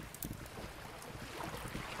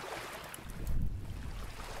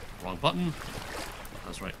 Wrong button.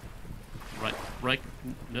 That's right.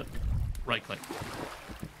 No, right click.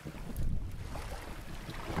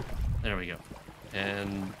 There we go.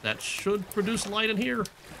 And that should produce light in here.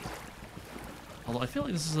 Although I feel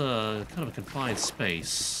like this is a kind of a confined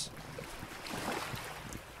space.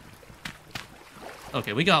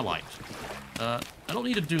 Okay, we got light. I don't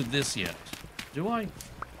need to do this yet. Do I?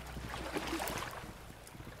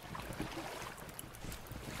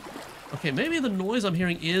 Okay, maybe the noise I'm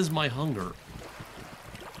hearing is my hunger.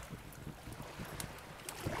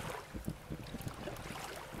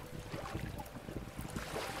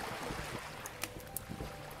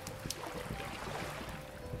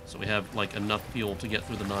 So we have, like, enough fuel to get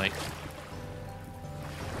through the night.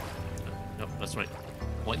 Nope, that's right.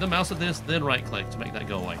 Point the mouse at this, then right-click to make that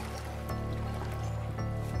go away.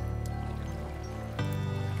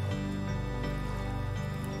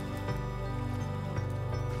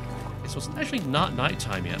 Okay, so it's actually not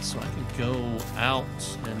nighttime yet, so I can go out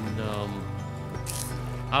and,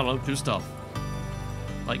 I don't know, do stuff.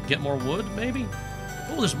 Like, get more wood, maybe?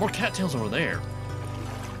 Oh, there's more cattails over there.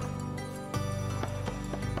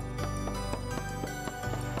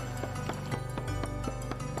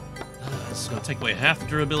 This is going to take away half the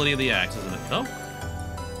durability of the axe, isn't it? No?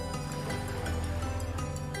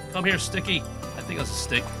 Come here, Sticky. I think that's a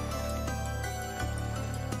stick.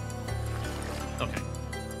 Okay.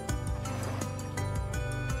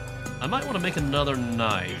 I might want to make another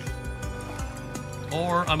knife.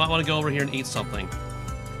 Or I might want to go over here and eat something.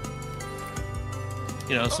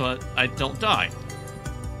 You know, so I don't die.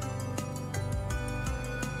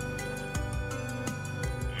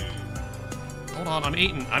 Hold on, I'm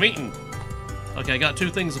eating. I'm eating. Okay, I got 2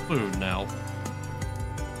 things of food now.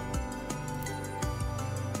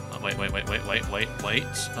 Wait.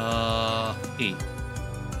 Eat.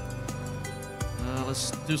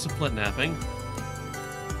 Let's do some flint napping.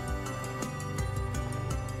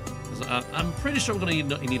 I'm pretty sure we're gonna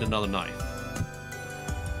need another knife.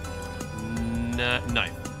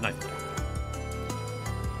 Knife.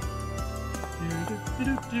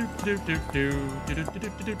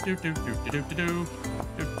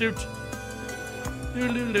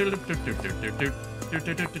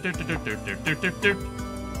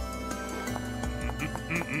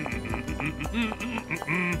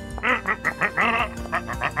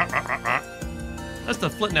 That's the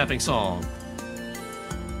flint napping song.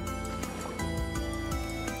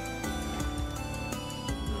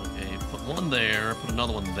 Okay, put one there, put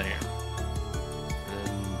another one there.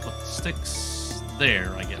 And put the sticks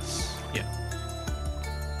there, I guess. Yeah.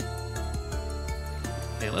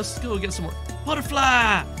 Okay, let's go get some more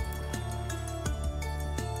butterfly!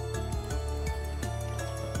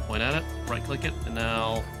 Point at it, right click it, and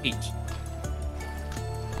now eat.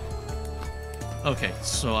 Okay,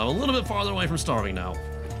 so I'm a little bit farther away from starving now.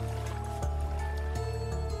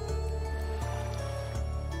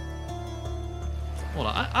 Hold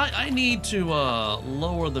on, I need to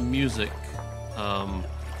lower the music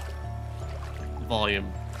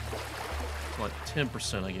volume to like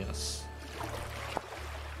 10%, I guess.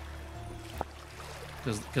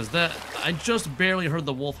 Because that, I just barely heard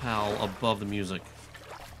the wolf howl above the music.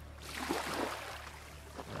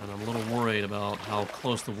 And I'm a little worried about how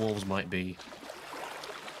close the wolves might be.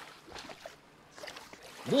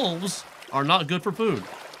 Wolves are not good for food.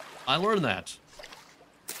 I learned that.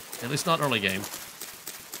 At least not early game.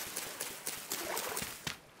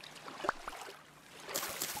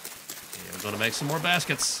 Okay, I'm gonna make some more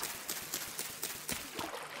baskets.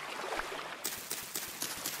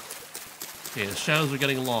 Okay, the shadows are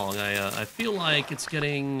getting long. I feel like it's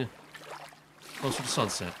getting closer to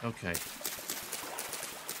sunset. Okay.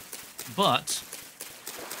 But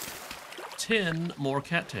 10 more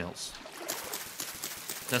cattails.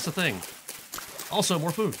 That's the thing. Also,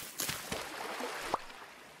 more food.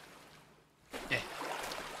 Yeah.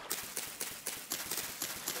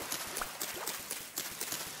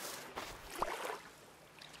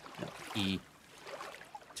 E.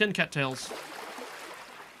 10 cattails.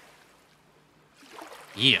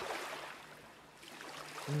 Yeah.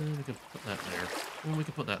 And we can put that there. And we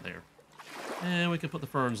can put that there. And we can put the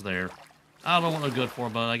ferns there. I don't know what they're good for,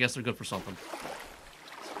 but I guess they're good for something.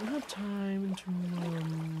 I don't have time to, I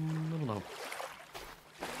don't know.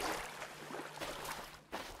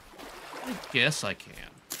 I guess I can.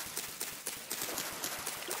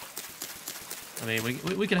 I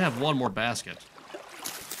mean, we can have one more basket.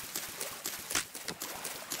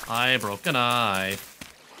 I broke an eye.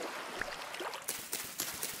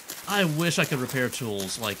 I wish I could repair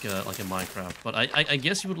tools like in Minecraft, but I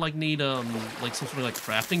guess you would like need like some sort of like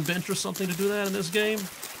crafting bench or something to do that in this game.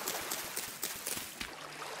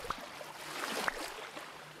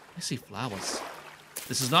 I see flowers.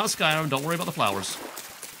 This is not Skyrim. Don't worry about the flowers.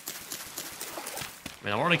 I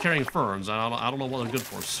mean, I'm already carrying ferns. I don't know what they're good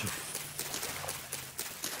for. So.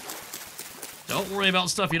 Don't worry about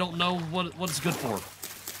stuff you don't know what it's good for.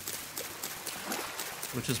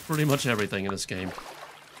 Which is pretty much everything in this game.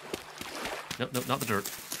 Nope, nope, not the dirt.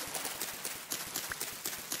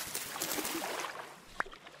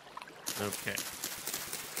 Okay.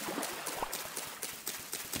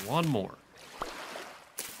 One more.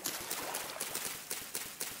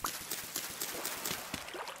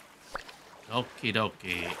 Okie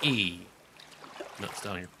dokie. E. No, it's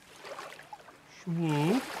down here.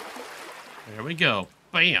 Swoop. There we go.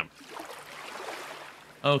 Bam.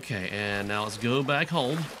 Okay, and now let's go back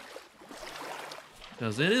home.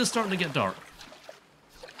 Because it is starting to get dark.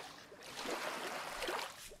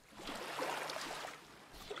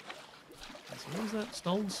 So what is that?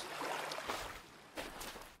 Stones?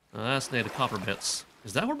 That's native copper bits.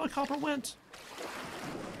 Is that where my copper went?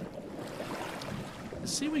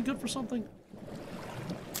 Is seaweed good for something?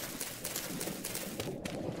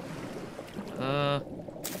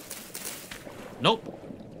 Nope.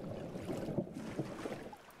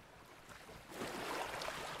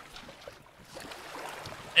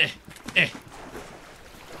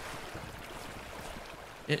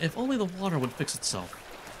 If only the water would fix itself.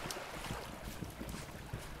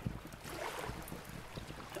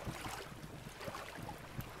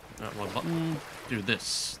 Not one button. Do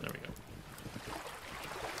this. There we go.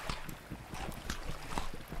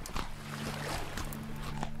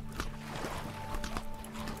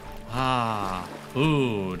 Ah,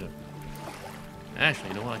 food. Actually,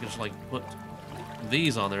 you know what? I could just like put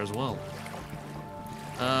these on there as well.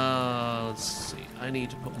 Let's see. I need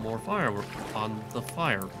to put more fire on the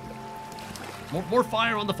fire. More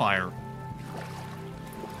fire on the fire.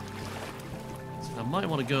 So I might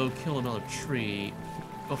want to go kill another tree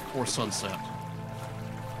before sunset.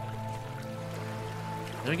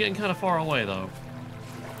 They're getting kind of far away, though.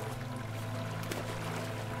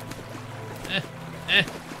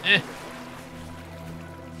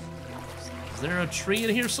 Is there a tree in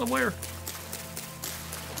here somewhere?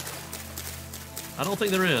 I don't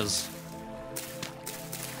think there is.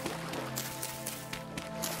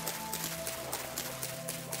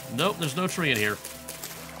 Nope, there's no tree in here.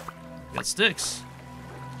 Got sticks.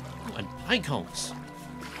 Oh, and pine cones.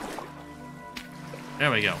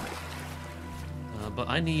 There we go. But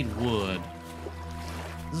I need wood.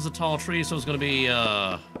 This is a tall tree, so it's going to be,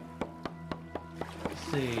 let's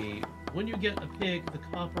see. When you get a pig, the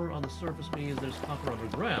copper on the surface means there's copper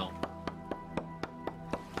underground.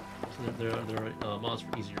 So there are mods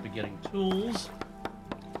for easier beginning tools.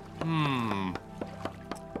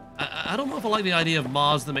 I don't know if I like the idea of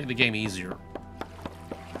mods that make the game easier.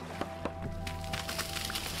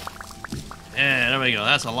 And there we go.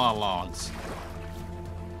 That's a lot of logs.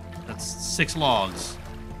 That's 6 logs.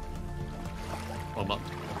 Oh, but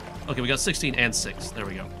okay, we got 16 and 6. There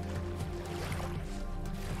we go.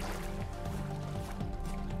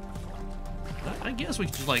 I guess we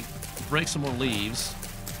could just like break some more leaves.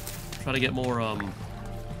 Try to get more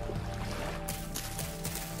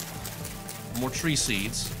tree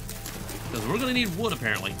seeds. Because we're gonna need wood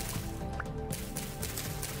apparently.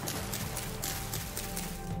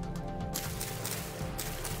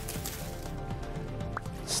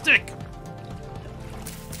 Stick!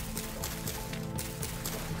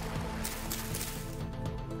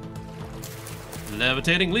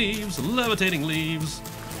 Levitating leaves, levitating leaves.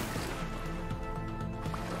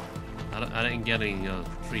 I didn't get any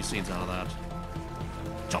tree seeds out of that.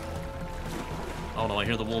 Jump! Oh no, I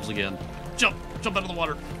hear the wolves again. Jump! Jump out of the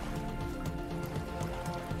water!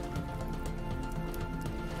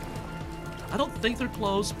 I don't think they're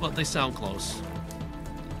close, but they sound close.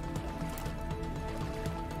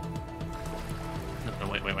 No,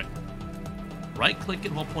 wait. Right-click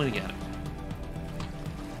it while pointing at it.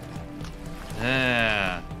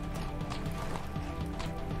 Yeah.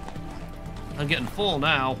 I'm getting full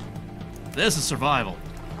now. This is survival.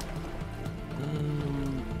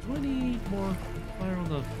 Do I need more fire on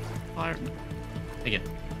the fire? Again,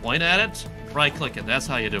 point at it, right-click it. That's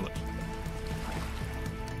how you do it.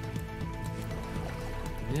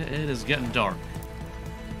 Yeah, it is getting dark.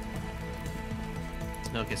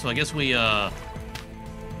 Okay, so I guess we, I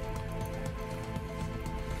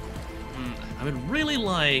would really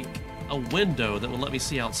like a window that would let me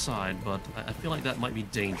see outside, but I feel like that might be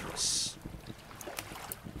dangerous.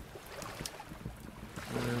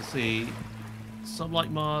 Let's see. Some like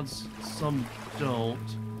mods, some don't.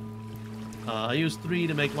 I use 3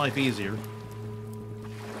 to make life easier.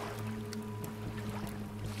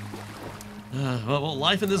 Well,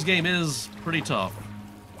 life in this game is pretty tough.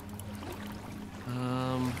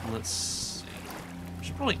 Let's see. I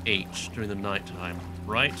should probably H during the nighttime,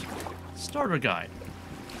 right? Starter guide.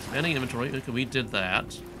 Expanding inventory. Okay, we did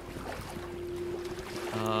that.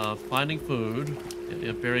 Finding food.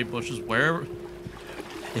 Berry bushes. Where?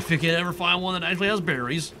 If you can ever find one that actually has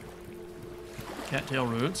berries. Cattail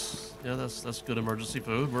roots. Yeah, that's good emergency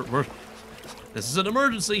food. This is an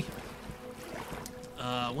emergency.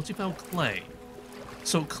 Once you found clay.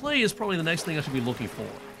 So clay is probably the next thing I should be looking for.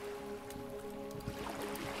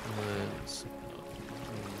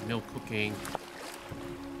 Meal cooking.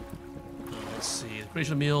 Let's see. The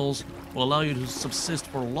creation of meals will allow you to subsist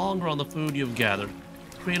for longer on the food you've gathered.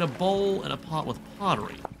 Create a bowl and a pot with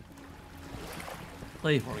pottery.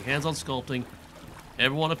 Clay forming. Hands-on sculpting.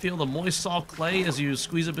 Ever want to feel the moist, soft clay as you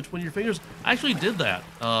squeeze it between your fingers? I actually did that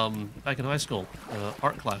back in high school,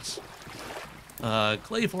 art class.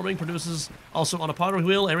 Clay forming produces, also on a pottery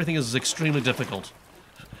wheel, everything is extremely difficult.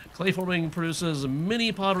 Clay forming produces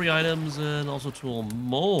many pottery items and also tool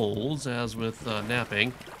molds, as with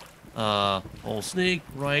napping. Hold sneak,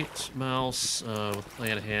 right mouse with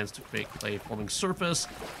clay in hands to create clay forming surface.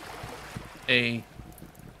 A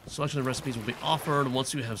selection of recipes will be offered.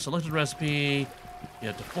 Once you have selected a recipe, you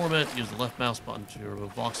have to form it. Use the left mouse button to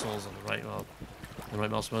remove voxels and the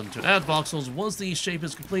right mouse button to add voxels. Once the shape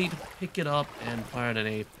is complete, pick it up and fire it in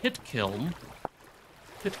a pit kiln.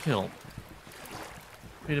 Pit kiln.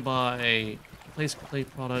 Created by place clay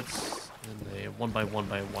products in a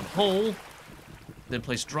 1x1x1 hole. Then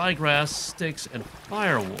place dry grass, sticks, and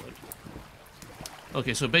firewood.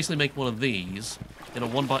 Okay, so basically make one of these in a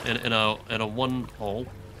one hole.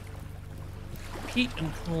 Peat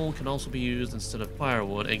and coal can also be used instead of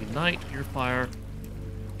firewood. Ignite your fire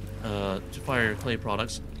to fire your clay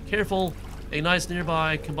products. Careful, ignites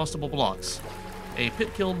nearby combustible blocks. A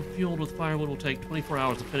pit kiln fueled with firewood will take 24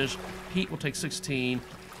 hours to finish. Peat will take 16.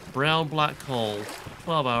 Brown black coal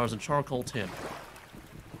 12 hours and charcoal 10.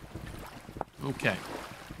 Okay.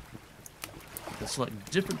 You can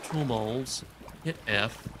select different tool molds. Hit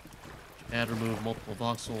F. Add, remove multiple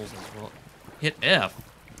voxels as well. Hit F.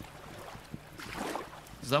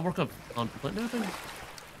 Does that work on flint napping?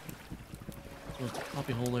 Supposed to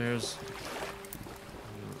copy whole layers.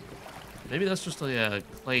 Maybe that's just a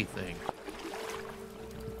clay thing.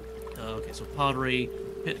 Okay, so pottery,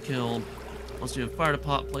 pit kiln. Once you have fired a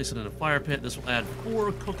pot, place it in a fire pit. This will add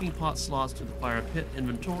 4 cooking pot slots to the fire pit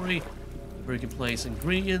inventory, where you can place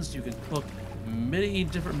ingredients. You can cook many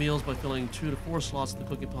different meals by filling 2 to 4 slots in the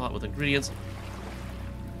cooking pot with ingredients.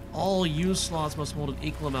 All used slots must hold an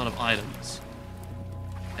equal amount of items.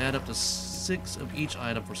 Add up to 6 of each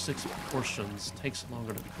item for 6 portions. Takes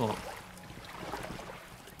longer to cook.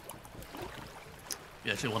 If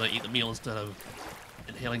you actually want to eat the meal instead of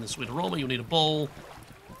inhaling the sweet aroma, you'll need a bowl,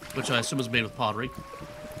 which I assume is made with pottery.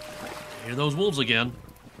 Hear those wolves again.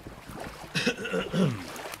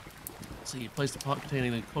 So you place the pot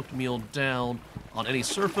containing the cooked meal down on any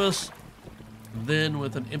surface. Then,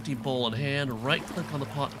 with an empty bowl in hand, right-click on the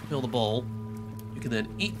pot to fill the bowl. You can then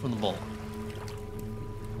eat from the bowl.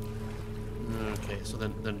 Okay, so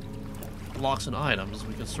then blocks and items.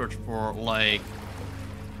 We can search for, like,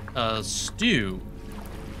 stew.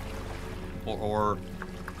 Or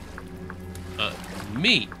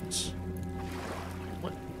meat.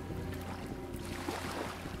 What?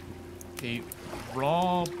 Okay,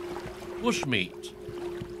 raw bushmeat.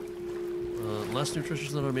 Less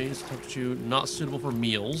nutritious than our meat, substitute not suitable for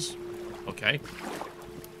meals. Okay.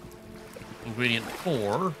 Ingredient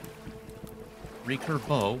 4. Recurve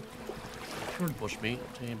bow. Recurved bushmeat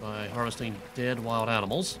obtained by harvesting dead wild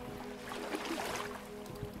animals.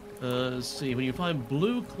 Let's see, when you find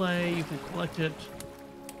blue clay, you can collect it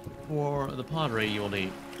for the pottery you will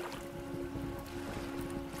need.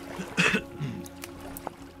 So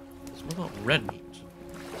what about red meat?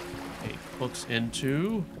 Okay, cooks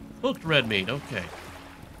into cooked red meat, okay.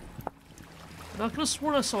 Now I could have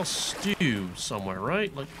sworn I saw stew somewhere,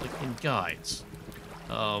 right? Like in guides.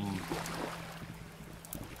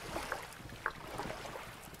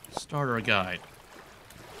 Starter guide.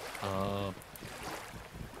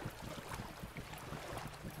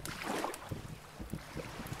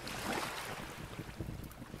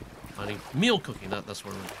 Meal cooking, that's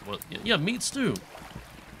where yeah, meat stew.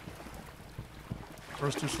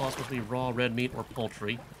 First 2 slots must be raw red meat or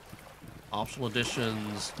poultry. Optional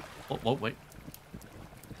additions. Oh, wait.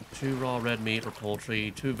 2 raw red meat or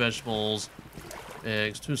poultry, 2 vegetables,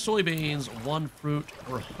 eggs, 2 soybeans, 1 fruit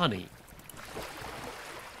or honey.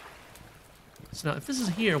 So now, if this is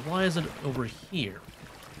here, why is it over here?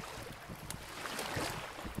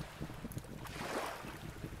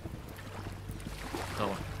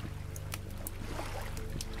 Oh.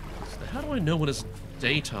 So how do I know when it's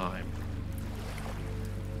daytime?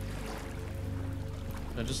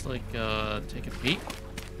 Can I just, like, take a peek?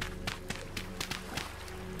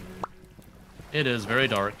 It is very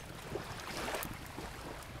dark.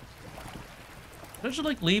 Can I just,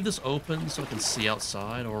 like, leave this open so I can see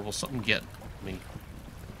outside, or will something get me?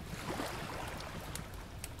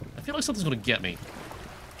 I feel like something's gonna get me.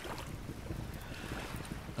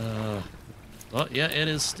 Well, yeah, it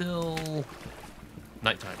is still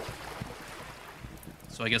nighttime.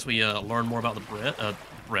 So I guess we learn more about the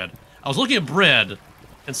bread. I was looking at bread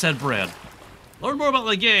and said bread. Learn more about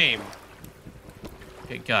the game.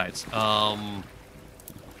 Okay, guys.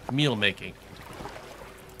 Meal making.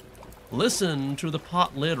 Listen to the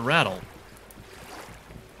pot lid rattle.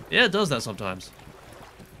 Yeah, it does that sometimes.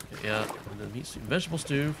 Yeah, and then meat stew, vegetable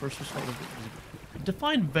stew. First, we start with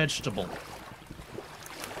define vegetable.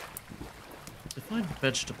 find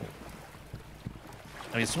vegetable.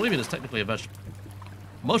 I mean, soybean is technically a vegetable.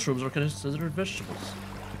 Mushrooms are considered vegetables.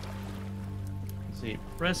 Let's see.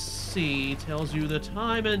 Press C tells you the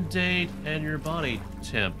time and date and your body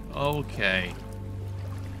temp. Okay.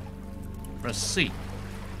 Press C.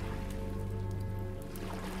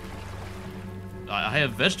 I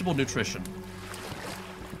have vegetable nutrition.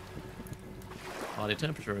 Body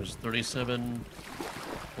temperature is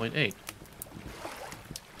 37.8.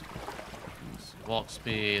 Walk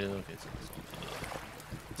speed. Okay.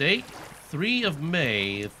 Date 3 of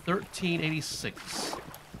May, 1386.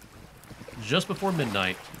 Just before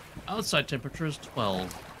midnight. Outside temperature is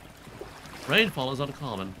 12. Rainfall is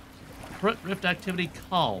uncommon. Current rift activity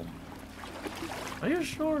calm. Are you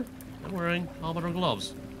sure? I'm wearing helmet or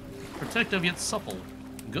gloves. Protective yet supple.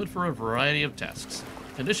 Good for a variety of tasks.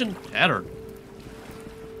 Condition tattered.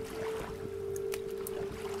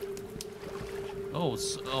 Oh,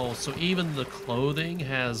 so even the clothing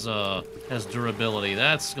has durability.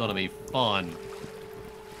 That's gonna be fun.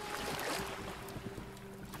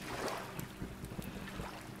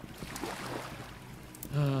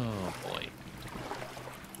 Oh boy.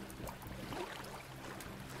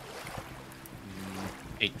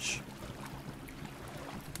 H.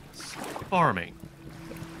 Farming.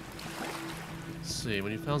 Let's see,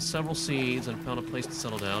 when you found several seeds and found a place to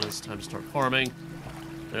settle down, it's time to start farming.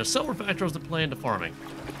 There are several factors that play into farming.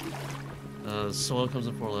 Soil comes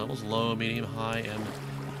in 4 levels: low, medium, high, and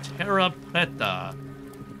terra preta.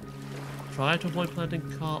 Try to avoid planting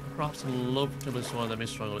crops in low fertility soil that may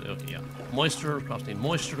struggle. Okay, yeah. Moisture. Crops need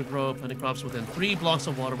moisture to grow. Planting crops within 3 blocks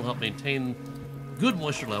of water will help maintain good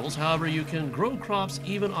moisture levels. However, you can grow crops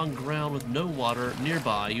even on ground with no water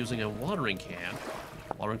nearby using a watering can.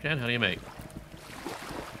 Watering can? How do you make?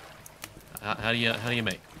 How do you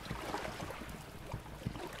make?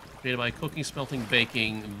 Created by cooking, smelting,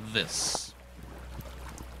 baking, this.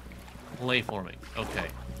 Clay forming. Okay.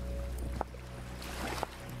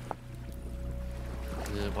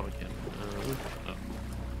 Water can. Oh.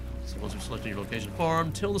 So once you've selected your location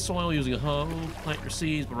farm, till the soil using a hoe, plant your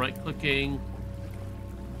seeds by right-clicking. You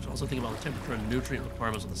should also think about the temperature and nutrient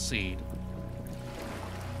requirements of the seed.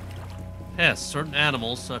 Pests. Certain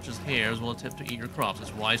animals, such as hares, will attempt to eat your crops.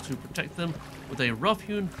 It's wise to protect them with a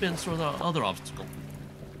rough-hewn fence or other obstacle.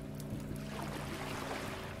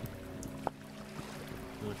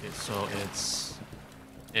 Okay, so it's...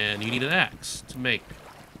 And you need an axe to make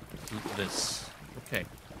this. Okay.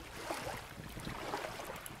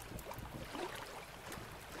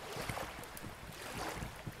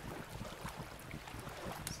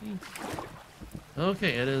 See?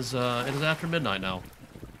 Okay, it is after midnight now.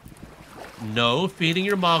 No feeding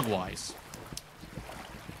your mogwais.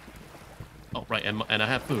 Oh, right, and I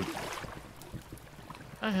have food.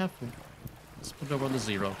 I have food. Let's put it over on the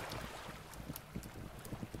 0.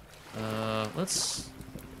 Let's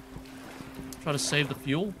try to save the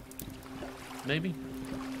fuel. Maybe.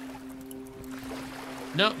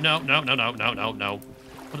 No. Put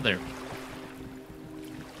it there.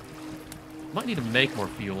 Might need to make more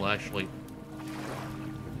fuel, actually.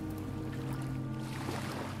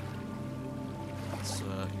 Let's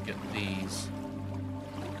get these.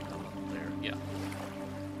 There, yeah.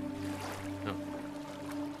 No.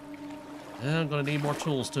 And I'm gonna need more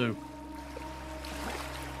tools too.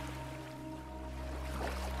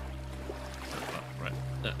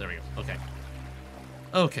 There we go. Okay.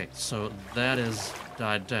 Okay, so that is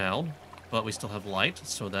died down, but we still have light,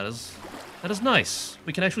 so that is nice.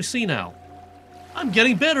 We can actually see now. I'm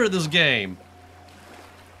getting better at this game.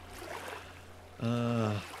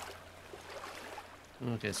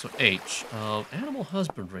 Okay, so H. Animal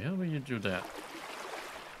husbandry. How will you do that?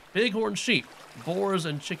 Bighorn sheep, boars,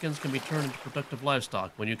 and chickens can be turned into productive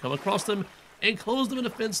livestock. When you come across them, enclose them in a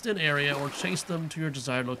fenced-in area or chase them to your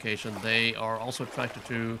desired location. They are also attracted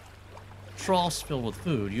to troughs filled with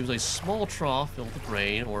food. Use a small trough filled with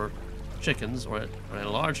grain or chickens, or a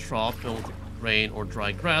large trough filled with grain or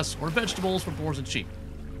dry grass or vegetables for boars and sheep.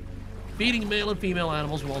 Feeding male and female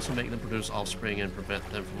animals will also make them produce offspring and prevent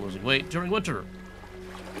them from losing weight during winter.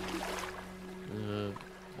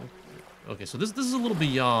 Okay, so this is a little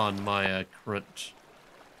beyond my current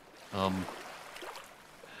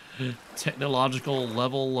technological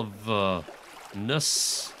level of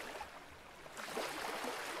ness.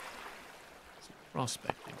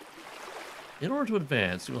 Prospecting. In order to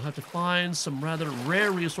advance, you will have to find some rather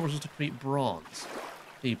rare resources to create bronze.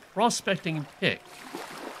 The prospecting pick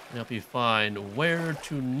can help you find where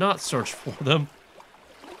to not search for them.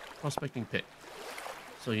 Prospecting pick.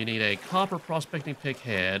 So you need a copper prospecting pick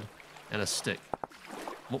head and a stick.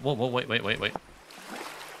 Whoa, wait. Okay,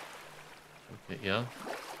 yeah.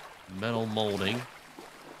 Metal molding.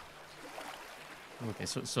 Okay,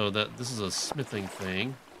 so this is a smithing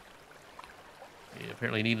thing. You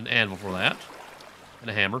apparently need an anvil for that. And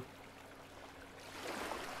a hammer.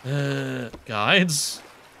 Guides.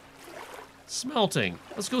 Smelting.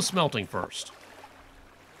 Let's go smelting first.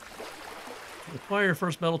 To acquire your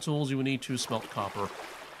first metal tools, you will need to smelt copper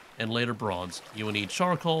and later bronze. You will need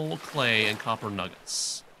charcoal, clay, and copper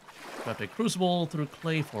nuggets. Craft a crucible through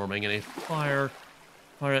clay forming and a fire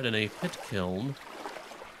it in a pit kiln.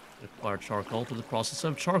 Acquire charcoal through the process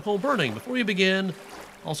of charcoal burning. Before you begin,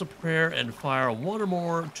 also prepare and fire one or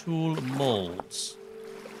more tool molds,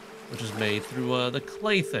 which is made through the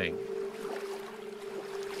clay thing.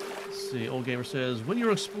 Let's see, Old Gamer says, when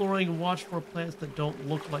you're exploring, watch for plants that don't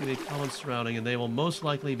look like the common surrounding, and they will most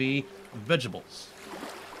likely be vegetables.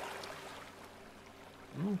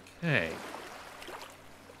 Okay.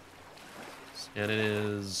 And it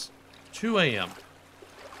is 2 a.m.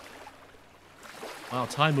 Wow,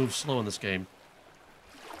 time moves slow in this game.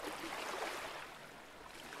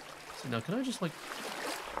 So now, can I just, like,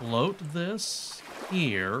 float this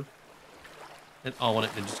here? And, oh, and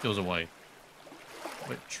it just goes away.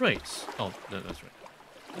 Wait, traits. Oh, no, that's right.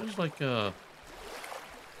 There's, like, oh,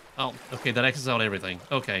 okay, that X's out everything.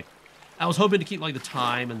 Okay. I was hoping to keep, like, the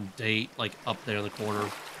time and date, like, up there in the corner.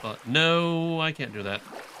 But, no, I can't do that.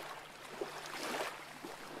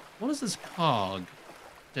 What is this cog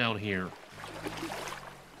down here?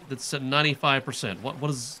 That's at 95%.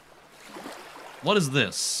 What is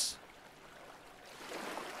this?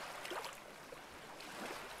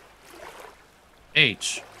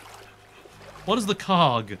 H. What is the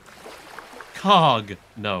cog? Cog.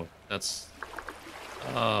 No, that's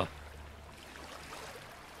we're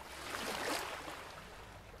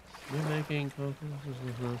making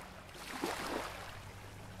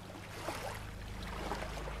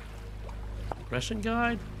progression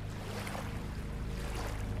guide.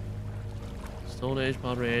 Stone Age,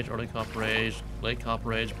 Modern Age, Early Copper Age, Late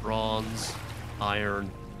Copper Age, Bronze, Iron,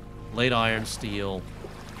 Late Iron, Steel.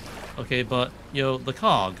 Okay, but, you know, the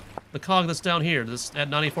cog that's down here, this at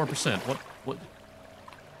 94%, what?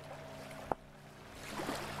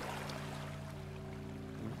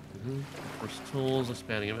 First tools,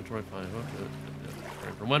 expanding inventory, fine.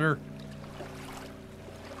 Ready for winter.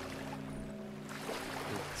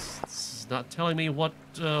 It's not telling me what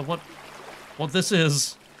this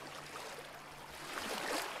is.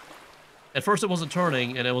 At first it wasn't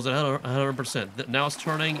turning, and it was at 100%. Now it's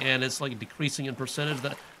turning, and it's like decreasing in percentage.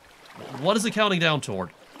 What is it counting down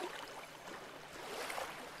toward?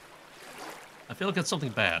 I feel like it's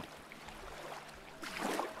something bad.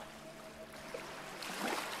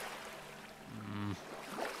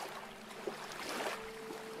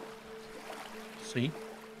 See?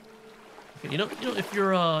 Okay, you know, if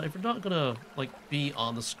you're not gonna like be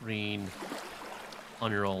on the screen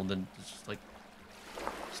on your own, then just like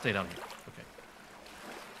stay down here.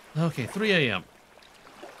 Okay, 3 a.m.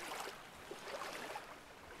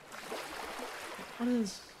 What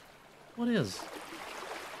is?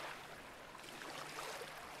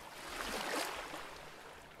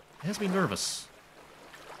 It has me nervous.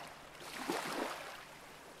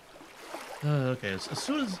 Okay, as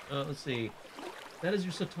soon as, let's see, that is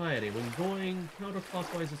your satiety. When going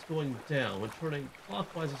counterclockwise, it's going down. When turning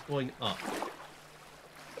clockwise, it's going up.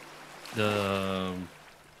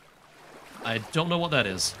 I don't know what that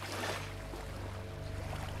is.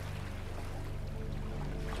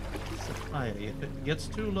 Satiety. If it gets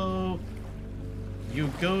too low, you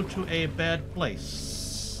go to a bad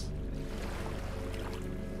place.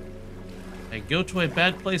 And go to a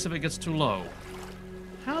bad place if it gets too low.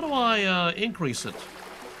 How do I increase it?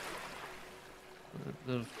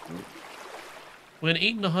 When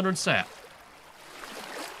eating 100 sap.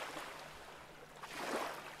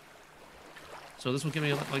 So this will give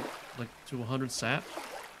me like to 100 sap?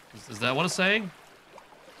 Is that what it's saying?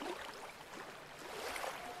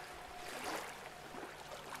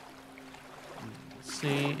 Let's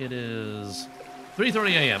see, it is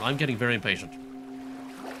 3:30 a.m. I'm getting very impatient.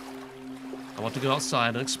 I want to go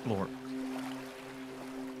outside and explore.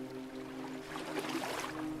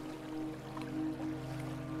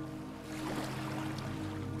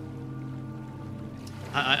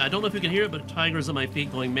 I don't know if you can hear it, but a tiger's at my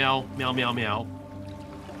feet going meow, meow, meow, meow.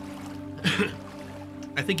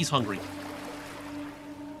 I think he's hungry.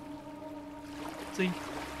 See?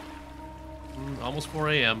 Almost 4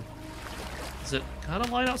 a.m. Is it kind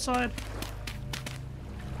of light outside?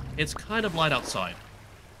 It's kind of light outside.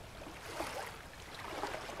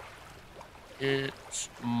 It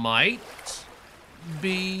might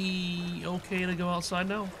be okay to go outside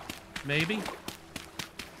now. Maybe.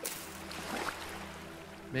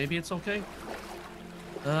 Maybe it's okay.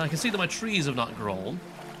 I can see that my trees have not grown.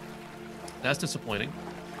 That's disappointing.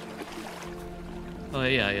 Oh,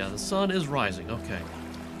 yeah, the sun is rising. Okay.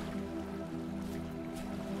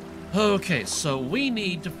 Okay, so we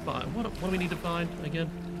need to find... What do we need to find again?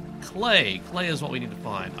 Clay. Clay is what we need to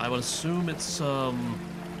find. I would assume it's, in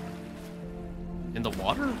the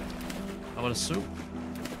water? I would assume.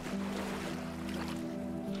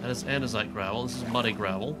 That is andesite gravel. This is muddy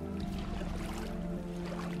gravel.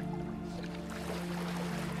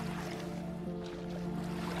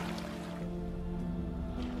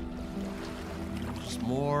 Just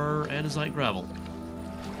more andesite gravel.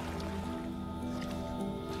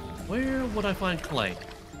 Where would I find clay?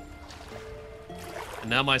 And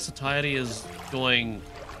now my satiety is going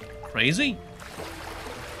crazy?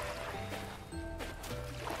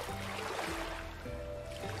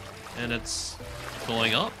 And it's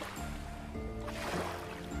going up?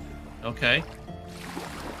 Okay.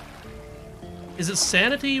 Is it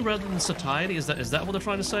sanity rather than satiety? Is that what they're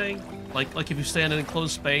trying to say? Like if you stand in an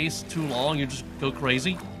enclosed space too long, you just go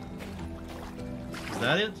crazy? Is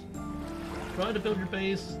that it? Try to build your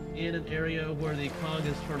base in an area where the cog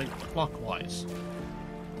is turning clockwise.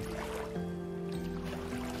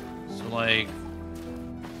 So, like...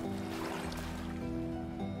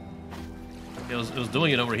 It was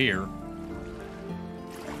doing it over here.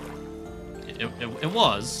 It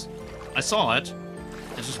was. I saw it.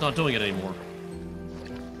 It's just not doing it anymore.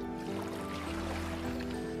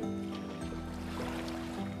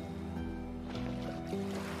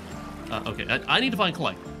 Okay, I need to find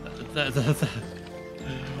clay.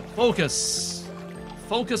 Focus.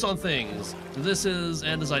 Focus on things. This is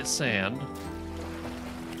andesite sand.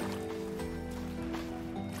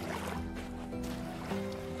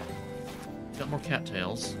 Got more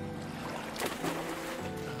cattails.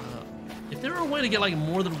 If there were a way to get like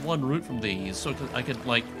more than one root from these, so I could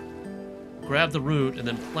like grab the root and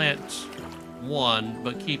then plant one,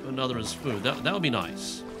 but keep another as food, that would be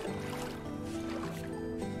nice.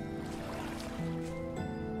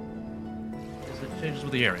 Changes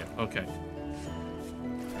with the area. Okay.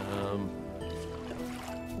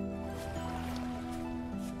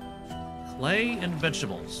 Clay and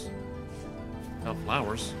vegetables. Oh,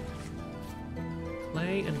 flowers.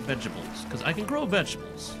 Clay and vegetables, because I can grow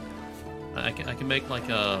vegetables. I can make like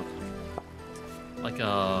a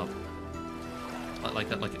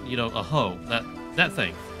you know, a hoe. That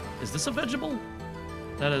thing. Is this a vegetable?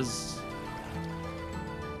 That is.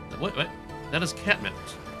 Wait. That is catmint.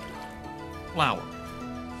 Flower.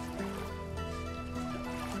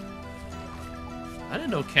 I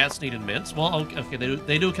didn't know cats needed mints. Well, okay,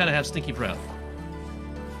 they do kind of have stinky breath.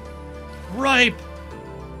 Ripe!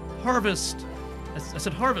 Harvest! I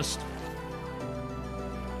said harvest.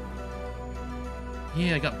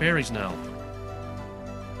 Yeah, I got berries now.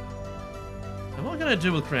 And what can I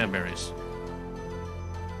do with cranberries?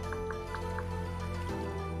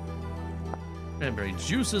 Cranberry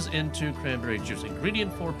juices into cranberry juice.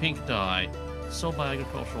 Ingredient for pink dye. Sold by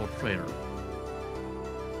agricultural trader.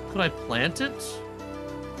 Could I plant it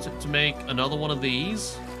to make another one of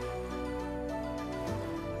these?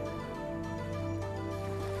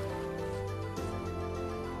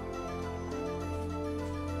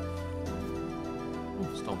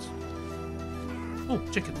 Ooh, stones. Ooh,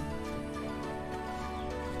 chicken.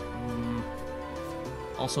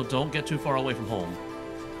 Also, don't get too far away from home.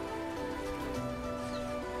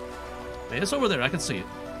 It's over there. I can see it.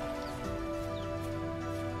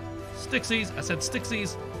 Stixies. I said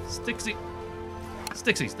Stixies.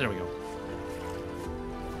 Stixies. There we go.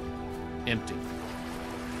 Empty.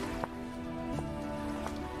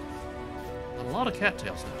 A lot of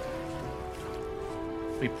cattails now.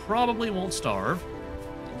 We probably won't starve.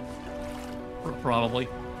 Probably.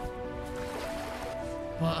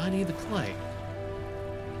 But I need the clay.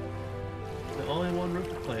 The only one root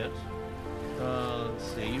to plant. Let's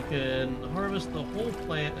see, you can harvest the whole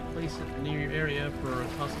plant and place it near your area for a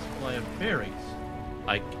constant supply of berries.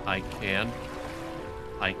 I can.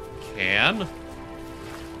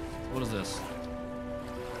 What is this?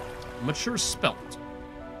 Mature spelt.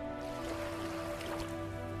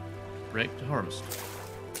 Break to harvest.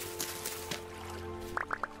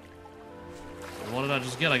 And what did I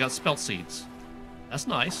just get? I got spelt seeds. That's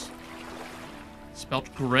nice.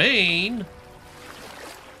 Spelt grain.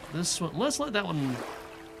 This one, let's let that one.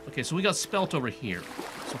 Okay, so we got spelt over here.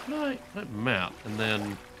 So can I map and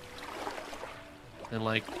then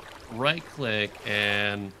like right click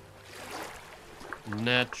and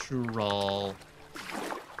natural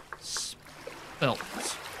spelt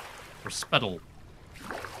or spettle.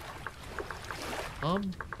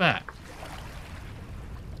 Come back.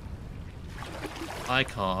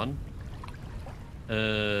 icon.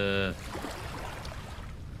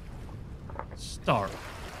 Start.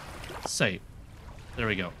 Save. There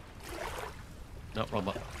we go. No, wrong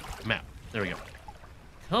button. Map. There we go.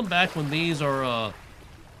 Come back when these are,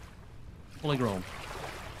 fully grown.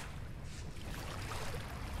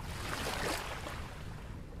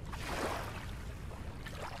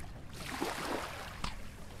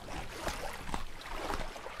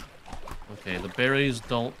 Okay, the berries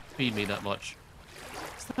don't feed me that much.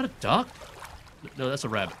 Is that a duck? No, that's a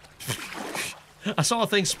rabbit. I saw a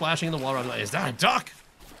thing splashing in the water. I was like, is that a duck?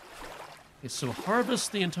 Okay, so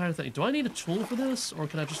harvest the entire thing. Do I need a tool for this, or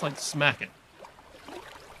can I just, like, smack it?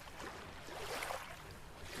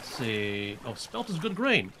 Let's see. Oh, spelt is good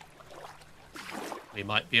grain. We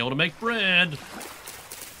might be able to make bread.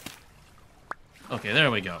 Okay, there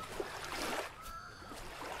we go.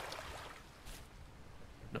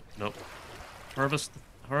 Nope, nope. Harvest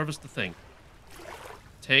the thing.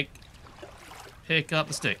 Pick up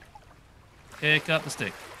the stick. Pick up the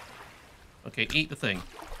stick. Okay, eat the thing.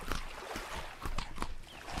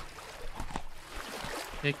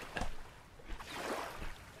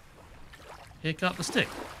 Pick up the stick.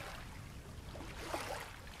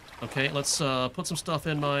 Okay, let's put some stuff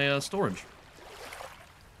in my storage.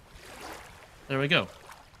 There we go.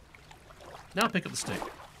 Now pick up the stick.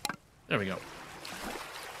 There we go.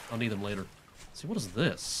 I'll need them later. Let's see, what is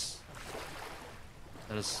this?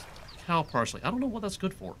 That is cow parsley. I don't know what that's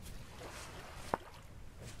good for.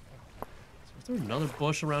 Is there another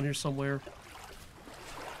bush around here somewhere?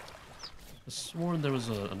 I sworn there was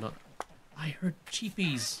a nut. I heard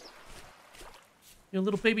cheepies. You know,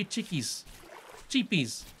 little baby chickies.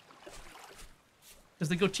 Cheepies. Because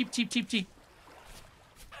they go cheep, cheep, cheep, cheep.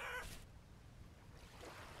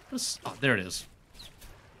 Oh, there it is.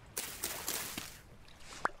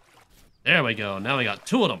 There we go. Now we got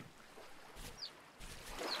 2 of them.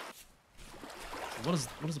 What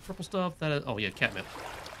is the purple stuff? That is, oh yeah, catnip.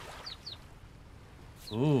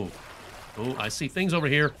 Ooh. Ooh, I see things over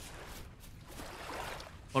here.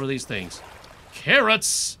 What are these things?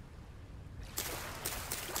 Carrots!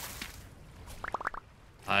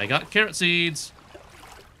 I got carrot seeds.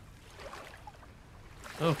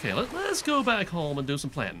 Okay, let's go back home and do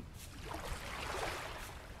some planting.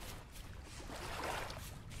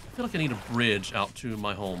 I feel like I need a bridge out to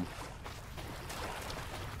my home.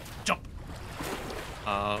 Jump!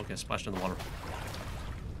 Okay, splashed in the water.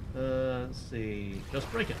 Let's see. Just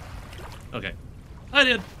break it. Okay. I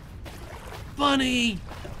did! Bunny!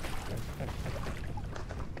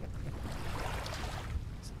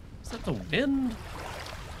 Is that the wind?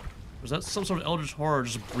 Or is that some sort of eldritch horror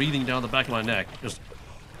just breathing down the back of my neck? Just...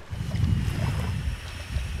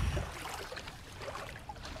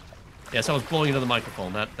 Yes, I was blowing into the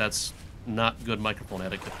microphone. That's not good microphone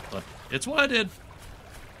etiquette, but it's what I did.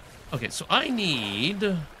 Okay, so I need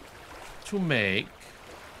to make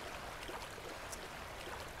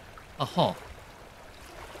a hull.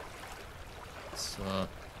 It's,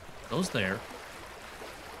 those there.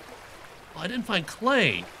 Oh, I didn't find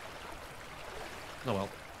clay. Oh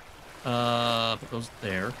well. Put those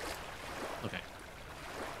there. Okay.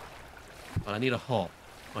 But I need a hull.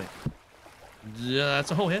 Wait.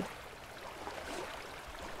 That's a hoe head.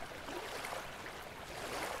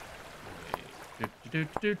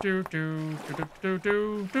 Flint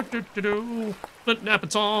napping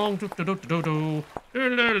song.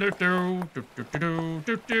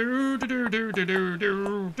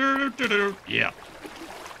 Yeah.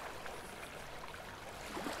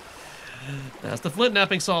 That's the flint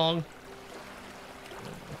napping song.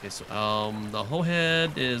 Okay, so the hoe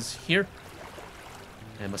head is here.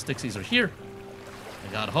 And my sticksies are here.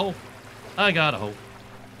 I got a hoe. I got a hoe.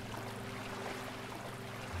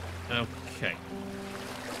 Okay.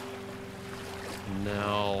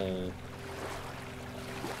 Now,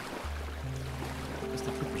 what's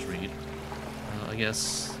the Cooper's read? I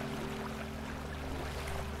guess.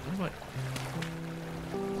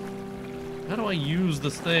 How do I use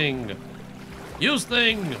this thing? Use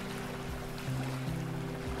thing.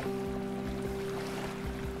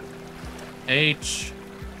 H.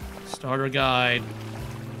 Starter guide.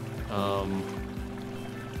 No.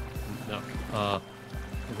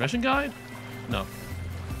 Progression guide? No.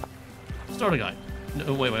 Starter guide.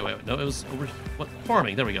 No, wait. No, it was over. What?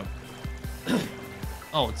 Farming. There we go.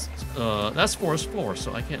 Oh, it's that's forest floor,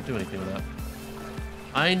 so I can't do anything with that.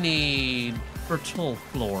 I need fertile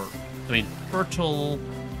floor. I mean, fertile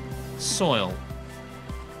soil.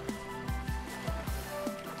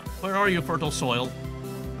 Where are you, fertile soil?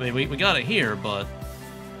 I mean, we got it here, but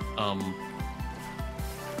I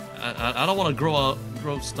don't want to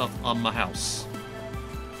grow stuff on my house.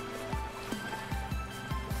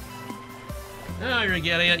 Now you're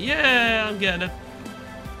getting it. Yeah, I'm getting it.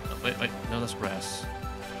 Oh, wait. No, that's grass.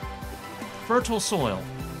 Fertile soil.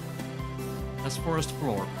 That's forest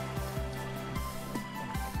floor.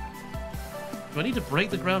 Do I need to break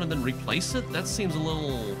the ground and then replace it? That seems a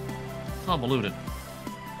little convoluted.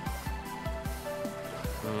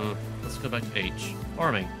 Let's go back to H.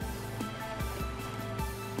 Farming.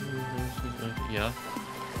 Yeah.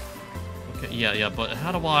 Okay, yeah, but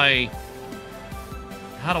how do I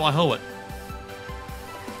hoe it?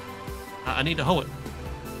 I need to hoe it.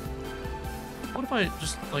 What if I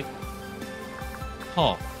just, like,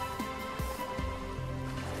 haul?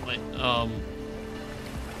 Like,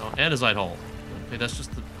 andesite haul. Okay, that's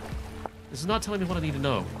just the... This is not telling me what I need to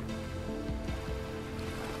know.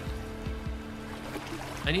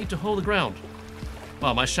 I need to hoe the ground.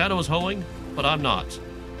 Wow, my shadow is hoeing, but I'm not.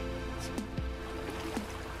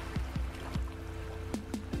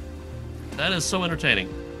 That is so entertaining.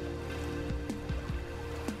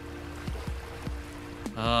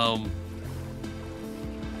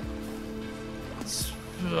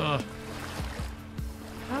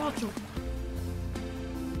 How to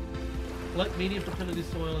collect medium fertility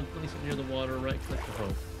soil and place it near the water, right click to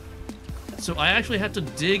hoe. So I actually have to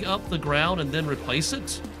dig up the ground and then replace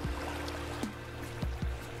it?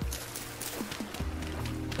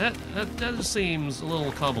 That just seems a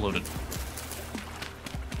little convoluted.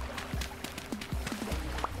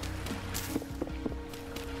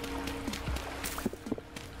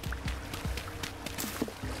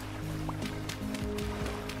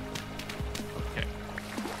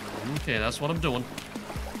 Okay, that's what I'm doing.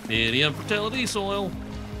 Medium fertility soil.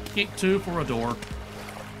 Keep 2 for a door.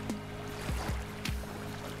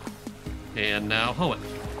 And now hoe it.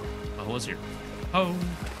 My hoe is here. Hoe.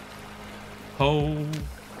 Hoe.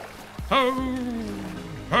 Hoe.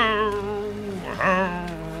 Hoe.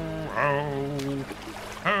 Hoe. Hoe.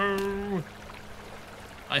 Hoe.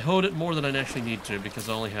 I hoed it more than I actually need to because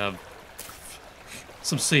I only have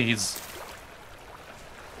some seeds.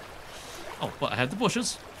 Oh, but I had the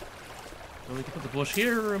bushes. So we can put the bush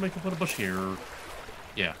here, and we can put a bush here.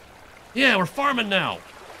 Yeah. Yeah, we're farming now.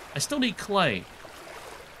 I still need clay.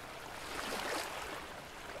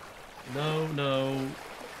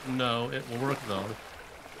 No, it will work though.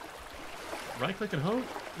 Right-click and hold?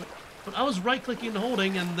 But I was right-clicking and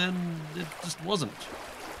holding, and then it just wasn't.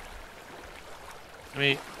 I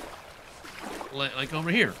mean, like over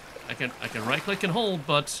here. I can right-click and hold,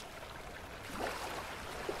 but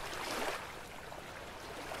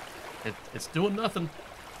it's doing nothing.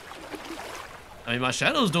 I mean, my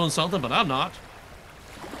shadow's doing something, but I'm not.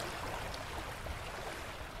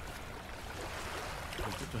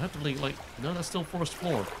 Do I have to leave, like... No, that's still forest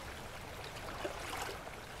floor.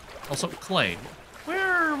 Also, clay.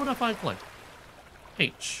 Where would I find clay?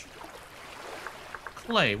 H.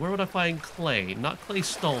 Clay. Where would I find clay? Not clay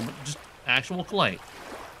stone, but just actual clay.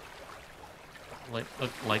 Clay.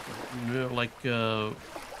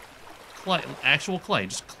 Actual clay.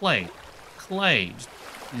 Just clay. Clay. Just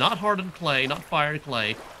not hardened clay, not fired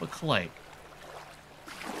clay, but clay.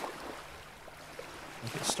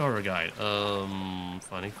 Okay, starter guide.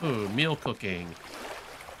 Finding food, meal cooking,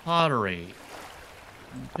 pottery,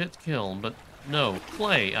 pit kiln, but no,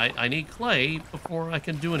 clay. I need clay before I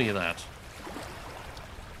can do any of that.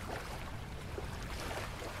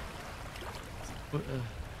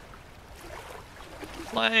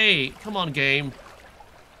 Clay! Come on, game.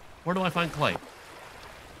 Where do I find clay?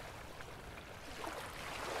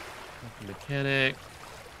 Mechanic.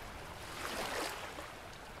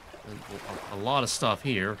 A lot of stuff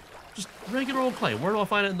here. Just regular old clay. Where do I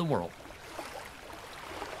find it in the world?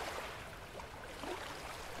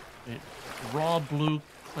 Raw blue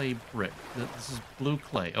clay brick. This is blue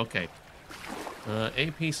clay. Okay.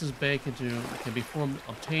 8 pieces baked into can be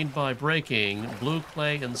obtained by breaking blue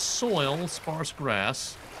clay and soil, sparse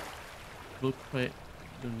grass. Blue clay.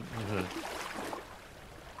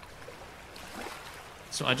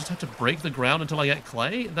 So I just have to break the ground until I get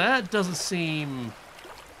clay? That doesn't seem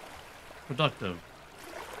productive.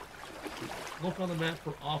 Look on the map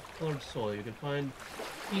for off-colored soil. You can find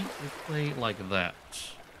heat with clay like that.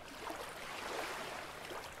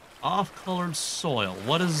 Off-colored soil.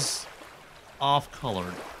 What is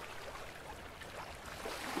off-colored?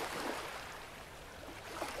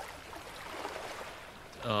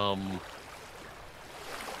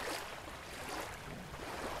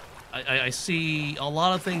 I see a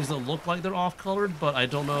lot of things that look like they're off-colored, but I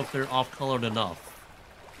don't know if they're off-colored enough.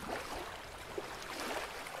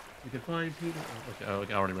 You can find people...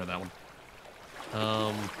 Okay, I already read that one.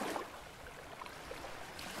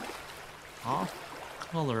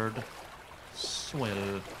 Off-colored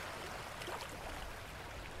soil.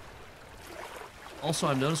 Also,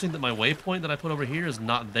 I'm noticing that my waypoint that I put over here is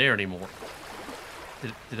not there anymore.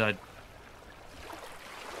 Did I...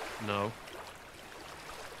 No.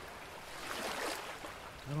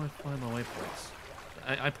 How do I find my waypoints?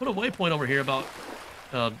 I put a waypoint over here about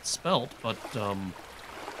spelt, but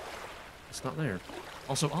it's not there.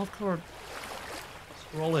 Also, off-card.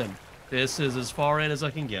 Scroll in. This is as far in as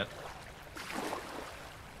I can get.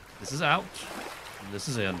 This is out, and this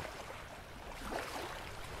is in.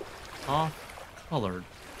 Off-colored.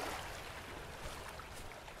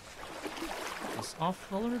 Is this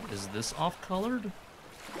off-colored? Is this off-colored?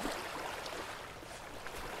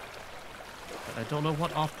 I don't know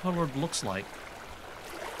what off-colored looks like.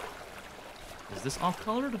 Is this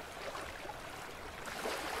off-colored?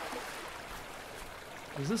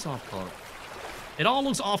 Is this off-colored? It all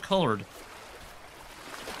looks off-colored.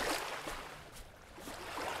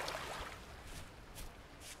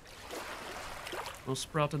 Will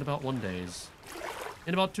sprout in about 1 day.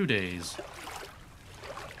 In about 2 days.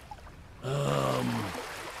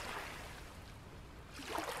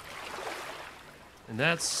 And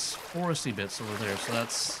that's foresty bits over there, so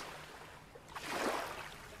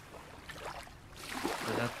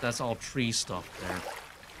that's all tree stuff there.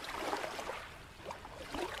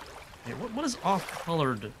 Hey, what is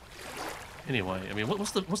off-colored anyway? I mean,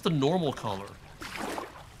 what's the normal color?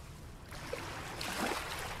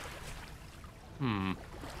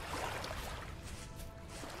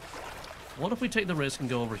 What if we take the risk and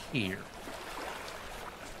go over here?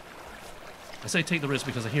 I say take the risk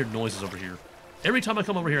because I hear noises over here. Every time I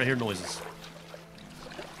come over here, I hear noises.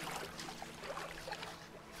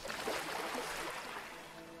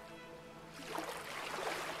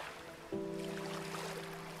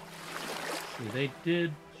 See, they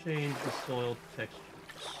did change the soil textures.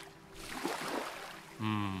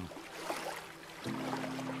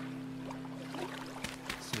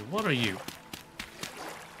 Let's see, what are you?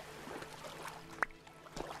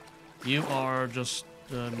 You are just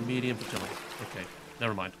medium fertility. Okay,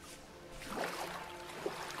 never mind.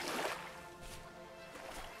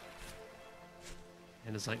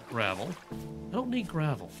 And it's like gravel. I don't need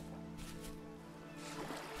gravel.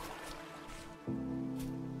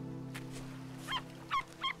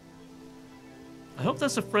 I hope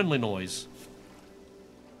that's a friendly noise.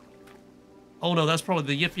 Oh no, that's probably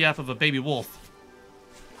the yip yap of a baby wolf.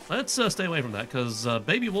 Let's stay away from that, because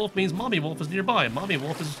baby wolf means mommy wolf is nearby, and mommy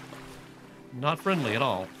wolf is not friendly at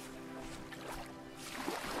all.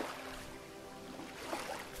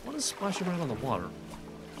 What is splashing around on the water?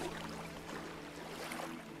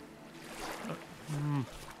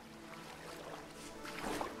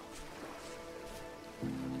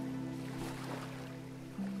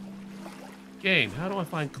 Game, how do I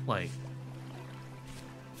find clay?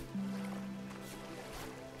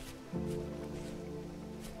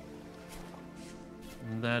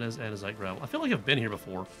 And that is andesite gravel. I feel like I've been here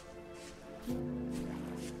before.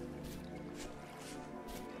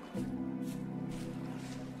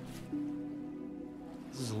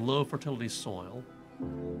 This is low fertility soil.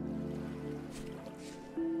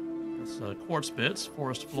 That's quartz bits,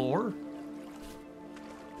 forest floor.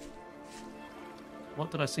 What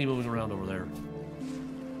did I see moving around over there?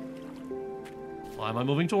 Why am I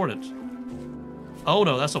moving toward it? Oh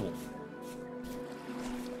no, that's a wolf.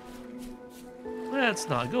 Let's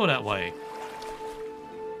not go that way.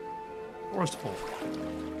 Forest floor.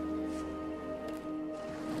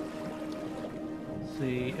 Let's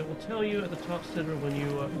see, it will tell you at the top center when you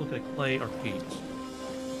look at clay or peat.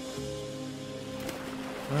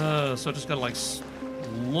 So I just gotta like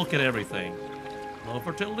look at everything. Low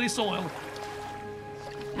fertility soil.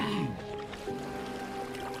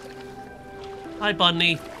 Hi,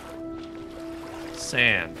 Bunny.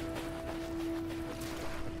 Sand.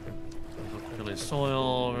 Fertility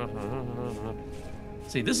soil.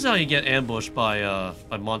 See, this is how you get ambushed by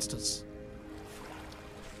monsters.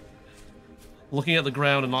 Looking at the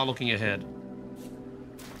ground and not looking ahead.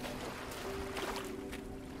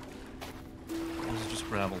 This is just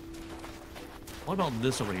gravel. What about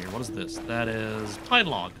this over here? What is this? That is pine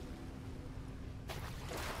log.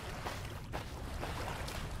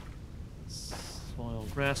 Soil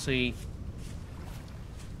grassy.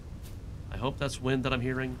 I hope that's wind that I'm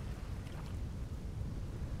hearing.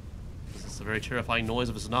 This is a very terrifying noise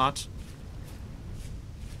if it's not.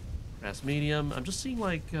 Grass medium. I'm just seeing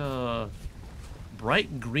like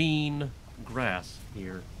bright green grass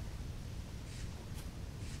here.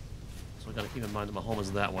 So I gotta keep in mind that my home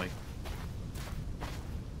is that way.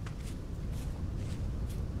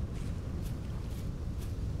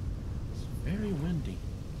 It's very windy.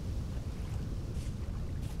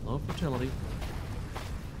 Low fertility.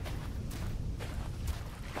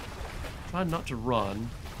 try not to run.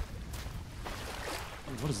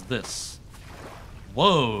 What is this?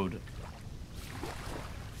 Whoa.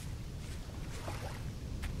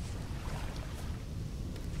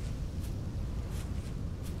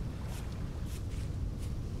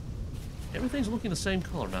 Everything's looking the same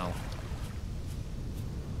color now.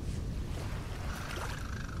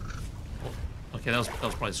 Oh, okay, that was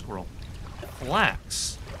probably a squirrel.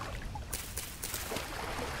 Flax.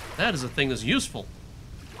 That is a thing that's useful.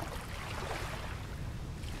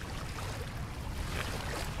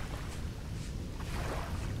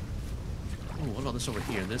 Ooh, what about this over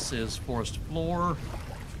here? This is forest floor.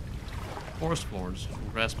 Forest floors,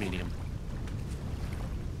 grass medium.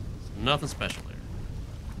 Nothing special there.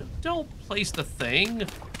 Don't place the thing.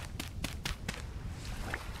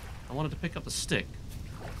 I wanted to pick up the stick.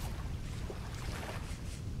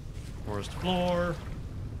 Forest floor.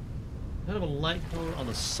 Kind of a light color on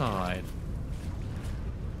the side.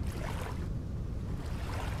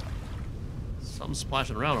 Something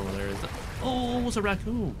splashing around over there. Is that? Oh, it's a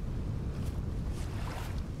raccoon.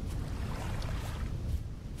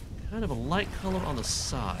 Kind of a light color on the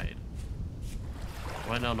side.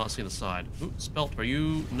 Right now, I'm not seeing the side. Ooh, Spelt, are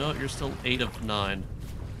you? No, you're still 8 of 9.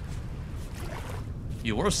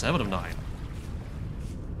 You were 7 of 9.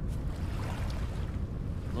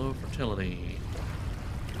 Low fertility.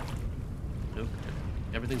 Nope.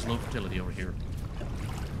 Everything's low fertility over here.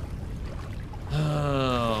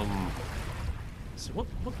 So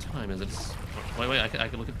what time is it? Wait, I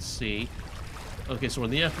can look at the sea. Okay, so we're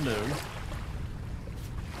in the afternoon.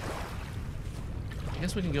 I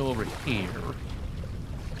guess we can go over here.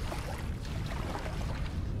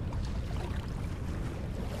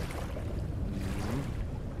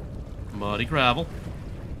 Muddy gravel.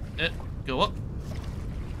 Go up.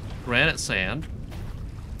 Granite sand.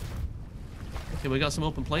 Okay, we got some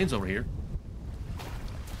open plains over here.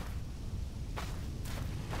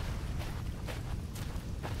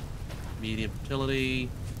 Medium fertility.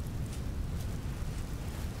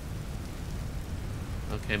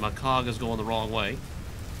 Okay, my cog is going the wrong way.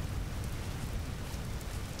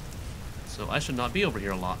 So I should not be over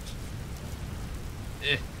here a lot.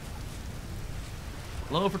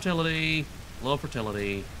 Low fertility. Low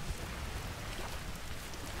fertility.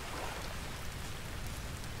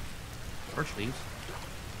 Birch leaves.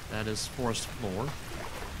 That is forest floor.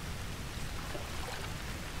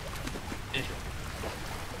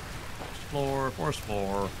 Forest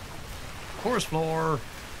floor. Forest floor.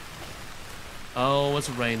 Oh, it's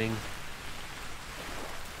raining.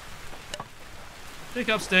 Pick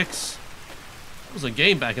up sticks. That was a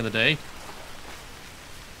game back in the day.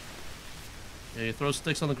 Yeah, you throw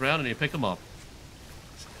sticks on the ground and you pick them up.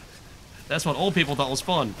 That's what old people thought was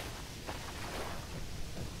fun.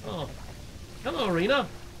 Oh. Hello, Arena.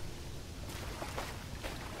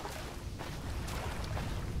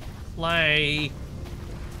 Clay.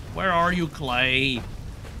 Where are you, Clay?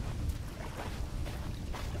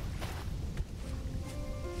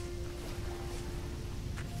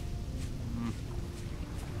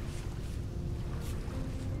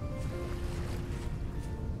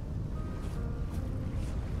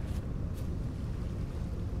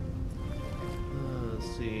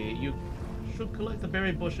 Let's see. You should collect the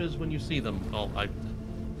berry bushes when you see them. Oh,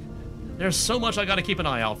 there's so much I gotta keep an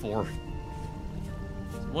eye out for.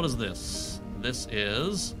 What is this? This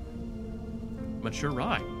is mature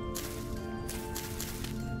rye.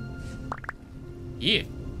 Yeah,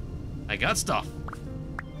 I got stuff.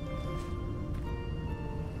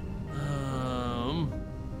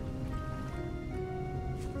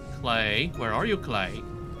 Clay, where are you, Clay?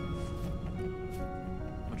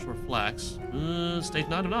 Mature flax. Stage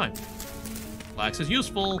 9 of 9. Flax is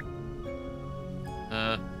useful.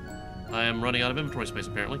 I am running out of inventory space,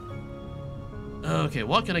 apparently. Okay,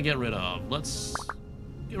 what can I get rid of? Let's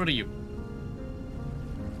get rid of you.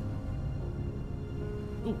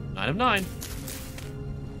 Ooh, 9 of 9.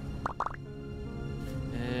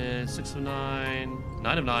 And 6 of 9.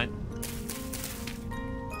 9 of 9.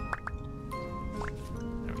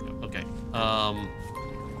 There we go. Okay.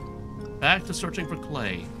 Back to searching for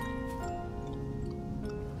clay.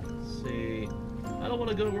 Let's see. I don't want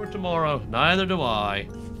to go to work tomorrow. Neither do I.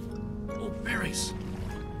 Oh, berries.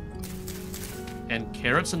 And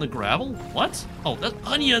carrots in the gravel? What? Oh, that's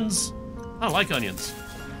onions! I like onions.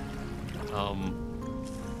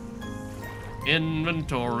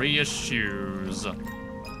 Inventory issues.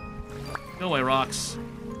 Go away, rocks.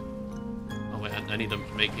 Oh, wait, I need to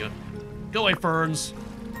make you... Go away, ferns!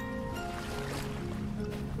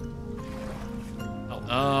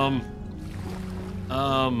 Oh,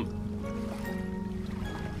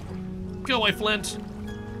 Go away, Flint!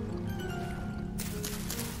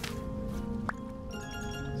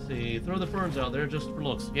 See, throw the ferns out there just for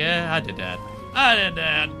looks. Yeah, I did that. I did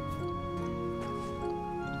that.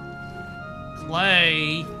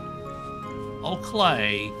 Clay. Oh,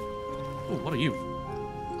 clay. Ooh, what are you?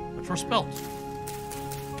 What's your spell?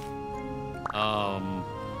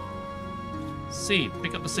 Seed.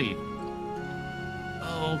 Pick up the seed.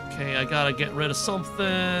 Okay, I gotta get rid of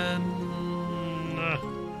something.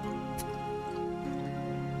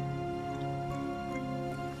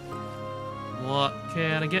 What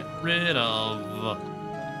can I get rid of?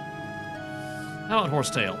 How about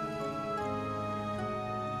horsetail?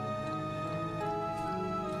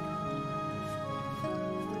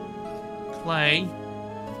 Clay.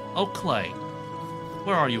 Oh, clay.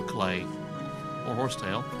 Where are you, clay? Or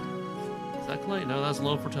horsetail? Is that clay? No, that's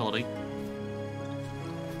low fertility.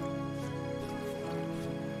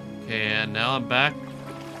 Okay, and now I'm back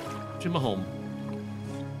to my home.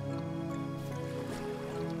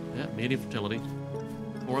 Yeah, medium fertility.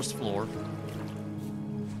 Forest floor.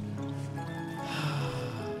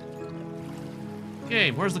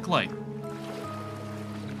 Game, where's the clay?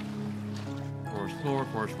 Forest floor,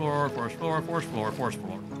 forest floor, forest floor, forest floor, forest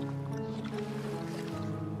floor.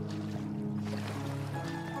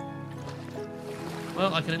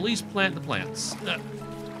 Well, I can at least plant the plants.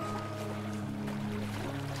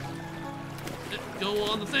 Go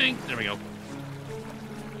on the thing. There we go.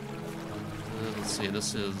 Let's see,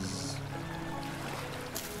 this is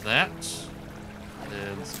that.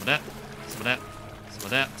 And some of that. Some of that. Some of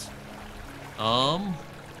that.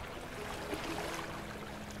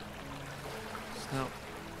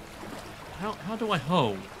 Now, how do I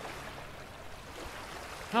hoe?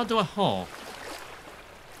 How do I hoe?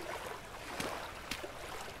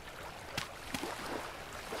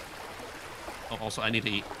 Oh, also, I need to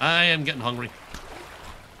eat. I am getting hungry.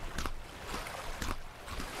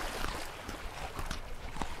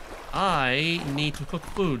 I need to cook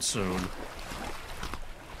food soon.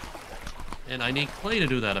 And I need clay to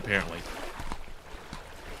do that, apparently.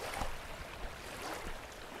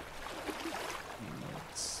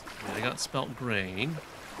 I got spelt grain.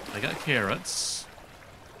 I got carrots.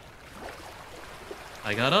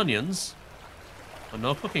 I got onions. But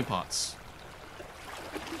no cooking pots.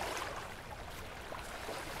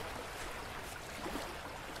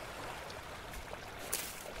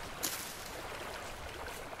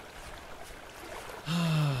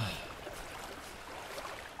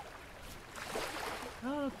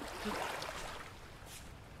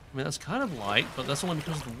 I mean, that's kind of light, but that's only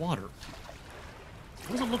because of the water.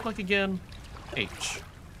 What does it look like again? H.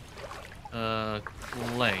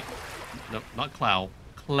 Clay. No, not clow.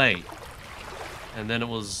 Clay. And then it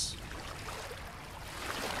was...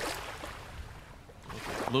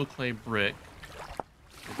 Okay, blue clay brick.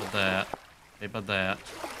 Maybe that. Maybe that.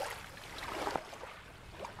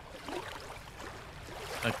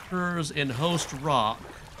 Occurs in host rock.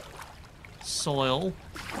 Soil.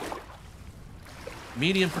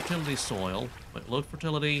 Medium fertility soil. Wait, low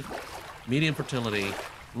fertility. Medium fertility.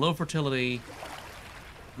 Low fertility.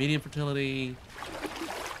 Medium fertility.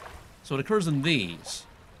 So it occurs in these.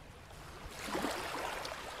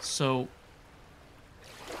 So...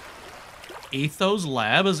 Ethos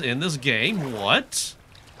Lab is in this game? What?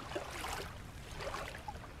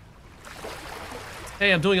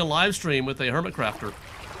 Hey, I'm doing a live stream with a hermit crafter.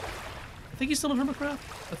 I think he's still a hermit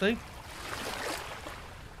craft. I think.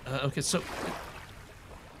 Okay, so...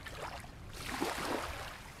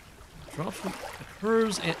 Drops from...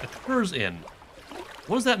 Occurs in.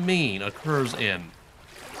 What does that mean, occurs in?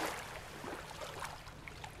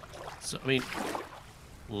 So, I mean...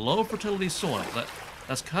 Low fertility soil.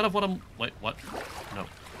 That's kind of what I'm... Wait, what? No.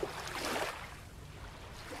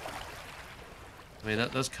 I mean,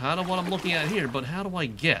 that's kind of what I'm looking at here, but how do I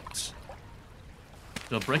get?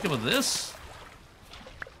 Do I break it with this?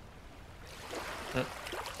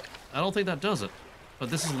 I don't think that does it. But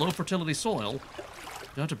this is low fertility soil. Do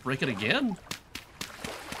I have to break it again?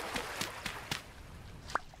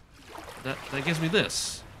 That gives me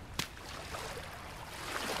this.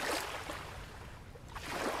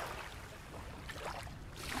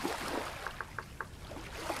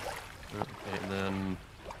 Okay, and then...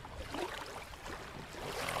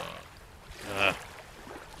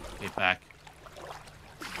 get back.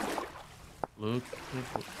 Look,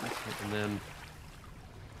 and then...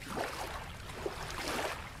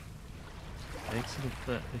 Excellent,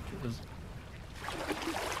 that it was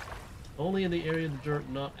only in the area of the dirt,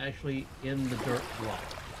 not actually in the dirt block.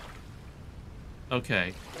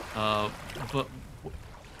 Okay, but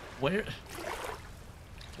where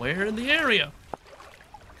in the area?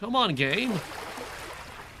 Come on, game.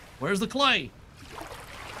 Where's the clay?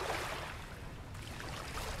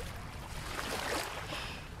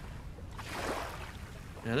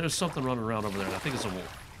 Yeah, there's something running around over there. I think it's a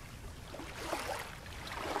wolf.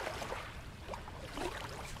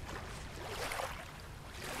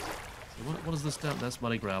 So what is this down? That's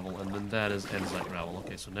muddy gravel, and then that is andesite gravel.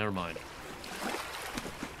 Okay, so never mind.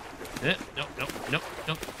 Nope.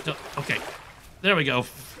 Okay, there we go.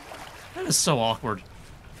 That is so awkward.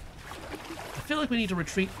 I feel like we need to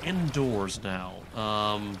retreat indoors now.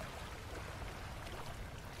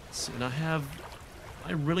 Let's see, and I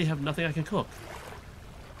really have nothing I can cook.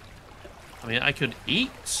 I mean, I could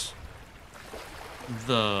eat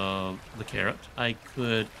the carrot. I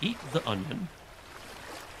could eat the onion.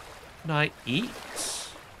 Can I eat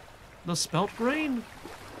the spelt grain?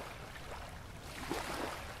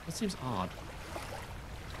 That seems odd.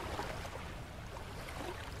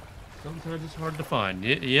 Sometimes it's hard to find.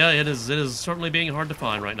 Yeah, it is. It is certainly being hard to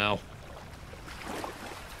find right now.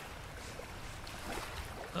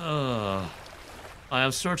 I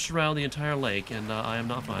have searched around the entire lake, and I am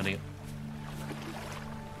not finding it.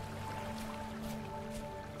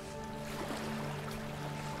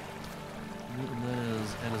 And that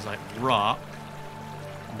is andesite rock.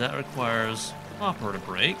 That requires copper to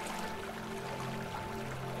break.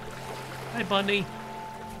 Hi, bunny.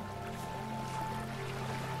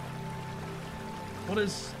 What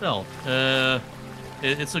is spelt?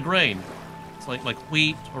 It's a grain. It's like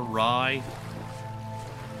wheat or rye.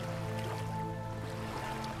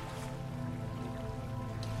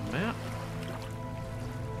 Map.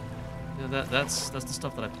 Yeah, that's the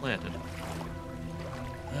stuff that I planted.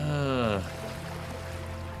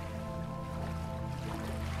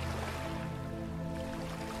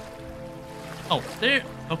 Oh, there.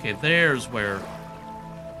 Okay, there's where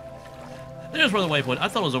the waypoint. I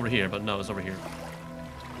thought it was over here, but no, it's over here.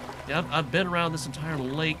 Yeah, I've been around this entire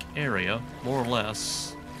lake area, more or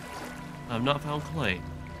less. I've not found clay.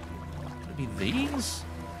 Could it be these?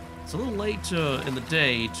 It's a little late in the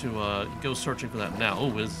day to go searching for that now.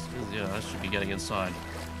 Oh, yeah, I should be getting inside.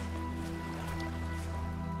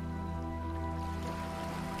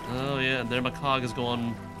 Oh yeah, and there my cog is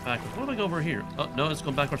going backwards. What do I go over here? Oh no, it's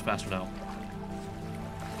going backwards faster now.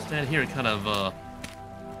 Stand here, it kind of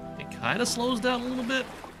slows down a little bit.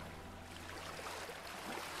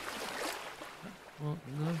 Well,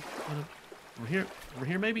 no, over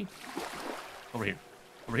here maybe? Over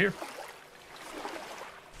here.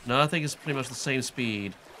 No, I think it's pretty much the same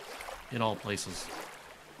speed in all places.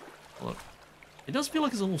 Look, it does feel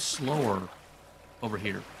like it's a little slower over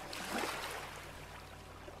here.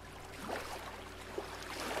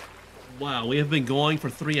 Wow, we have been going for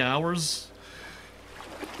 3 hours?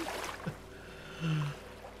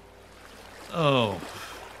 Oh.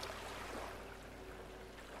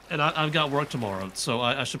 And I've got work tomorrow, so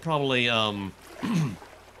I should probably, you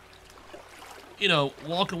know,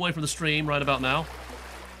 walk away from the stream right about now.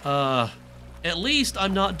 At least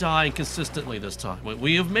I'm not dying consistently this time.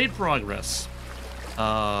 We have made progress.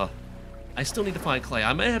 I still need to find clay.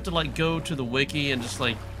 I may have to, like, go to the wiki and just,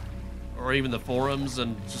 like, or even the forums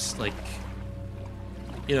and just, like,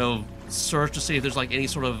 you know, search to see if there's, like, any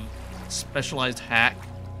sort of specialized hack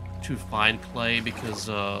to find clay, because,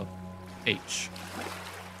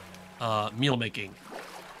 meal making.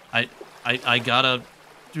 I gotta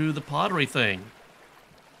do the pottery thing.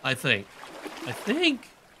 I think.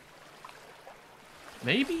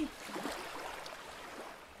 Maybe?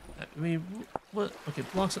 I mean, what? Okay,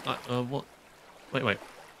 blocks of, what? Wait.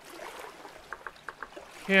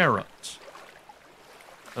 Carrot.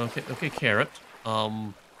 Okay, carrot.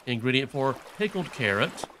 Ingredient for pickled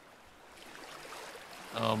carrot.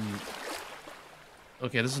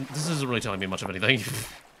 Okay, this isn't really telling me much of anything.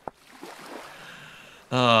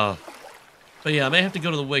 But yeah, I may have to go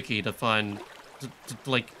to the wiki to find, to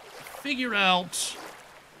like, figure out,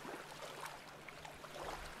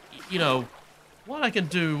 you know, what I can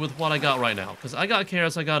do with what I got right now. Because I got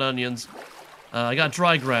carrots, I got onions, I got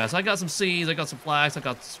dry grass, I got some seeds, I got some flax, I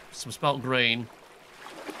got some spelt grain.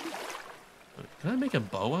 Can I make a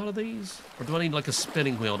bow out of these? Or do I need, like, a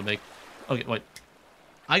spinning wheel to make... Okay, wait.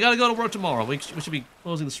 I gotta go to work tomorrow. We should be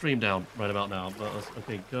closing the stream down right about now. But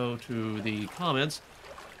okay, go to the comments.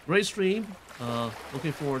 Great stream.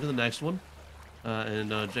 Looking forward to the next one.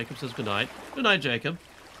 And Jacob says good night. Good night, Jacob.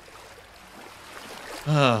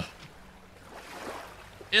 In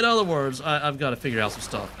other words, I've got to figure out some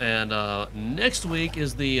stuff. And next week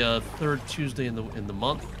is the third Tuesday in the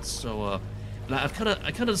month. So I kind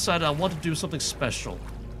of decided I want to do something special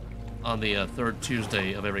on the third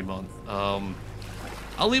Tuesday of every month.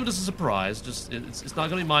 I'll leave it as a surprise. Just it's not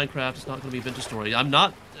going to be Minecraft. It's not going to be Vintage Story. I'm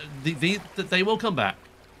not. They will come back.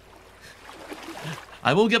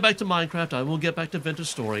 I will get back to Minecraft. I will get back to Vintage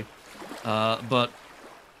Story. But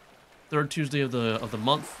third Tuesday of the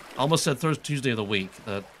month. I almost said third Tuesday of the week.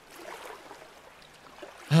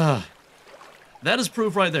 That is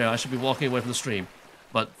proof right there. I should be walking away from the stream.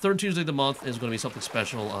 But third Tuesday of the month is going to be something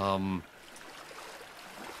special.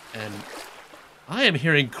 And I am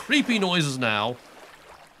hearing creepy noises now.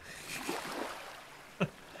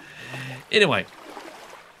 Anyway.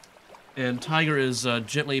 And Tiger is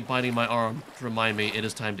gently biting my arm to remind me it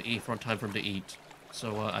is time to eat, time for him to eat.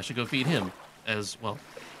 So I should go feed him as well.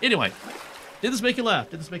 Anyway, did this make you laugh?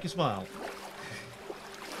 Did this make you smile?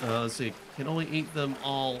 Let's see. Can only eat them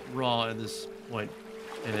all raw at this point.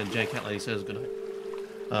 And then Jan Cat Lady says goodnight.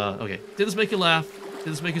 Okay. Did this make you laugh? Did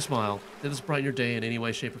this make you smile? Did this brighten your day in any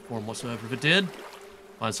way, shape, or form whatsoever? If it did,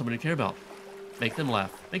 find someone you care about. Make them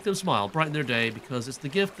laugh. Make them smile. Brighten their day because it's the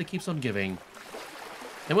gift that keeps on giving.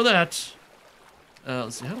 And with that,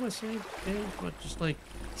 let's see, how do I save game? What, just like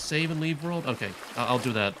save and leave world? Okay, I'll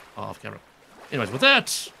do that off camera. Anyways, with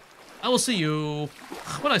that, I will see you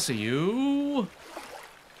when I see you.